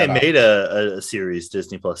think they made a series,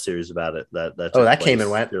 Disney Plus series about it. That came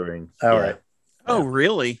and went during. All right. Oh,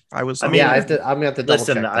 really? I was. I mean, I'm gonna have to double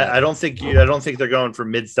listen, check that. I don't think I don't think they're going for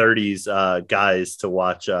mid-30s guys to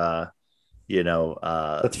watch That's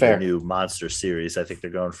the fair. new Monster series. I think they're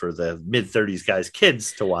going for the mid-30s guys,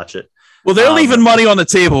 kids to watch it. Well, they're leaving money on the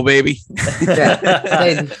table, baby.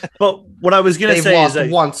 Yeah, but what I was gonna they've say lost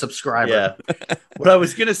is one subscriber. yeah. What I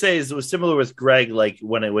was gonna say is it was similar with Greg, like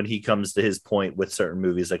when he comes to his point with certain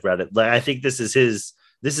movies like Ratatouille. Like, I think this is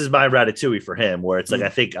my Ratatouille for him, where it's like I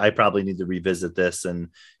think I probably need to revisit this and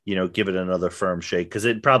give it another firm shake, because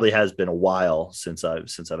it probably has been a while since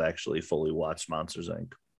I've actually fully watched Monsters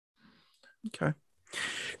Inc. Okay,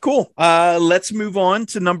 cool. Let's move on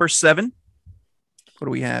to number 7. What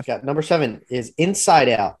do we have? Yeah, number 7 is Inside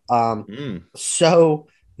Out. So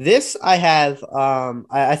this I have.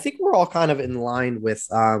 I think we're all kind of in line with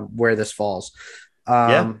where this falls.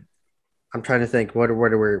 Yeah. I'm trying to think. Where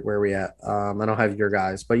are we at? I don't have your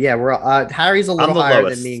guys, but yeah, we're Harry's a little higher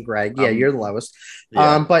lowest. than me and Greg. Yeah, you're the lowest.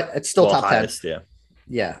 Yeah. But it's still top highest, 10.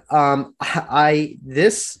 Yeah.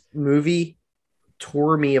 This movie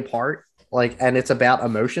tore me apart. And it's about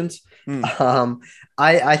emotions.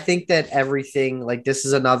 I think that everything, like, this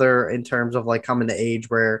is another in terms of like coming to age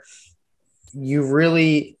where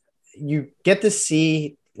you get to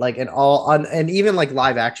see like and even like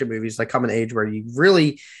live action movies like coming to age where you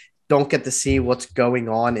really don't get to see what's going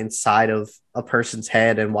on inside of a person's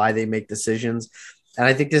head and why they make decisions. And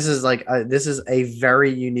I think this is a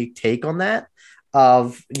very unique take on that.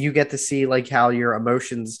 Of you get to see like how your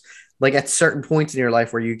emotions, like at certain points in your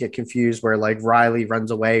life where you get confused, where like Riley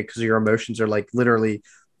runs away because your emotions are like literally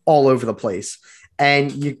all over the place.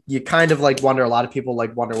 And you kind of like wonder, a lot of people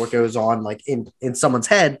like wonder what goes on like in someone's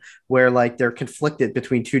head where like they're conflicted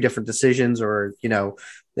between two different decisions, or,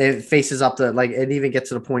 it faces up to like, it even gets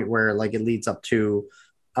to the point where like it leads up to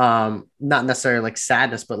not necessarily like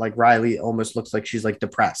sadness, but like Riley almost looks like she's like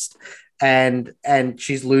depressed and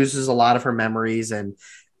she loses a lot of her memories. And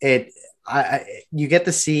you get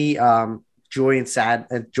to see joy and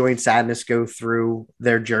sadness go through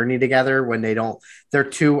their journey together when they're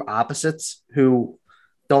two opposites who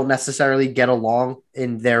don't necessarily get along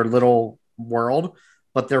in their little world,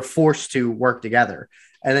 but they're forced to work together.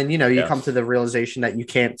 And then, you come to the realization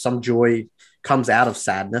that some joy comes out of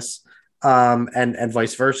sadness, and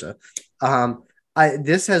vice versa.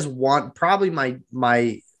 This has probably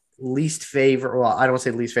my least favorite. Well, I don't want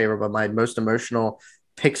to say least favorite, but my most emotional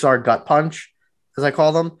Pixar gut punch, as I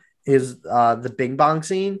call them, is the Bing Bong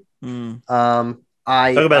scene. Talk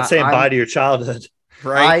about saying bye to your childhood,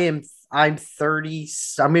 right? I'm 30.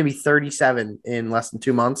 I'm gonna be 37 in less than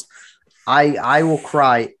 2 months. I will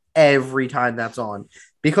cry every time that's on,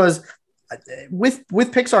 because with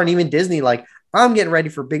Pixar and even Disney, like I'm getting ready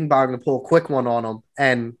for Bing Bong to pull a quick one on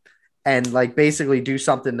them and like basically do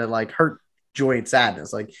something to like hurt joy and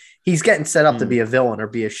sadness. Like he's getting set up to be a villain or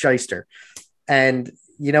be a shyster. And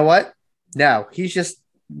you know what? No, he's just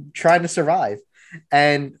trying to survive.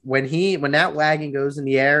 And when that wagon goes in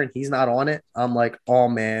the air and he's not on it, I'm like, oh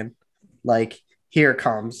man, like here it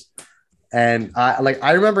comes. And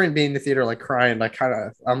I remember being in the theater, like crying, like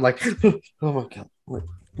I'm like, oh my God, like,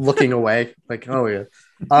 looking away, like, oh yeah.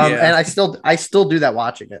 And I still do that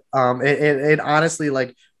watching it. It honestly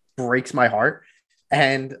like breaks my heart.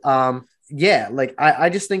 And yeah, like I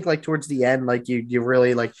just think like towards the end, like you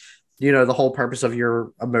really like, the whole purpose of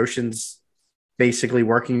your emotions basically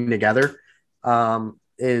working together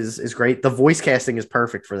is great. The voice casting is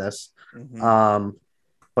perfect for this.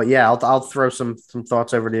 But yeah, I'll throw some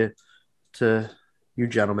thoughts over to you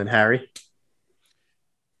gentlemen. Harry.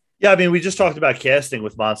 Yeah, I mean, we just talked about casting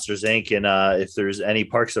with Monsters Inc. And if there's any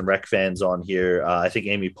Parks and Rec fans on here, I think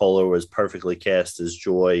Amy Poehler was perfectly cast as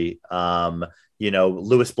Joy.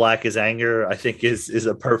 Louis Black as Anger, I think is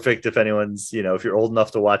a perfect, if anyone's, if you're old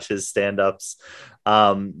enough to watch his stand-ups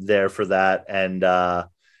there for that. And Bill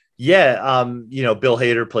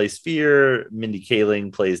Hader plays Fear, Mindy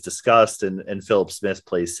Kaling plays Disgust, and Philip Smith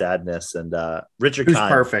plays Sadness, and Richard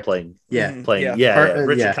Kind playing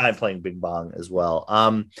Richard Kind playing Bing Bong as well.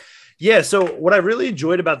 So what I really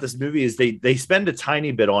enjoyed about this movie is they spend a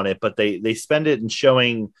tiny bit on it, but they spend it in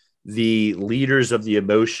showing the leaders of the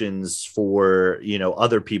emotions for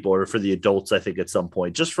other people, or for the adults, I think at some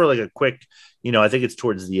point, just for like a quick, I think it's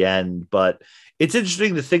towards the end, but it's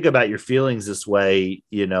interesting to think about your feelings this way,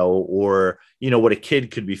 or what a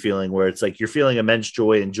kid could be feeling, where it's like you're feeling immense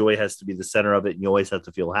joy and joy has to be the center of it and you always have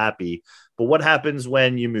to feel happy. But what happens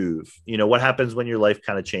when you move? What happens when your life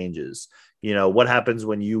kind of changes? What happens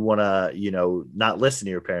when you want to, not listen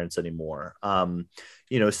to your parents anymore?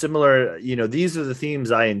 Similar, these are the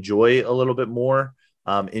themes I enjoy a little bit more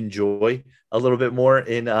enjoy a little bit more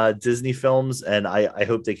in Disney films, and I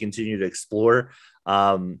hope they continue to explore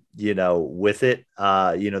with it.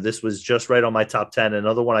 This was just right on my top 10.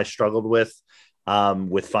 Another one I struggled with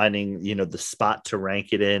finding, the spot to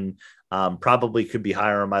rank it in. Probably could be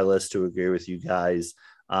higher on my list, to agree with you guys.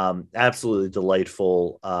 Absolutely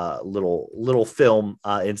delightful little film,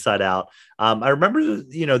 Inside Out. I remember,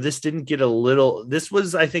 this didn't get this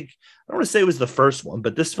was, I think, I don't want to say it was the first one,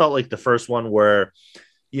 but this felt like the first one where,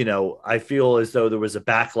 I feel as though there was a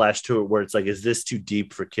backlash to it where it's like, is this too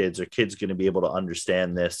deep for kids? Are kids going to be able to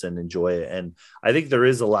understand this and enjoy it? And I think there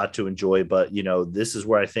is a lot to enjoy, but, this is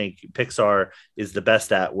where I think Pixar is the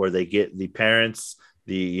best at, where they get the parents,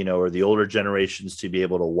 or the older generations to be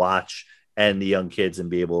able to watch, and the young kids, and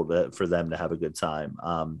be able for them to have a good time.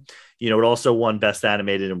 It also won Best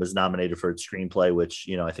Animated and was nominated for its screenplay, which,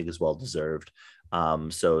 I think is well deserved.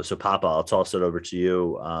 So Papa, I'll toss it over to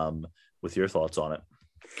you with your thoughts on it.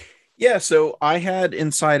 Yeah, so I had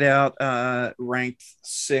Inside Out ranked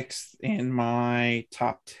 6th in my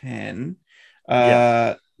top 10.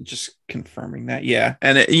 Just confirming that. Yeah.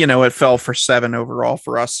 And it fell for 7 overall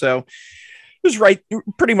for us. So it was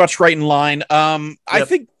pretty much right in line. I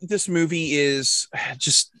think this movie is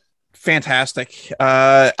just fantastic.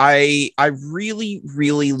 I really,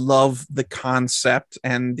 really love the concept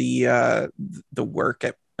and the work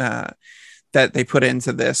that they put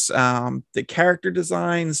into this. The character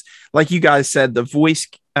designs, like you guys said, the voice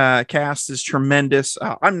cast is tremendous.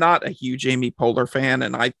 I'm not a huge Amy Poehler fan,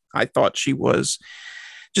 and I thought she was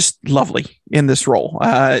just lovely in this role.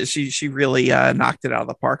 She really knocked it out of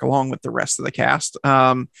the park, along with the rest of the cast.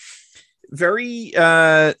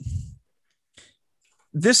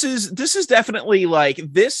 This is definitely, like,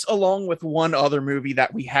 this, along with one other movie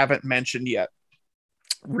that we haven't mentioned yet,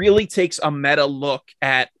 really takes a meta look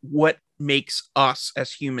at what makes us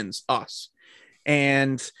as humans us.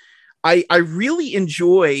 And I really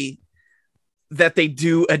enjoy that they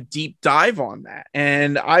do a deep dive on that.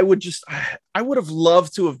 And I would have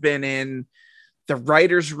loved to have been in the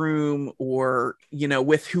writer's room, or,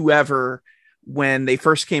 with whoever, when they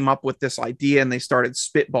first came up with this idea and they started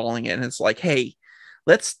spitballing it. And it's like, hey,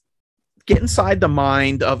 let's get inside the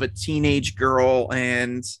mind of a teenage girl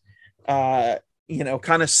and,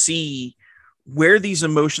 kind of see where these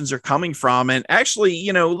emotions are coming from. And actually,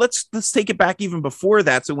 let's take it back even before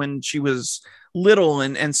that, to when she was little,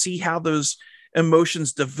 and see how those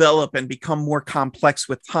emotions develop and become more complex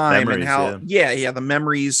with time. Memories, and how the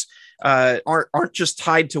memories aren't just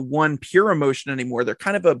tied to one pure emotion anymore. They're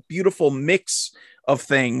kind of a beautiful mix of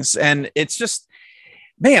things. And it's just,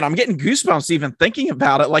 man, I'm getting goosebumps even thinking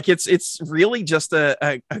about it. Like, it's really just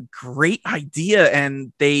a great idea,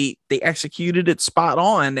 and they executed it spot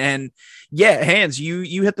on. And yeah, Hans,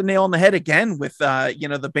 you hit the nail on the head again with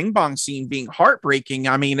the Bing Bong scene being heartbreaking.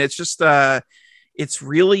 I mean, it's just it's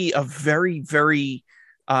really a very, very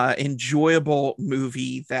enjoyable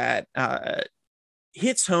movie that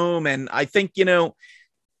hits home. And I think,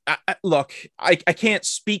 look, I can't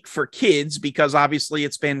speak for kids, because obviously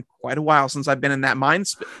it's been quite a while since I've been in that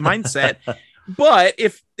mindset. But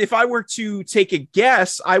if I were to take a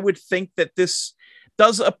guess, I would think that this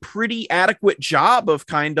does a pretty adequate job of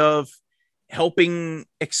kind of helping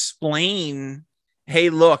explain, hey,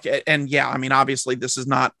 look, and yeah, I mean, obviously this is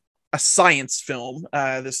not a science film.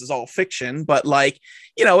 This is all fiction, but, like,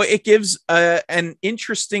 it gives an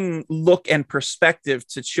interesting look and perspective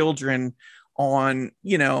to children on,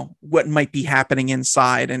 what might be happening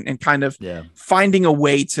inside, and kind of finding a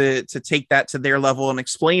way to take that to their level and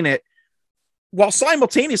explain it, while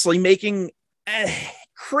simultaneously making a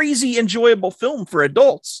crazy enjoyable film for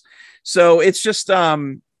adults. So it's just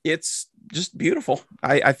beautiful.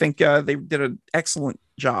 I think they did an excellent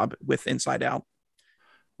job with Inside Out.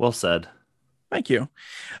 Well said. Thank you.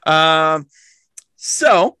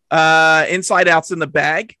 So Inside Out's in the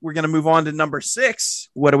bag. We're going to move on to number 6.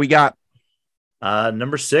 What do we got?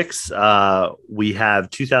 Number 6, we have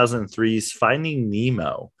 2003's Finding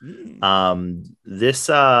Nemo.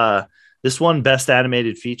 This one, Best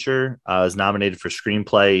Animated Feature, is nominated for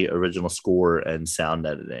screenplay, original score, and sound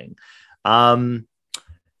editing.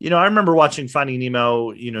 I remember watching Finding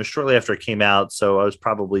Nemo, shortly after it came out. So I was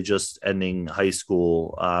probably just ending high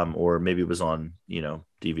school, or maybe it was on,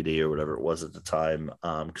 DVD or whatever it was at the time.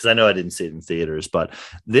 Because I know I didn't see it in theaters. But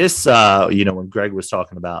this, when Greg was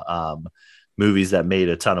talking about movies that made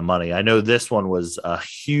a ton of money, I know this one was a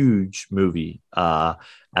huge movie at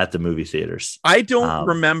the movie theaters. I don't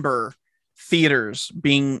remember theaters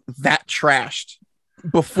being that trashed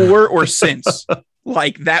before or since.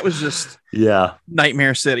 Like, that was just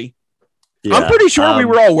Nightmare City. I'm pretty sure we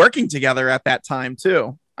were all working together at that time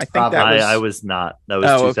too. I think that was. I was not. That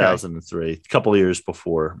was 2003. A couple of years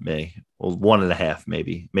before me. Well, 1.5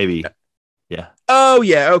 maybe. Yeah. Oh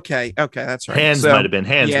yeah. Okay. That's right. Hands might have been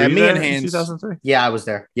Hands. Yeah, were you me there and in Hands. 2003. Yeah, I was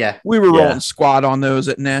there. Yeah, we were rolling squad on those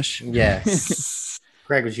at Nish. Yeah.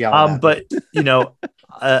 Greg was yelling. But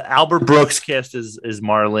Albert Brooks cast as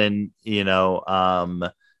Marlon.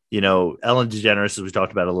 Ellen DeGeneres, as we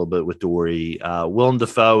talked about a little bit with Dory. Willem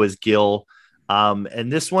Dafoe is Gil.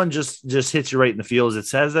 And this one just hits you right in the feels.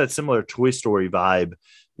 It has that similar Toy Story vibe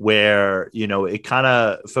where, it kind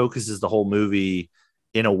of focuses the whole movie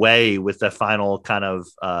in a way with the final kind of,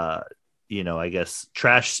 I guess,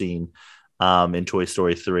 trash scene in Toy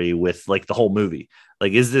Story 3 with like the whole movie.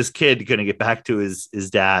 Like, is this kid going to get back to his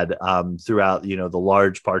dad throughout, the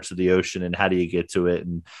large parts of the ocean, and how do you get to it?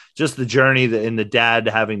 And just the journey and the dad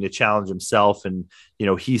having to challenge himself, and,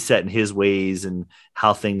 he's set in his ways and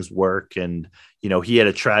how things work. And, he had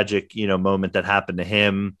a tragic, moment that happened to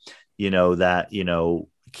him, that,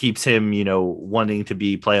 keeps him, wanting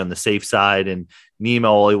to play on the safe side. And Nemo,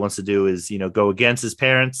 all he wants to do is, go against his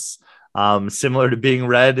parents. Similar to being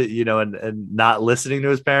Red, and not listening to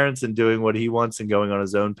his parents and doing what he wants and going on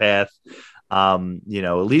his own path. It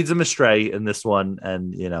leads him astray in this one,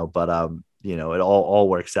 and but it all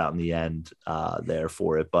works out in the end there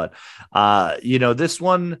for it. But this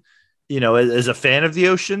one, as a fan of the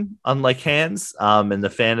ocean, unlike Hands, and the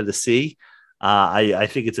fan of the sea, I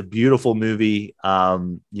think it's a beautiful movie.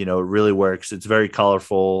 It really works. It's very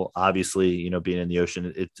colorful. Obviously, being in the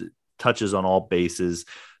ocean, it touches on all bases.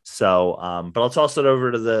 So, but I'll toss it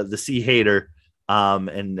over to the Sea Hater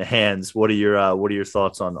and Hands. What are your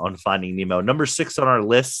thoughts on Finding Nemo? Number 6 on our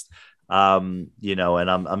list. And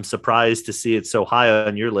I'm surprised to see it so high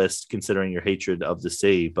on your list, considering your hatred of the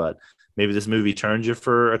sea. But maybe this movie turns you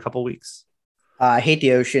for a couple weeks. I hate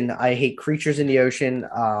the ocean. I hate creatures in the ocean.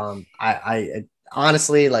 I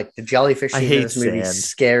honestly, like, the jellyfish scene in this movie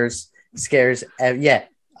scares. Yeah.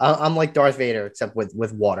 I'm like Darth Vader, except with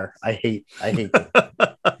water. I hate the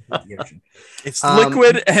ocean. It's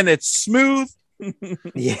liquid and it's smooth.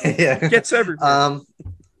 Yeah. Gets everywhere.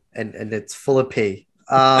 And it's full of pee.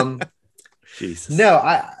 Jesus. No,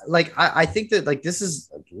 I think that, like, this is,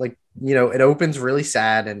 like, it opens really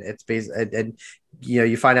sad, and it's based, and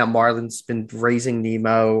you find out Marlon's been raising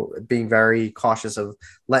Nemo, being very cautious of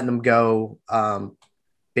letting him go.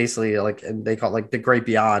 Basically, like, and they call it, like, the great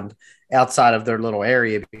beyond, outside of their little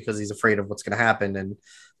area, because he's afraid of what's going to happen. And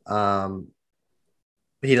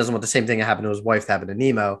he doesn't want the same thing that happened to his wife to happen to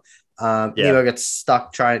Nemo. Nemo gets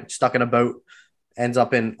stuck in a boat, ends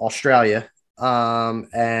up in Australia.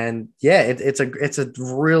 And yeah, it's a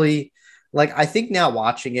really, like, I think now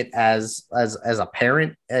watching it as a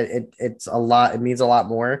parent, it's a lot, it means a lot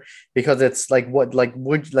more, because it's like,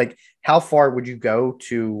 how far would you go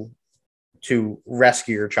to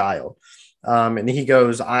rescue your child? And he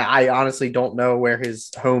goes, I honestly don't know where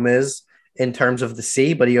his home is in terms of the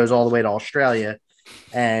sea, but he goes all the way to Australia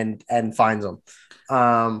and finds them.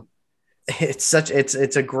 It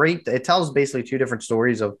tells basically 2 different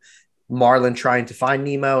stories of Marlon trying to find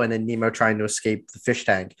Nemo, and then Nemo trying to escape the fish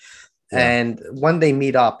tank. Yeah. And when they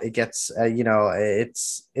meet up, it gets,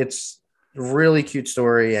 it's a really cute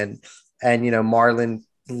story. And Marlon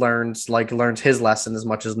learns his lesson as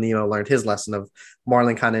much as Nemo learned his lesson of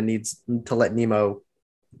Marlon kind of needs to let Nemo,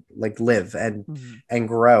 like, live and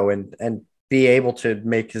grow and be able to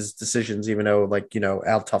make his decisions, even though, like,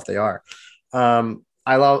 how tough they are. I'm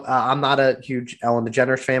not a huge Ellen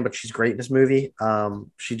DeGeneres fan, but she's great in this movie.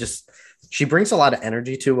 She brings a lot of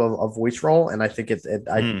energy to a voice role, and I think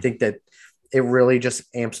I think that it really just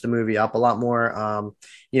amps the movie up a lot more.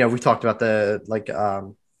 We talked about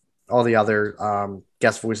all the other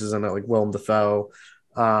guest voices in it, like Willem Dafoe.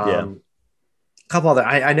 A couple other,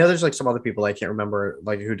 I know there's, like, some other people I can't remember,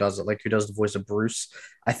 like, who does the voice of Bruce.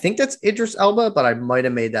 I think that's Idris Elba, but I might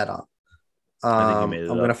have made that up. I'm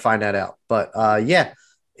going to find that out. But yeah,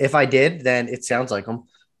 if I did, then it sounds like him.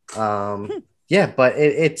 Yeah, but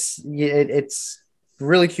it's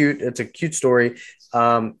really cute. It's a cute story.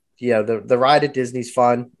 The ride at Disney's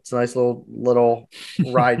fun. It's a nice little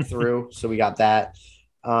ride through. So we got that.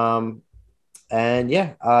 And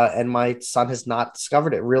my son has not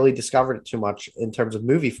really discovered it too much in terms of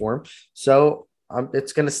movie form. So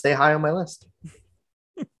it's going to stay high on my list.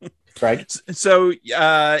 Greg? So,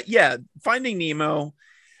 Finding Nemo,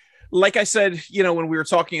 like I said, when we were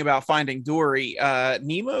talking about Finding Dory,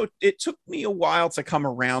 Nemo, it took me a while to come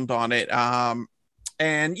around on it.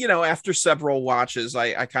 And, after several watches,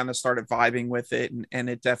 I kind of started vibing with it, and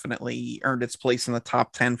it definitely earned its place in the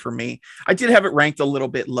top 10 for me. I did have it ranked a little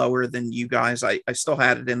bit lower than you guys. I still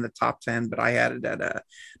had it in the top 10, but I had it at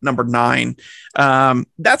number 9.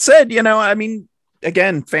 That said,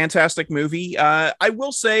 again, fantastic movie. I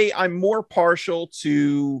will say I'm more partial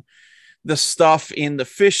to the stuff in the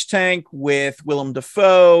fish tank with Willem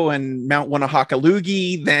Dafoe and Mount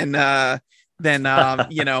Wanahakalugi than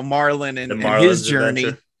Marlin and his journey.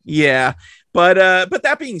 Adventure. Yeah. But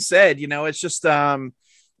that being said,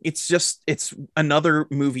 it's another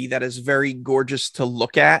movie that is very gorgeous to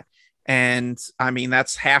look at. And I mean,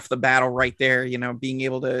 that's half the battle right there, being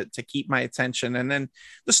able to keep my attention. And then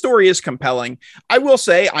the story is compelling. I will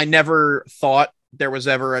say I never thought there was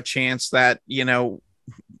ever a chance that,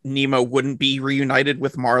 Nemo wouldn't be reunited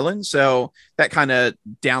with Marlin. So that kind of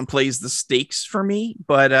downplays the stakes for me.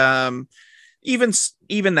 But even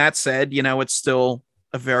that said, it's still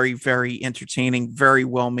a very, very entertaining, very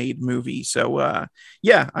well-made movie. So I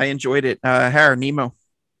enjoyed it. Harry, Nemo.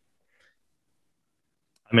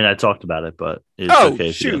 I mean, I talked about it, but it's okay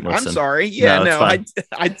if you didn't listen. I'm sorry. Yeah, no, I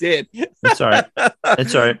did. It's all right.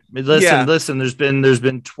 It's all right. Listen. There's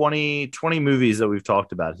been 20 movies that we've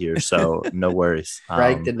talked about here, so no worries.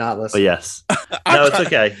 Greg did not listen. But yes, no, it's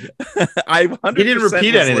okay. He didn't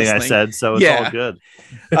repeat anything listening. I said, so it's all good.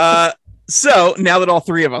 So now that all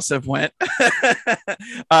three of us have went,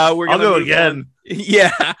 I'll go again.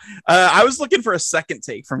 Yeah. I was looking for a second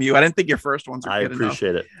take from you. I didn't think your first ones were good enough. I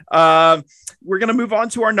appreciate it. We're going to move on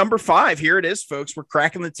to our number 5. Here it is, folks. We're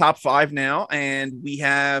cracking the top 5 now. And we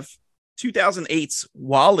have 2008's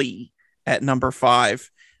WALL-E at number 5.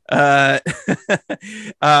 I'm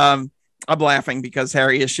laughing because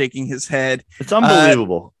Harry is shaking his head. It's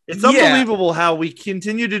unbelievable. It's unbelievable how we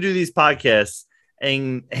continue to do these podcasts.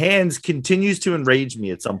 And Hans continues to enrage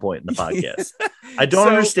me at some point in the podcast. I don't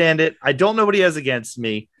understand it. I don't know what he has against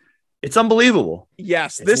me. It's unbelievable.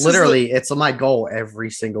 Yes. It's my goal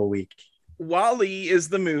every single week. WALL-E is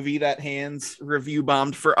the movie that Hans review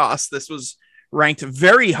bombed for us. This was ranked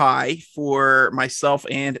very high for myself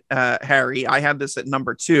and Harry. I had this at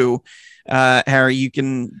number 2. Harry, you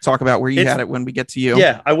can talk about where you had it when we get to you.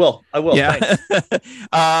 Yeah, I will. Yeah.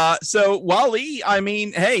 So WALL-E, I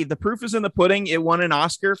mean, hey, the proof is in the pudding. It won an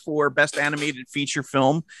Oscar for best animated feature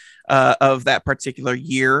film of that particular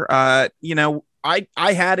year. I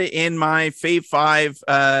had it in my Fave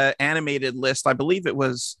 5 animated list. I believe it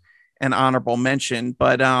was an honorable mention,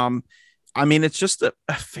 but I mean, it's just a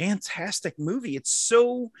fantastic movie. It's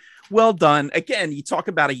so well done. Again, you talk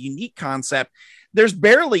about a unique concept. There's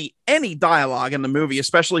barely any dialogue in the movie,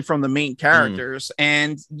 especially from the main characters,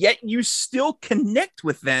 and yet you still connect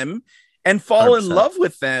with them and fall 100%. In love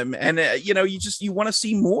with them. And, you want to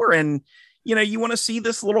see more, and, you want to see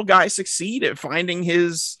this little guy succeed at finding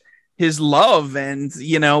his love. And,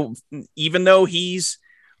 even though he's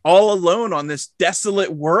all alone on this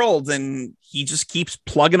desolate world, and he just keeps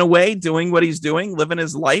plugging away, doing what he's doing, living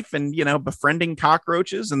his life, and, befriending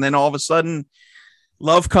cockroaches. And then all of a sudden,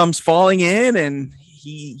 love comes falling in, and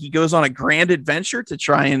he goes on a grand adventure to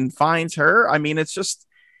try and find her. I mean, it's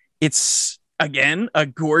again, a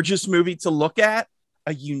gorgeous movie to look at,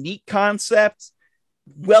 a unique concept,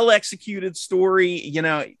 well executed story.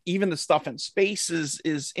 Even the stuff in space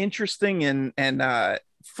is interesting and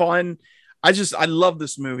fun. I love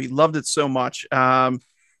this movie. Loved it so much.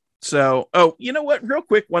 So, you know what? Real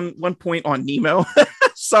quick, one point on Nemo.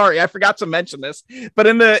 Sorry, I forgot to mention this, but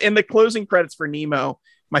in the closing credits for Nemo,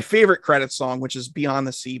 my favorite credit song, which is Beyond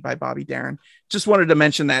the Sea by Bobby Darin, just wanted to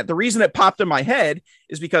mention that. The reason it popped in my head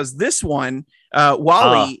is because this one,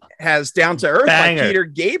 WALL-E has Down to Earth by Peter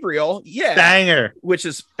Gabriel. Yeah. Banger. Which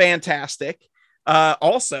is fantastic.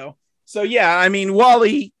 Also. So yeah, I mean,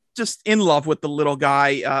 WALL-E, just in love with the little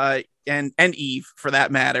guy, and Eve for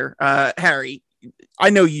that matter. Harry, I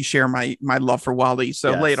know you share my love for WALL-E,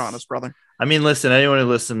 so lay it on us, brother. I mean, listen, anyone who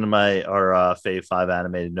listened to our Fave 5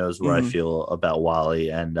 animated knows where I feel about WALL-E,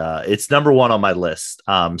 and it's number 1 on my list.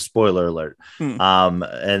 Spoiler alert.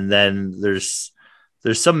 And then there's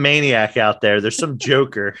some maniac out there. There's some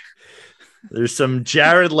Joker. There's some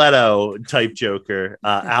Jared Leto type Joker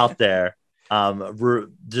out there.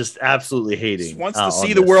 Just absolutely hating. Just wants to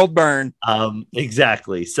see the world burn.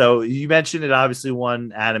 Exactly. So you mentioned it obviously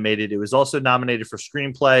won animated. It was also nominated for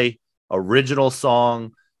screenplay, original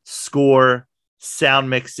song, score, sound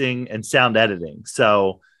mixing, and sound editing.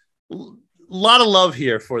 So a lot of love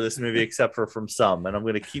here for this movie, except for from some, and I'm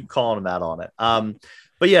going to keep calling them out on it.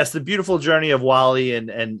 But yes, the beautiful journey of WALL-E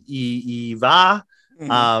and Eva,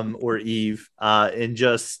 or Eve, and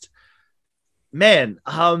just, man,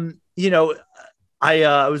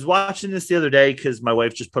 I was watching this the other day because my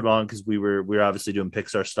wife just put it on because we were obviously doing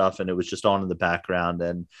Pixar stuff and it was just on in the background.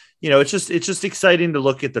 And it's just exciting to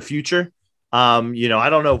look at the future. I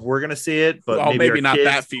don't know if we're gonna see it, but maybe our not kids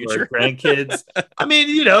that future. or our grandkids. I mean,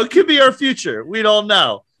 it could be our future. We don't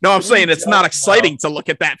know. No, I'm saying it's not exciting to look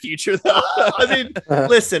at that future, though. I mean,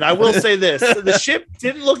 listen, I will say this: the ship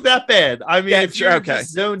didn't look that bad. I mean, if you're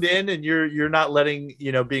just zoned in and you're not letting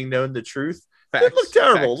being known the truth. Facts, it looked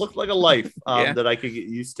terrible. Facts. It looked like a life that I could get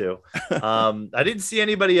used to. I didn't see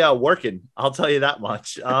anybody working. I'll tell you that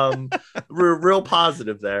much. We're real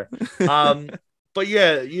positive there. But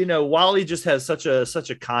yeah, Wally just has such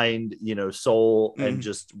a kind, soul and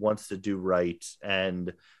just wants to do right.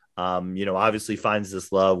 And, obviously finds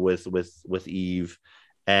this love with Eve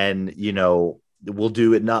and,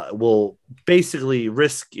 will basically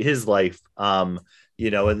risk his life. And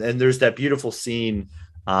there's that beautiful scene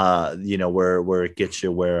where it gets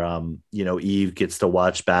you where Eve gets to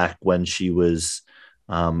watch back when she was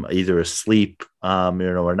either asleep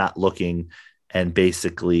or not looking, and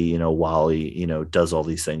basically Wally does all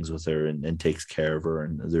these things with her and takes care of her,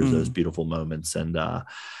 and there's those beautiful moments. And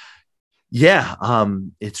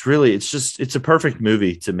it's a perfect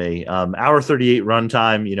movie to me. Hour 38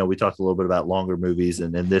 runtime. We talked a little bit about longer movies,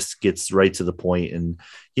 and this gets right to the point. And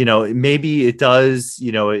maybe it does.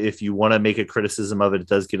 If you want to make a criticism of it, it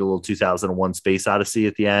does get a little 2001 Space Odyssey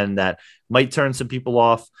at the end that might turn some people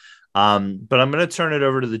off. But I'm going to turn it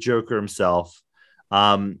over to the Joker himself.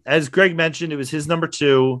 As Greg mentioned, it was his number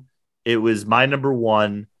 2. It was my number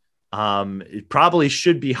 1. It probably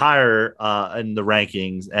should be higher in the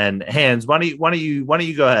rankings. And Hans, why don't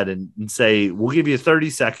you go ahead and say we'll give you 30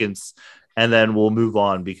 seconds and then we'll move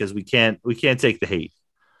on because we can't take the hate.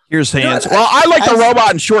 Here's Hans. Well, I like the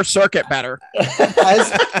robot in Short Circuit better.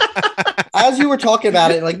 As you were talking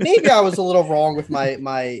about it, like maybe I was a little wrong with my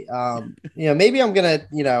maybe I'm gonna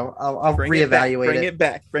I'll reevaluate Bring it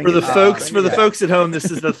back. For the folks at home, this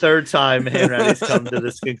is the third time Hanratty's come to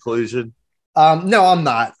this conclusion. No, I'm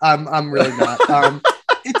not. I'm really not.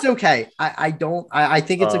 It's okay. I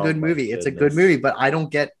think it's a good movie. It's a good movie, but I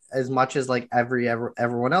don't get as much as like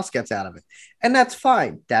everyone else gets out of it. And that's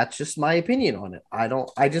fine. That's just my opinion on it.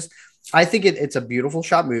 I think it's a beautiful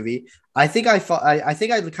shot movie. I think I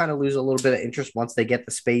kind of lose a little bit of interest once they get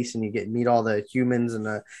the space and you meet all the humans and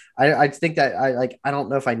I think that I don't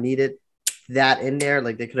know if I needed that in there.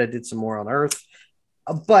 Like they could have did some more on Earth,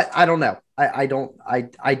 but I don't know. I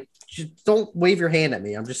just don't wave your hand at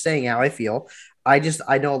me. I'm just saying how I feel. I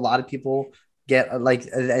know a lot of people get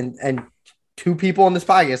and 2 people on this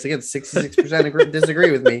podcast, again, 66%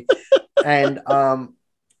 disagree with me. And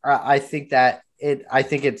I think that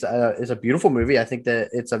it's a beautiful movie. I think that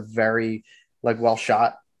it's a very well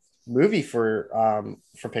shot movie for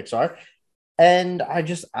Pixar. And I'm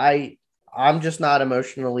just not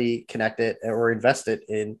emotionally connected or invested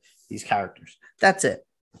in these characters. That's it.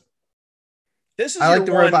 I like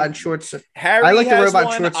the robot in Short Circuit. I like the robot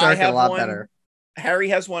in Short Circuit a lot better. Harry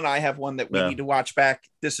has one. I have one that we need to watch back.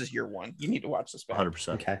 This is your one. You need to watch this back.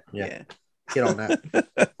 100%. Okay. Yeah. Get on that.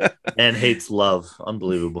 Man hates love.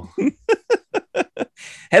 Unbelievable.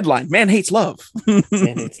 Headline: Man hates love.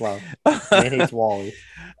 Man hates love. Man hates Wally.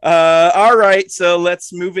 All right. So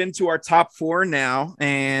let's move into our top 4 now.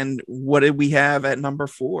 And what did we have at number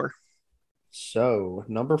 4? So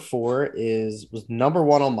number 4 was number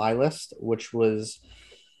 1 on my list, which was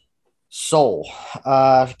Soul.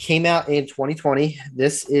 Came out in 2020.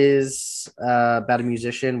 This is about a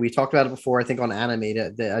musician. We talked about it before, I think, on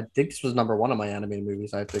animated. I think this was number 1 of my animated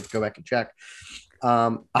movies. I have to go back and check.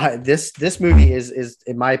 This movie is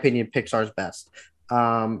in my opinion Pixar's best.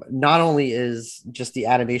 Not only is just the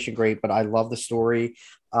animation great, but I love the story.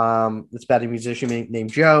 It's about a musician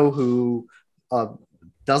named Joe who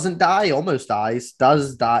doesn't die, almost dies,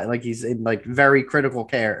 does die, like he's in very critical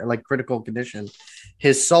care, critical condition.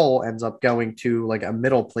 His soul ends up going to a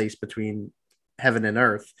middle place between heaven and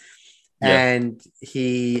earth. Yeah. And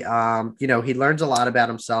he he learns a lot about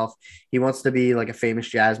himself. He wants to be a famous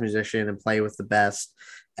jazz musician and play with the best.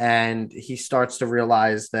 And he starts to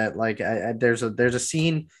realize that there's a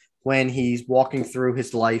scene when he's walking through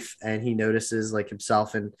his life and he notices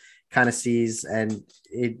himself and kind of sees, and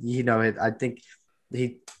I think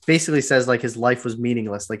he basically says his life was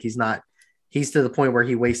meaningless. He's to the point where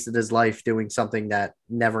he wasted his life doing something that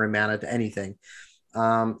never amounted to anything.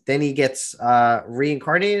 Then he gets brought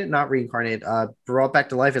back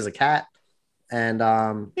to life as a cat.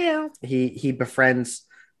 And he befriends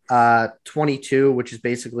 22, which is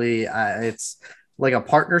basically it's like a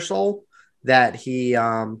partner soul that he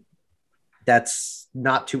that's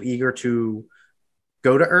not too eager to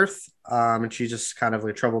go to Earth. and she's just kind of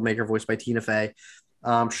like a troublemaker voiced by Tina Fey.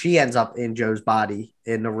 She ends up in Joe's body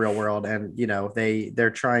in the real world, and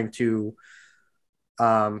they're trying to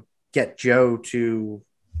get Joe to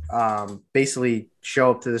basically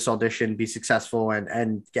show up to this audition, be successful,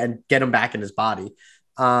 and get him back in his body.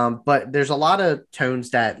 But there's a lot of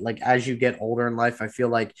tones that, like, as you get older in life, I feel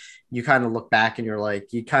like you kind of look back and you're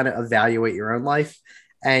like, you kind of evaluate your own life,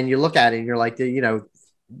 and you look at it and you're like,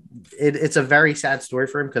 it's a very sad story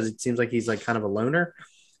for him because it seems like he's like kind of a loner,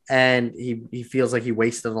 and he feels like he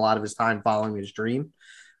wasted a lot of his time following his dream.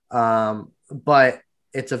 But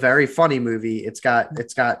it's a very funny movie. It's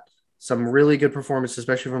got some really good performances,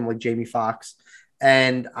 especially from like Jamie Foxx.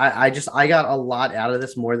 And I got a lot out of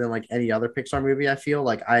this, more than like any other Pixar movie. I feel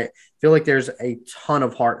like there's a ton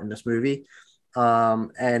of heart in this movie.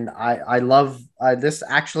 And I love this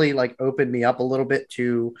actually like opened me up a little bit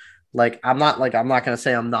to like, I'm not going to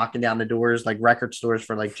say I'm knocking down the doors, like record stores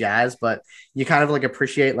for like jazz, but you kind of like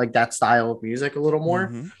appreciate like that style of music a little more.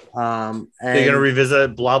 Mm-hmm. And they're going to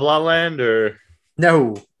revisit Blah Blah Land or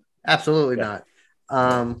no, absolutely not.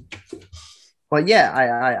 But yeah,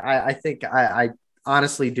 I think I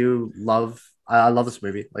honestly do love. I love this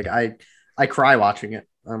movie. Like I cry watching it.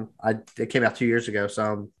 It came out 2 years ago, so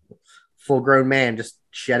I'm a full grown man just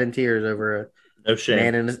shedding tears over no shame.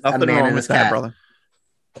 Man and Nothing a man wrong and with his that, cat. brother.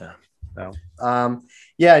 Yeah. So,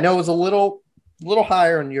 yeah, I know it was a little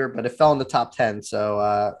higher on your, but it fell in the top 10.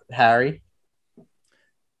 So, Harry.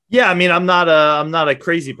 Yeah, I mean, I'm not a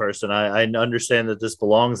crazy person. I understand that this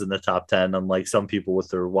belongs in the top 10, unlike some people with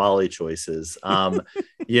their Wally choices.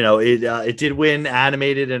 It did win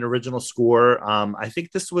animated and original score. I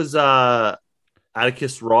think this was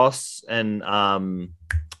Atticus Ross and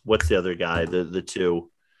what's the other guy? The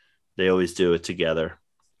two, they always do it together.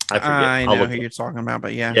 I forget. I know who you're talking about,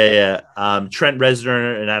 but yeah. Trent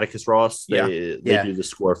Reznor and Atticus Ross. They do the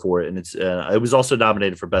score for it, and it was also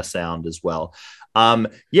nominated for best sound as well.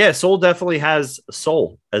 Soul definitely has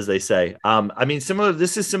soul, as they say. I mean,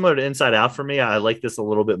 this is similar to Inside Out for me. I like this a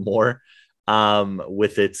little bit more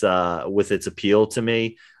with its appeal to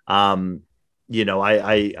me. I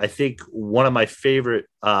think one of my favorite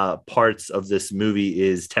parts of this movie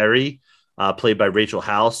is Terry, played by Rachel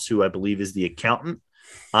House, who I believe is the accountant,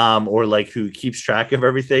 or like who keeps track of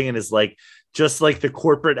everything and is like just like the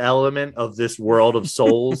corporate element of this world of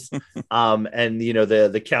souls. And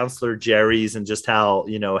the counselor Jerry's and just how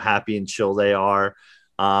happy and chill they are.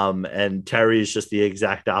 And Terry is just the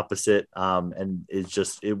exact opposite. And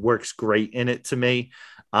it works great in it to me.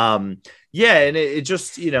 And it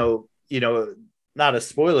just not a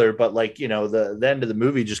spoiler, but like the end of the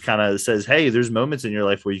movie just kind of says, hey, there's moments in your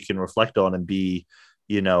life where you can reflect on and be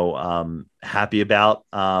happy about,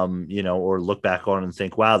 or look back on and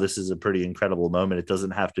think, wow, this is a pretty incredible moment. It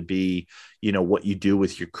doesn't have to be, what you do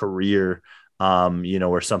with your career,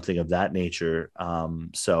 or something of that nature.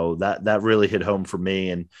 So that really hit home for me.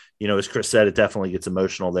 And, as Chris said, it definitely gets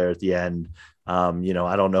emotional there at the end. I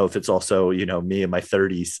don't know if it's also, me in my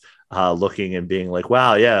 30s, looking and being like,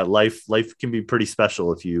 wow, yeah, life can be pretty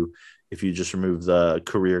special if you just remove the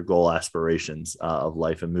career goal aspirations of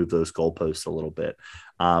life and move those goalposts a little bit.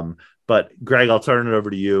 But Greg, I'll turn it over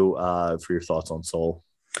to you for your thoughts on Soul.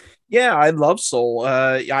 Yeah, I love Soul.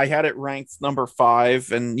 I had it ranked number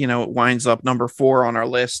 5, and it winds up number 4 on our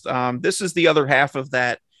list. This is the other half of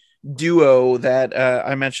that duo that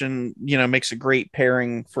I mentioned, makes a great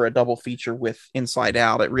pairing for a double feature with Inside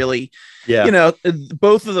Out. It really,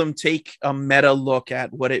 both of them take a meta look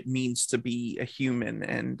at what it means to be a human,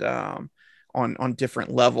 and on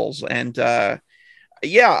different levels. And I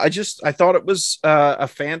thought it was a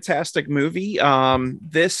fantastic movie.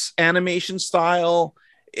 This animation style,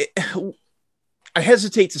 I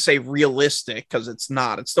hesitate to say realistic because it's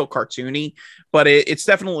not. It's still cartoony, but it's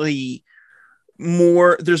definitely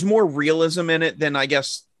there's more realism in it than I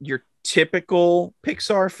guess your typical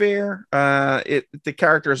Pixar fare. The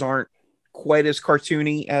characters aren't quite as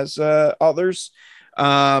cartoony as others.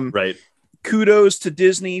 Right. Kudos to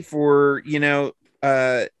Disney for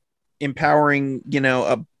empowering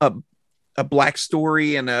a black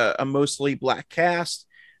story and a mostly black cast.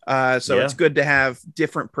 It's good to have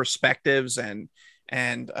different perspectives and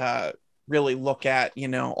really look at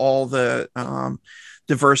all the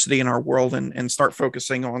diversity in our world and start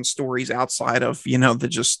focusing on stories outside of the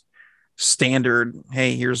just standard,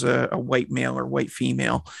 hey, here's a white male or white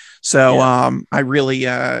female. So I really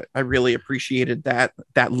appreciated that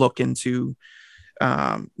look into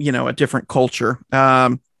a different culture.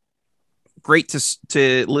 Great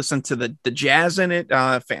to listen to the jazz in it.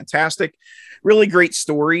 Fantastic, really great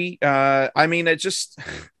story. I mean,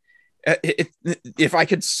 if I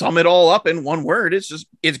could sum it all up in one word,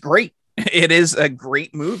 it's great. It is a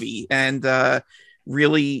great movie, and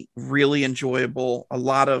really, really enjoyable. A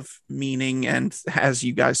lot of meaning, and as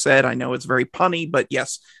you guys said, I know it's very punny, but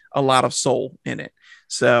yes, a lot of soul in it.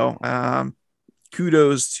 So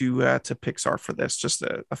kudos to Pixar for this. Just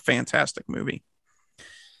a fantastic movie.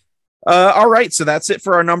 All right, so that's it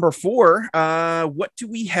for our number 4. What do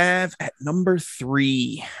we have at number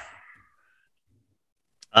 3?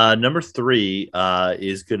 Number 3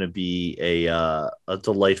 is going to be a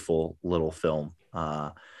delightful little film.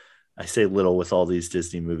 I say little with all these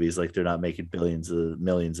Disney movies, like they're not making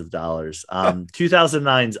millions of dollars.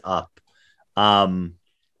 2009's Up.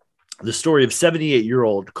 The story of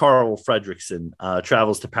 78-year-old Carl Fredricksen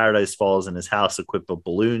travels to Paradise Falls in his house equipped with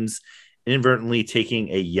balloons, inadvertently taking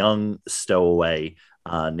a young stowaway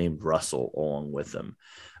named Russell along with him.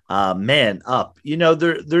 Man, Up.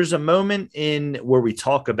 There's a moment in where we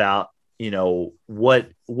talk about, what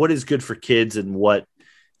is good for kids and what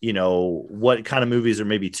kind of movies are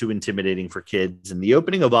maybe too intimidating for kids. And the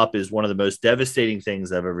opening of Up is one of the most devastating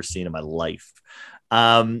things I've ever seen in my life.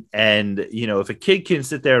 And if a kid can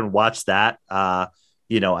sit there and watch that, I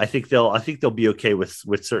think they'll be okay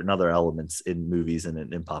with certain other elements in movies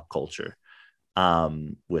and in pop culture,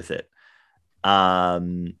 with it.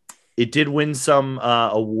 It did win some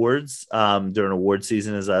awards during award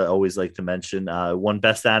season, as I always like to mention. Won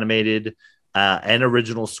Best Animated and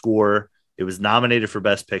Original Score. It was nominated for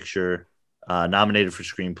Best Picture, nominated for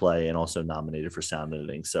Screenplay, and also nominated for Sound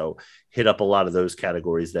Editing. So hit up a lot of those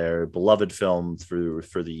categories there. Beloved film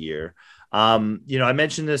for the year. I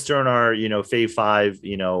mentioned this during our, Fave 5,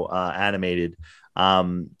 animated.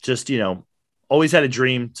 Always had a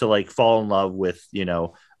dream to like fall in love with,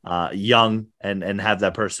 young and have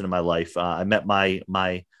that person in my life. I met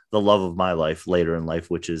the love of my life later in life,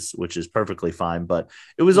 which is perfectly fine. But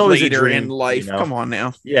it was always later a dream, in life. Come on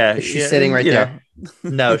now. Yeah. She's sitting right there.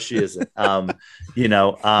 No, she isn't. But Ed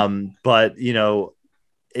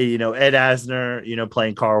Asner,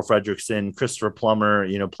 playing Carl Fredricksen, Christopher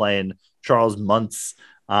Plummer, playing Charles Muntz,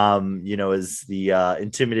 as the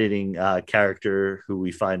intimidating character who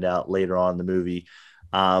we find out later on in the movie.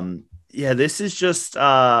 This is just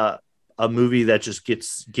a movie that just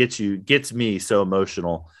gets me so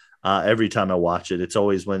emotional every time I watch it. It's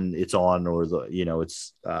always when it's on or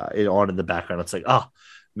it's on in the background. It's like, oh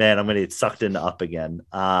man, I'm gonna get sucked into Up again.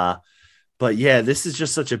 But yeah, this is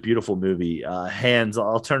just such a beautiful movie. Hans,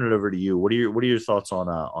 I'll turn it over to you. What are your thoughts on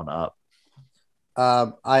Up?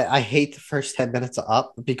 I hate the first 10 minutes of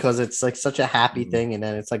Up because it's like such a happy thing, and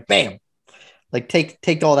then it's like bam, like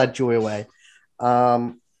take all that joy away.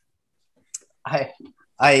 I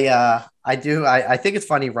think it's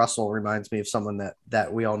funny. Russell reminds me of someone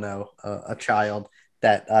that we all know, a child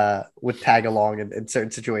that would tag along in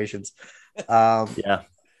certain situations. Yeah.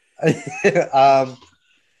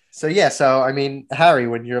 So I mean, Harry,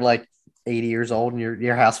 when you're like 80 years old and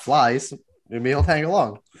your house flies, maybe he'll tag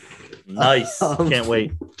along. Nice. Can't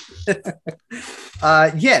wait.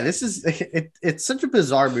 This is it's such a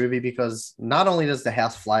bizarre movie because not only does the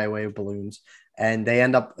house fly away with balloons, and they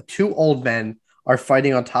end up 2 old men are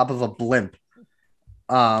fighting on top of a blimp.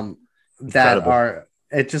 That Incredible. are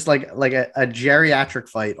it's just like a geriatric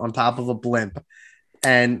fight on top of a blimp,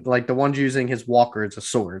 and like the one's using his walker as a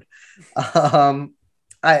sword.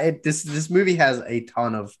 This movie has a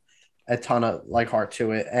ton of like heart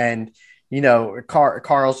to it, and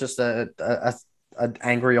Carl's just an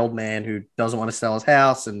angry old man who doesn't want to sell his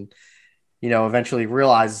house, and eventually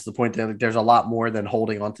realizes the point that there's a lot more than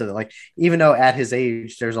holding on to the, like, even though at his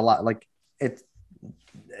age there's a lot, like it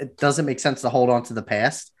doesn't make sense to hold on to the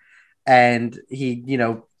past, and he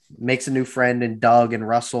makes a new friend in Doug and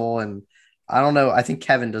Russell, and I don't know, I think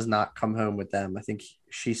Kevin does not come home with them. I think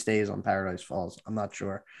she stays on Paradise Falls. I'm not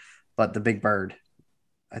sure, but the big bird,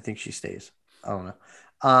 I think she stays. I don't know.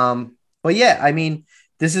 But yeah, I mean,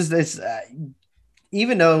 this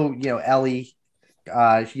even though Ellie,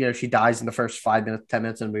 she dies in the first 5 minutes, 10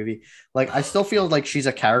 minutes of the movie, like I still feel like she's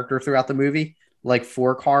a character throughout the movie, like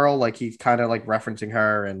for Carl, like he's kind of like referencing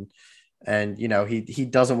her, and he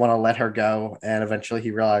doesn't want to let her go, and eventually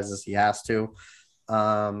he realizes he has to.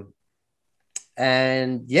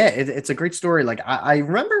 And yeah, it's a great story. Like I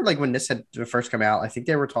remember, like when this had first come out, I think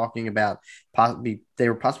they were talking about possibly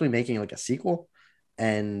making like a sequel,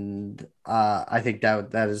 and I think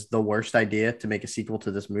that is the worst idea, to make a sequel to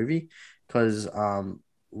this movie, because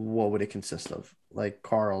what would it consist of? Like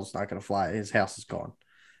Carl's not gonna fly, his house is gone,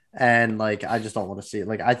 and like I just don't want to see it.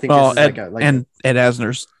 Like I think this is and Ed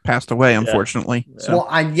Asner's passed away, unfortunately. Yeah. Well,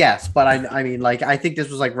 I mean, like I think this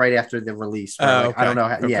was like right after the release. Right? Like, okay. I don't know.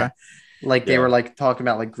 Okay. Yeah. Like they were like talking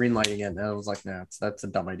about like greenlighting it, and I was like, no, that's a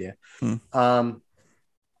dumb idea.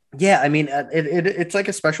 Yeah, I mean, it's like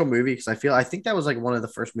a special movie because I think that was like one of the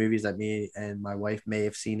first movies that me and my wife may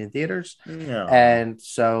have seen in theaters, and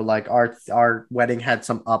so like our wedding had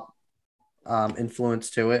some influence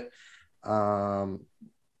to it.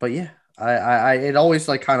 But yeah, I it always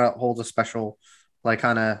like kind of holds a special, like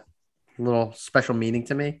kind of little special meaning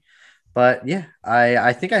to me. But yeah,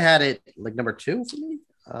 I think I had it like number 2 for me.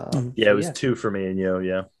 It was 2 for me and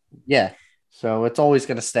you. Yeah. So it's always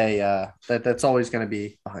going to stay. That's always going to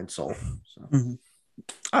be behind Soul. So.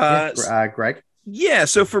 Greg. Yeah.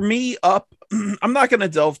 So for me, Up. I'm not going to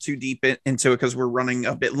delve too deep into it because we're running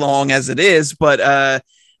a bit long as it is, but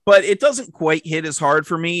it doesn't quite hit as hard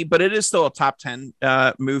for me. But it is still a top 10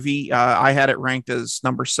 movie. I had it ranked as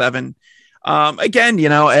number 7. Again,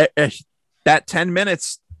 that 10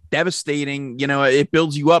 minutes, devastating. It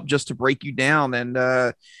builds you up just to break you down,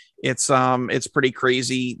 and it's pretty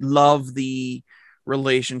crazy. Love the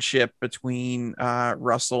relationship between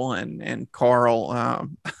Russell and Carl.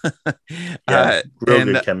 Real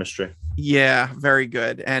good chemistry. Yeah, very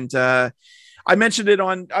good. And I mentioned it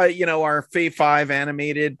on our Fave 5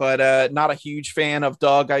 animated, but not a huge fan of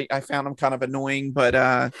Doug. I found him kind of annoying,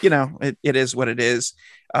 but it is what it is.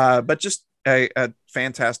 But just a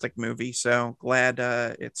fantastic movie. So glad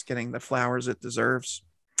it's getting the flowers it deserves.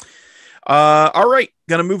 All right,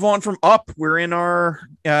 gonna move on from Up. We're in our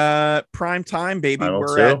prime time, baby.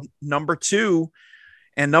 We're at number 2,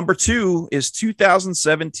 and number 2 is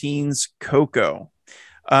 2017's Coco.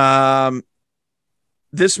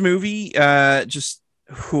 This movie, just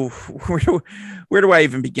where do I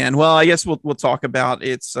even begin? Well, I guess we'll talk about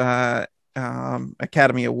its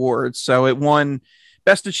Academy Awards. So it won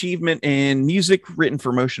Best Achievement in Music Written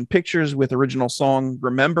for Motion Pictures with original song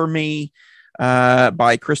 "Remember Me."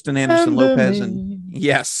 By Kristen Anderson Lopez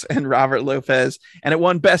and Robert Lopez, and it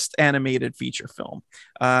won Best Animated Feature Film.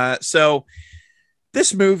 So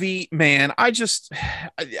this movie, man, I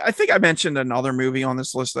think I mentioned another movie on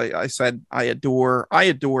this list. I said I adore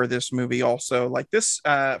this movie also. Like this,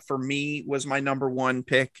 for me, was my number 1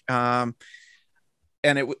 pick, and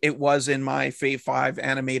it was in my Fave 5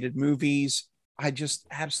 animated movies. I just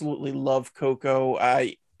absolutely love Coco.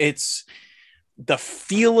 It's the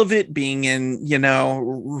feel of it being in,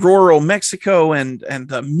 rural Mexico, and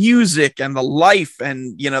the music and the life,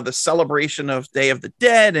 and, the celebration of Day of the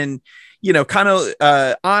Dead, and, kind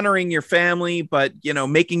of honoring your family, but,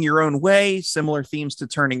 making your own way, similar themes to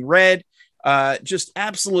Turning Red. Just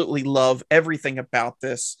absolutely love everything about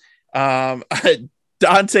this.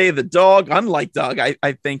 Dante the dog, unlike Doug,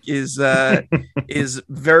 I think is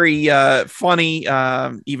very funny,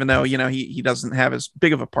 even though he doesn't have as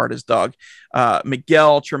big of a part as Doug.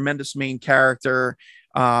 Miguel, tremendous main character.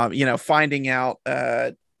 Finding out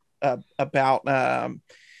about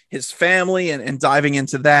his family and diving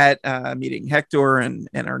into that, meeting Hector and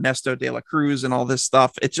Ernesto de la Cruz and all this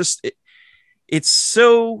stuff. It's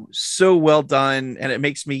so well done, and it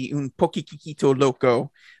makes me un poquito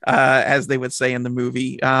loco, as they would say in the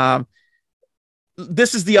movie.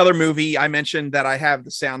 This is the other movie I mentioned that I have the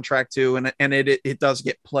soundtrack to, and it does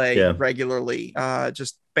get played regularly.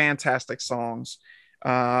 Just fantastic songs,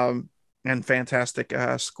 and fantastic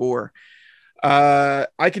score.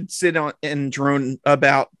 I could sit on and drone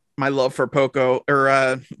about my love for Coco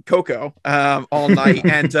all night,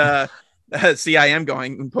 and see, I am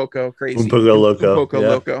going un poco crazy. Un poco loco. Un poco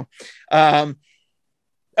loco.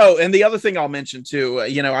 Oh, and the other thing I'll mention too,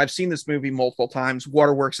 I've seen this movie multiple times.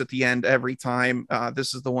 Waterworks at the end every time.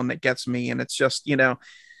 This is the one that gets me, and it's just,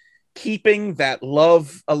 keeping that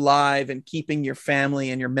love alive and keeping your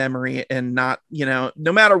family and your memory, and not,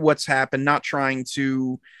 no matter what's happened, not trying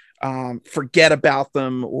to forget about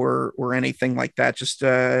them or anything like that. Just,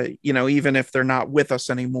 even if they're not with us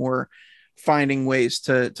anymore, finding ways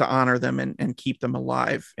to honor them and keep them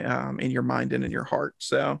alive in your mind and in your heart.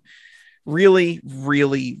 So really,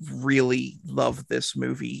 really, really love this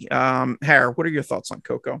movie. Har, what are your thoughts on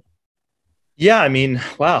Coco? Yeah, I mean,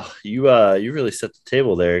 wow, you really set the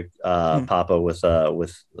table there, Papa, with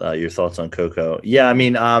your thoughts on Coco. Yeah, I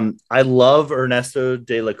mean, I love Ernesto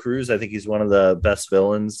de la Cruz. I think he's one of the best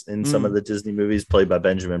villains in some of the Disney movies, played by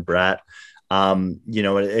Benjamin Bratt.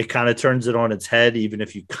 It kind of turns it on its head, even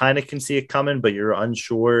if you kind of can see it coming, but you're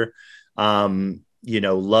unsure.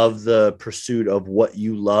 Love the pursuit of what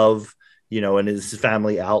you love, and his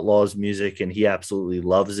family outlaws music, and he absolutely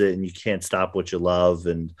loves it, and you can't stop what you love.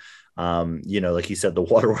 And, like he said, the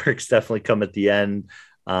waterworks definitely come at the end,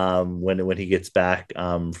 when he gets back,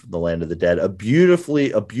 from the land of the dead. A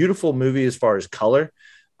beautiful movie as far as color.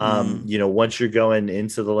 You know, once you're going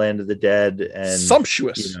into the land of the dead, and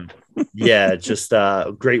sumptuous. You know, yeah, just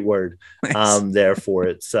great word Nice. there for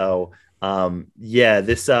it. So yeah,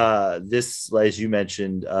 this as you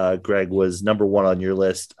mentioned, Greg, was number one on your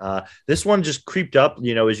list. This one just creeped up,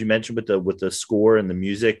 you know, as you mentioned, with the score and the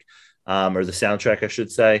music, or the soundtrack, I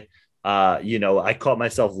should say. You know, I caught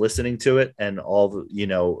myself listening to it, and all the, you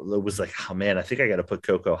know, it was like, oh man, I think I got to put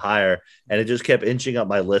Coco higher, and it just kept inching up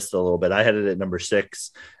my list a little bit. I had it at number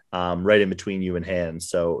 6, right in between you and Hans.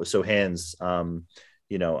 So Hans,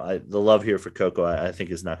 you know, the love here for Coco, I think,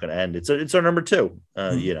 is not going to end. It's our number 2,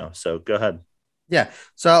 you know. So go ahead. Yeah.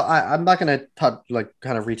 So I'm not going to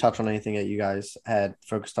kind of retouch on anything that you guys had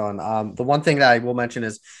focused on. The one thing that I will mention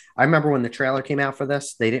is I remember when the trailer came out for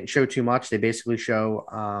this, they didn't show too much. They basically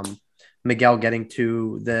show Miguel getting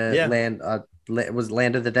to the land. It was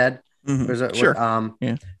Land of the Dead. Mm-hmm. Sure.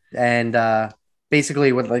 Yeah. And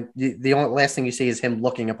basically, what like the only last thing you see is him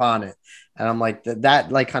looking upon it, and I'm like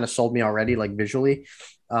that like kind of sold me already, like visually.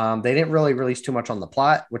 They didn't really release too much on the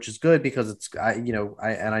plot, which is good because it's I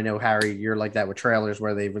know Harry, you're like that with trailers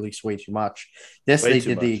where they release way too much. They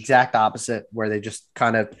did the exact opposite, where they just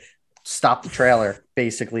kind of stopped the trailer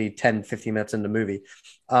basically 10-15 minutes into the movie.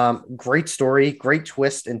 Great story, great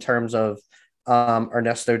twist in terms of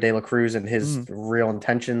Ernesto de la Cruz and his real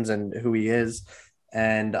intentions and who he is.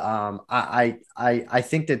 And I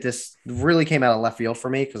think that this really came out of left field for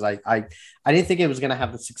me because I didn't think it was going to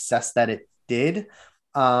have the success that it did.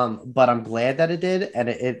 But I'm glad that it did, and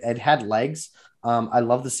it had legs. I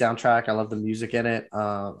love the soundtrack. I love the music in it.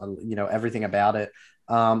 You know, everything about it.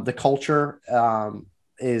 The culture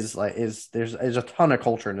there's a ton of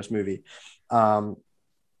culture in this movie.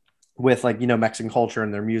 With like, you know, Mexican culture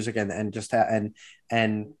and their music and just and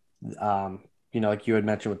you know, like you had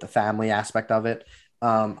mentioned with the family aspect of it.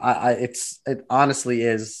 It honestly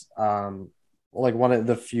is like one of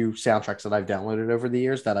the few soundtracks that I've downloaded over the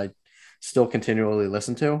years that I still continually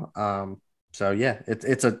listen to. So yeah,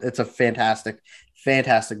 it's a fantastic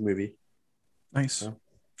movie. Nice. So.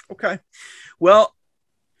 Okay. Well,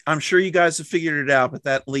 I'm sure you guys have figured it out, but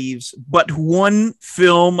that leaves but one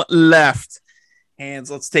film left. Hands,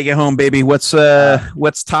 let's take it home, baby. What's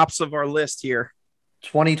tops of our list here?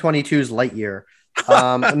 2022's Lightyear.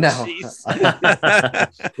 No.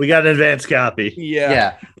 We got an advanced copy.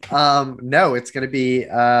 Yeah. No, it's going to be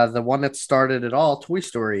the one that started it all, Toy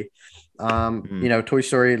Story. You know, Toy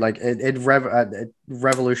Story, like it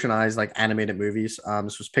revolutionized like animated movies.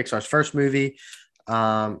 This was Pixar's first movie.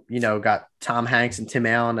 You know, got Tom Hanks and Tim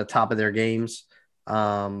Allen at the top of their games.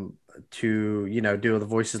 To, you know, do the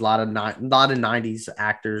voices, a lot of 90s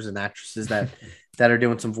actors and actresses that are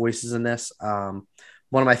doing some voices in this.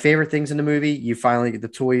 One of my favorite things in the movie, you finally get the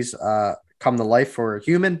toys come to life for a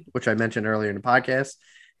human, which I mentioned earlier in the podcast.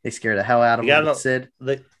 They scared the hell out of him with Sid.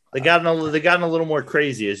 They gotten a little more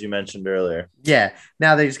crazy, as you mentioned earlier. Yeah,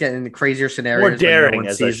 now they just get into crazier scenarios. More daring,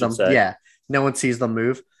 as I should say. Yeah, no one sees them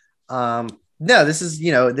move. No, this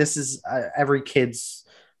is every kid's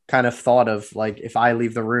kind of thought of, like, if I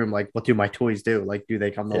leave the room, like, what do my toys do? Like, do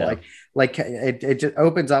they come to like it just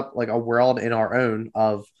opens up like a world in our own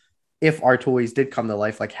of, if our toys did come to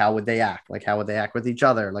life, like, how would they act? Like, how would they act with each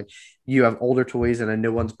other? Like, you have older toys and a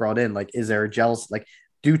new one's brought in. Like, is there a jealous? Like,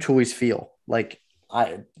 do toys feel like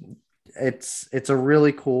it's a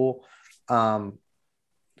really cool kind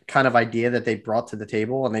of idea that they brought to the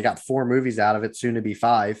table, and they got 4 movies out of it, soon to be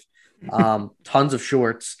 5. Tons of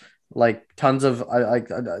shorts, like tons of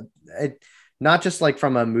not just like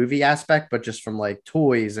from a movie aspect, but just from like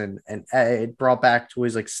toys, and it brought back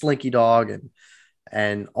toys like Slinky Dog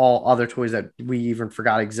and all other toys that we even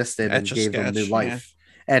forgot existed, and gave them new life.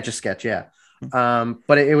 Etch-a-Sketch, yeah.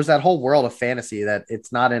 But it was that whole world of fantasy that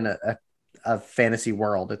it's not in a fantasy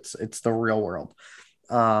world. It's the real world.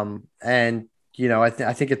 And you know, I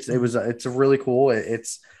think it's a really cool.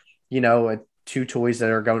 It's, you know, 2 toys that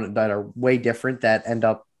are way different, that end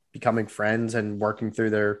up becoming friends and working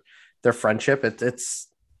through their friendship. It's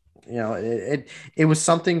you know, it was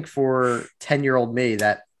something for 10-year-old me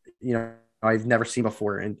that, you know, I've never seen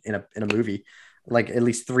before in a movie, like at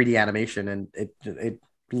least 3D animation, and it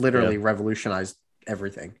literally revolutionized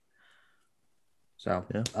everything. So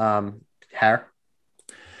Har?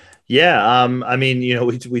 Yeah, I mean, you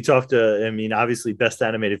know, we talked. I mean, obviously, Best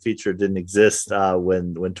Animated Feature didn't exist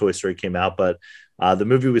when Toy Story came out, but the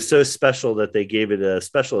movie was so special that they gave it a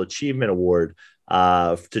Special Achievement Award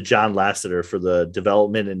to John Lasseter for the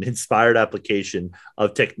development and inspired application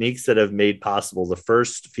of techniques that have made possible the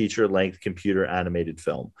first feature-length computer animated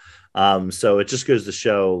film. So it just goes to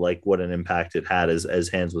show like what an impact it had, as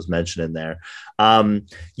Hans was mentioning there. You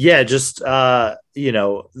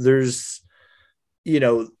know, you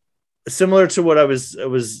know, similar to what I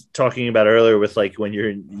was talking about earlier with like when you're,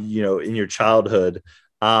 in your childhood,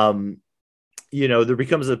 um, there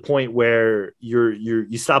becomes a point where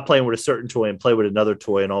you stop playing with a certain toy and play with another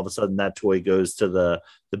toy, and all of a sudden that toy goes to the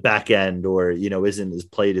back end, or isn't as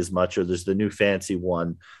played as much, or there's the new fancy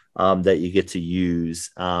one that you get to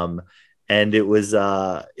use. And it was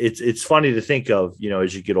it's funny to think of,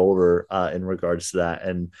 as you get older, in regards to that.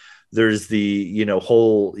 And there's the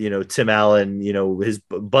whole Tim Allen, his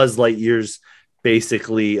Buzz Lightyear's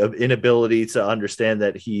basically of inability to understand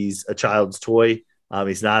that he's a child's toy.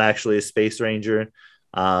 He's not actually a space ranger,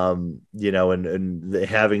 and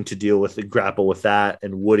having to deal with grapple with that,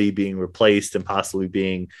 and Woody being replaced and possibly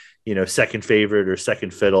being, second favorite or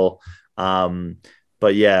second fiddle.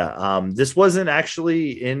 But yeah, this wasn't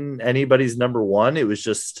actually in anybody's number one. It was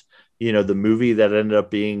just, the movie that ended up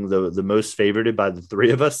being the most favorited by the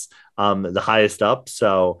three of us, the highest up.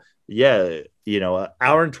 So yeah, an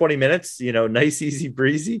hour and 20 minutes, nice, easy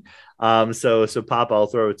breezy. So Pop, I'll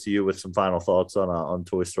throw it to you with some final thoughts on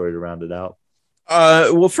Toy Story to round it out.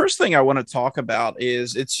 Well, first thing I want to talk about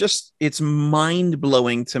is it's mind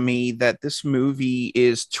blowing to me that this movie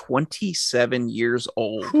is 27 years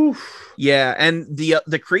old. Whew. Yeah, and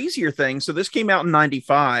the crazier thing, so this came out in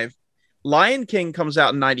 95. Lion King comes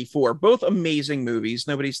out in 94. Both amazing movies.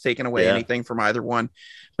 Nobody's taken away anything from either one,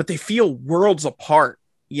 but they feel worlds apart.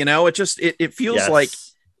 It feels like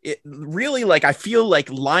it really, like I feel like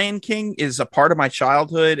Lion King is a part of my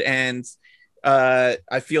childhood, and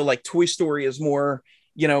I feel like Toy Story is more,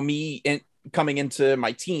 me coming into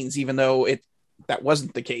my teens, even though that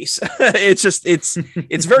wasn't the case.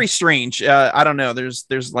 It's very strange. I don't know.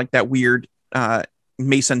 There's like that weird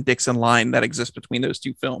Mason-Dixon line that exists between those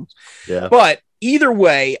two films. Yeah. But either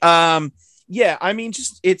way, yeah, I mean,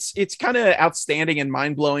 just it's kind of outstanding and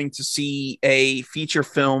mind blowing to see a feature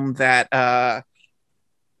film that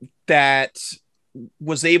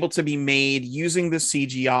was able to be made using the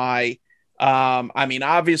CGI. I mean,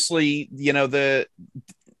 obviously, the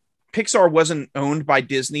Pixar wasn't owned by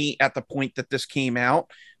Disney at the point that this came out,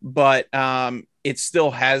 but it still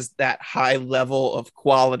has that high level of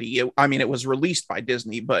quality. It was released by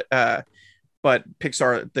Disney, but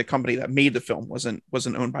Pixar, the company that made the film, wasn't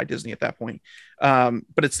owned by Disney at that point.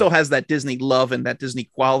 But it still has that Disney love and that Disney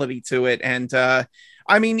quality to it. And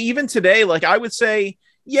I mean, even today, like I would say,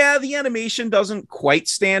 yeah, the animation doesn't quite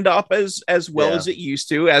stand up as well as it used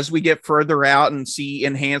to. As we get further out and see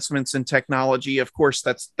enhancements in technology, of course,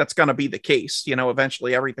 that's going to be the case.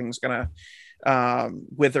 Eventually everything's going to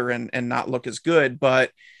wither and not look as good.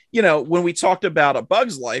 But when we talked about A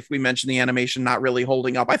Bug's Life, we mentioned the animation not really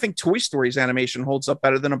holding up. I think Toy Story's animation holds up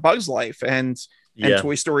better than A Bug's Life, and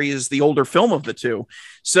Toy Story is the older film of the two.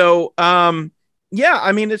 So yeah,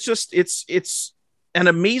 I mean, it's an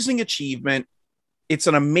amazing achievement. It's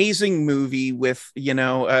an amazing movie with,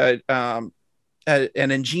 an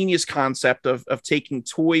ingenious concept of taking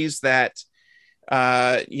toys that,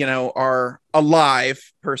 are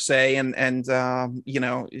alive per se, and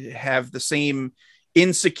have the same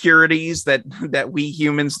insecurities that we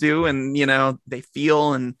humans do. And, they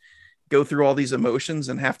feel and go through all these emotions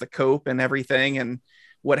and have to cope and everything. And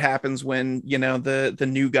what happens when, the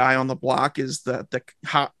new guy on the block is the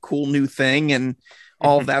hot, cool new thing, and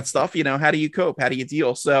all of that stuff. How do you cope? How do you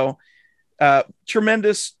deal? So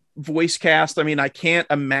tremendous voice cast. I mean, I can't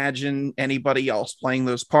imagine anybody else playing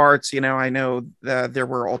those parts. I know there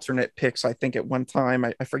were alternate picks, I think, at one time.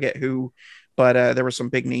 I forget who, but there were some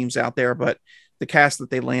big names out there. But the cast that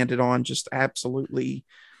they landed on, just absolutely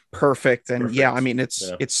perfect. And yeah, I mean,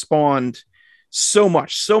 it's spawned so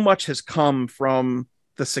much. So much has come from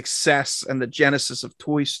the success and the genesis of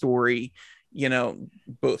Toy Story.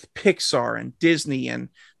 Both Pixar and Disney and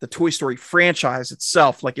the Toy Story franchise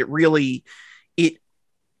itself. Like it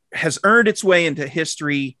has earned its way into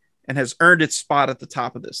history and has earned its spot at the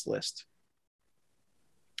top of this list.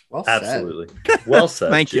 Well Absolutely. Well said.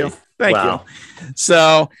 Thank you. Thank you.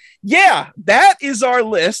 So yeah, that is our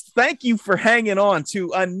list. Thank you for hanging on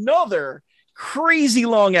to another crazy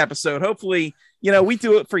long episode. Hopefully, we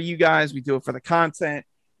do it for you guys. We do it for the content.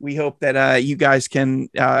 We hope that you guys can,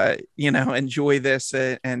 enjoy this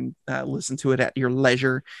and listen to it at your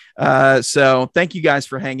leisure. So thank you guys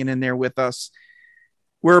for hanging in there with us.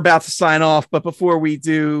 We're about to sign off, but before we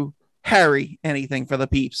do, Harry, anything for the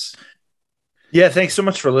peeps? Yeah, thanks so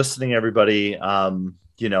much for listening, everybody.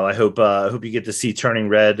 I hope you get to see Turning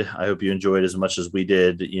Red. I hope you enjoyed as much as we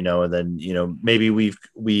did, and then, maybe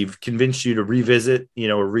we've convinced you to revisit,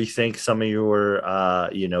 or rethink some of your,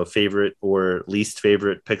 favorite or least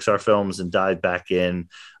favorite Pixar films and dive back in.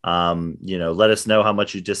 Let us know how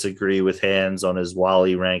much you disagree with Hans on his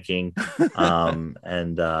Wall-E ranking.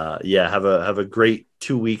 And have a great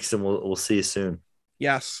 2 weeks, and we'll see you soon.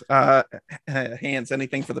 Yes. Hans,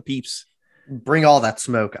 anything for the peeps? Bring all that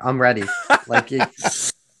smoke. I'm ready.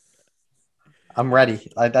 I'm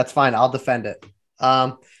ready. That's fine. I'll defend it.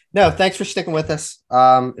 No, thanks for sticking with us.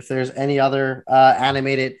 If there's any other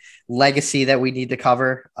animated legacy that we need to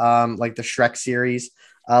cover, like the Shrek series,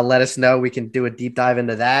 let us know. We can do a deep dive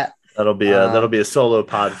into that. That'll be a solo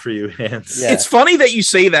pod for you, Hans. Yeah. It's funny that you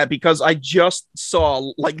say that, because I just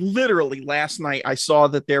saw, literally last night, I saw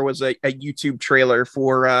that there was a YouTube trailer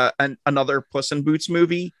for another Puss in Boots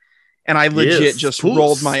movie. And I legit just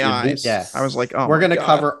rolled my eyes. Yeah. I was like, oh, we're going to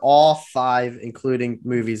cover all 5, including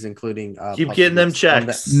movies, including keep getting them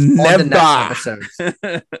checks. On the next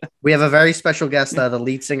episodes. We have a very special guest, the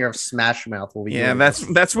lead singer of Smash Mouth. Will be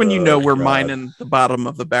that's when we're mining the bottom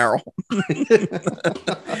of the barrel.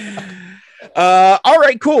 All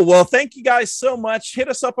right, cool. Well, thank you guys so much. Hit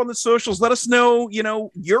us up on the socials. Let us know,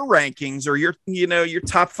 your rankings, or your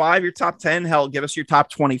top 5, your top 10. Hell, give us your top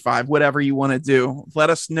 25, whatever you want to do. Let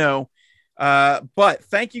us know. But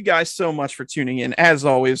thank you guys so much for tuning in, as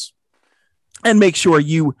always. And make sure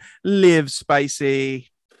you live spicy.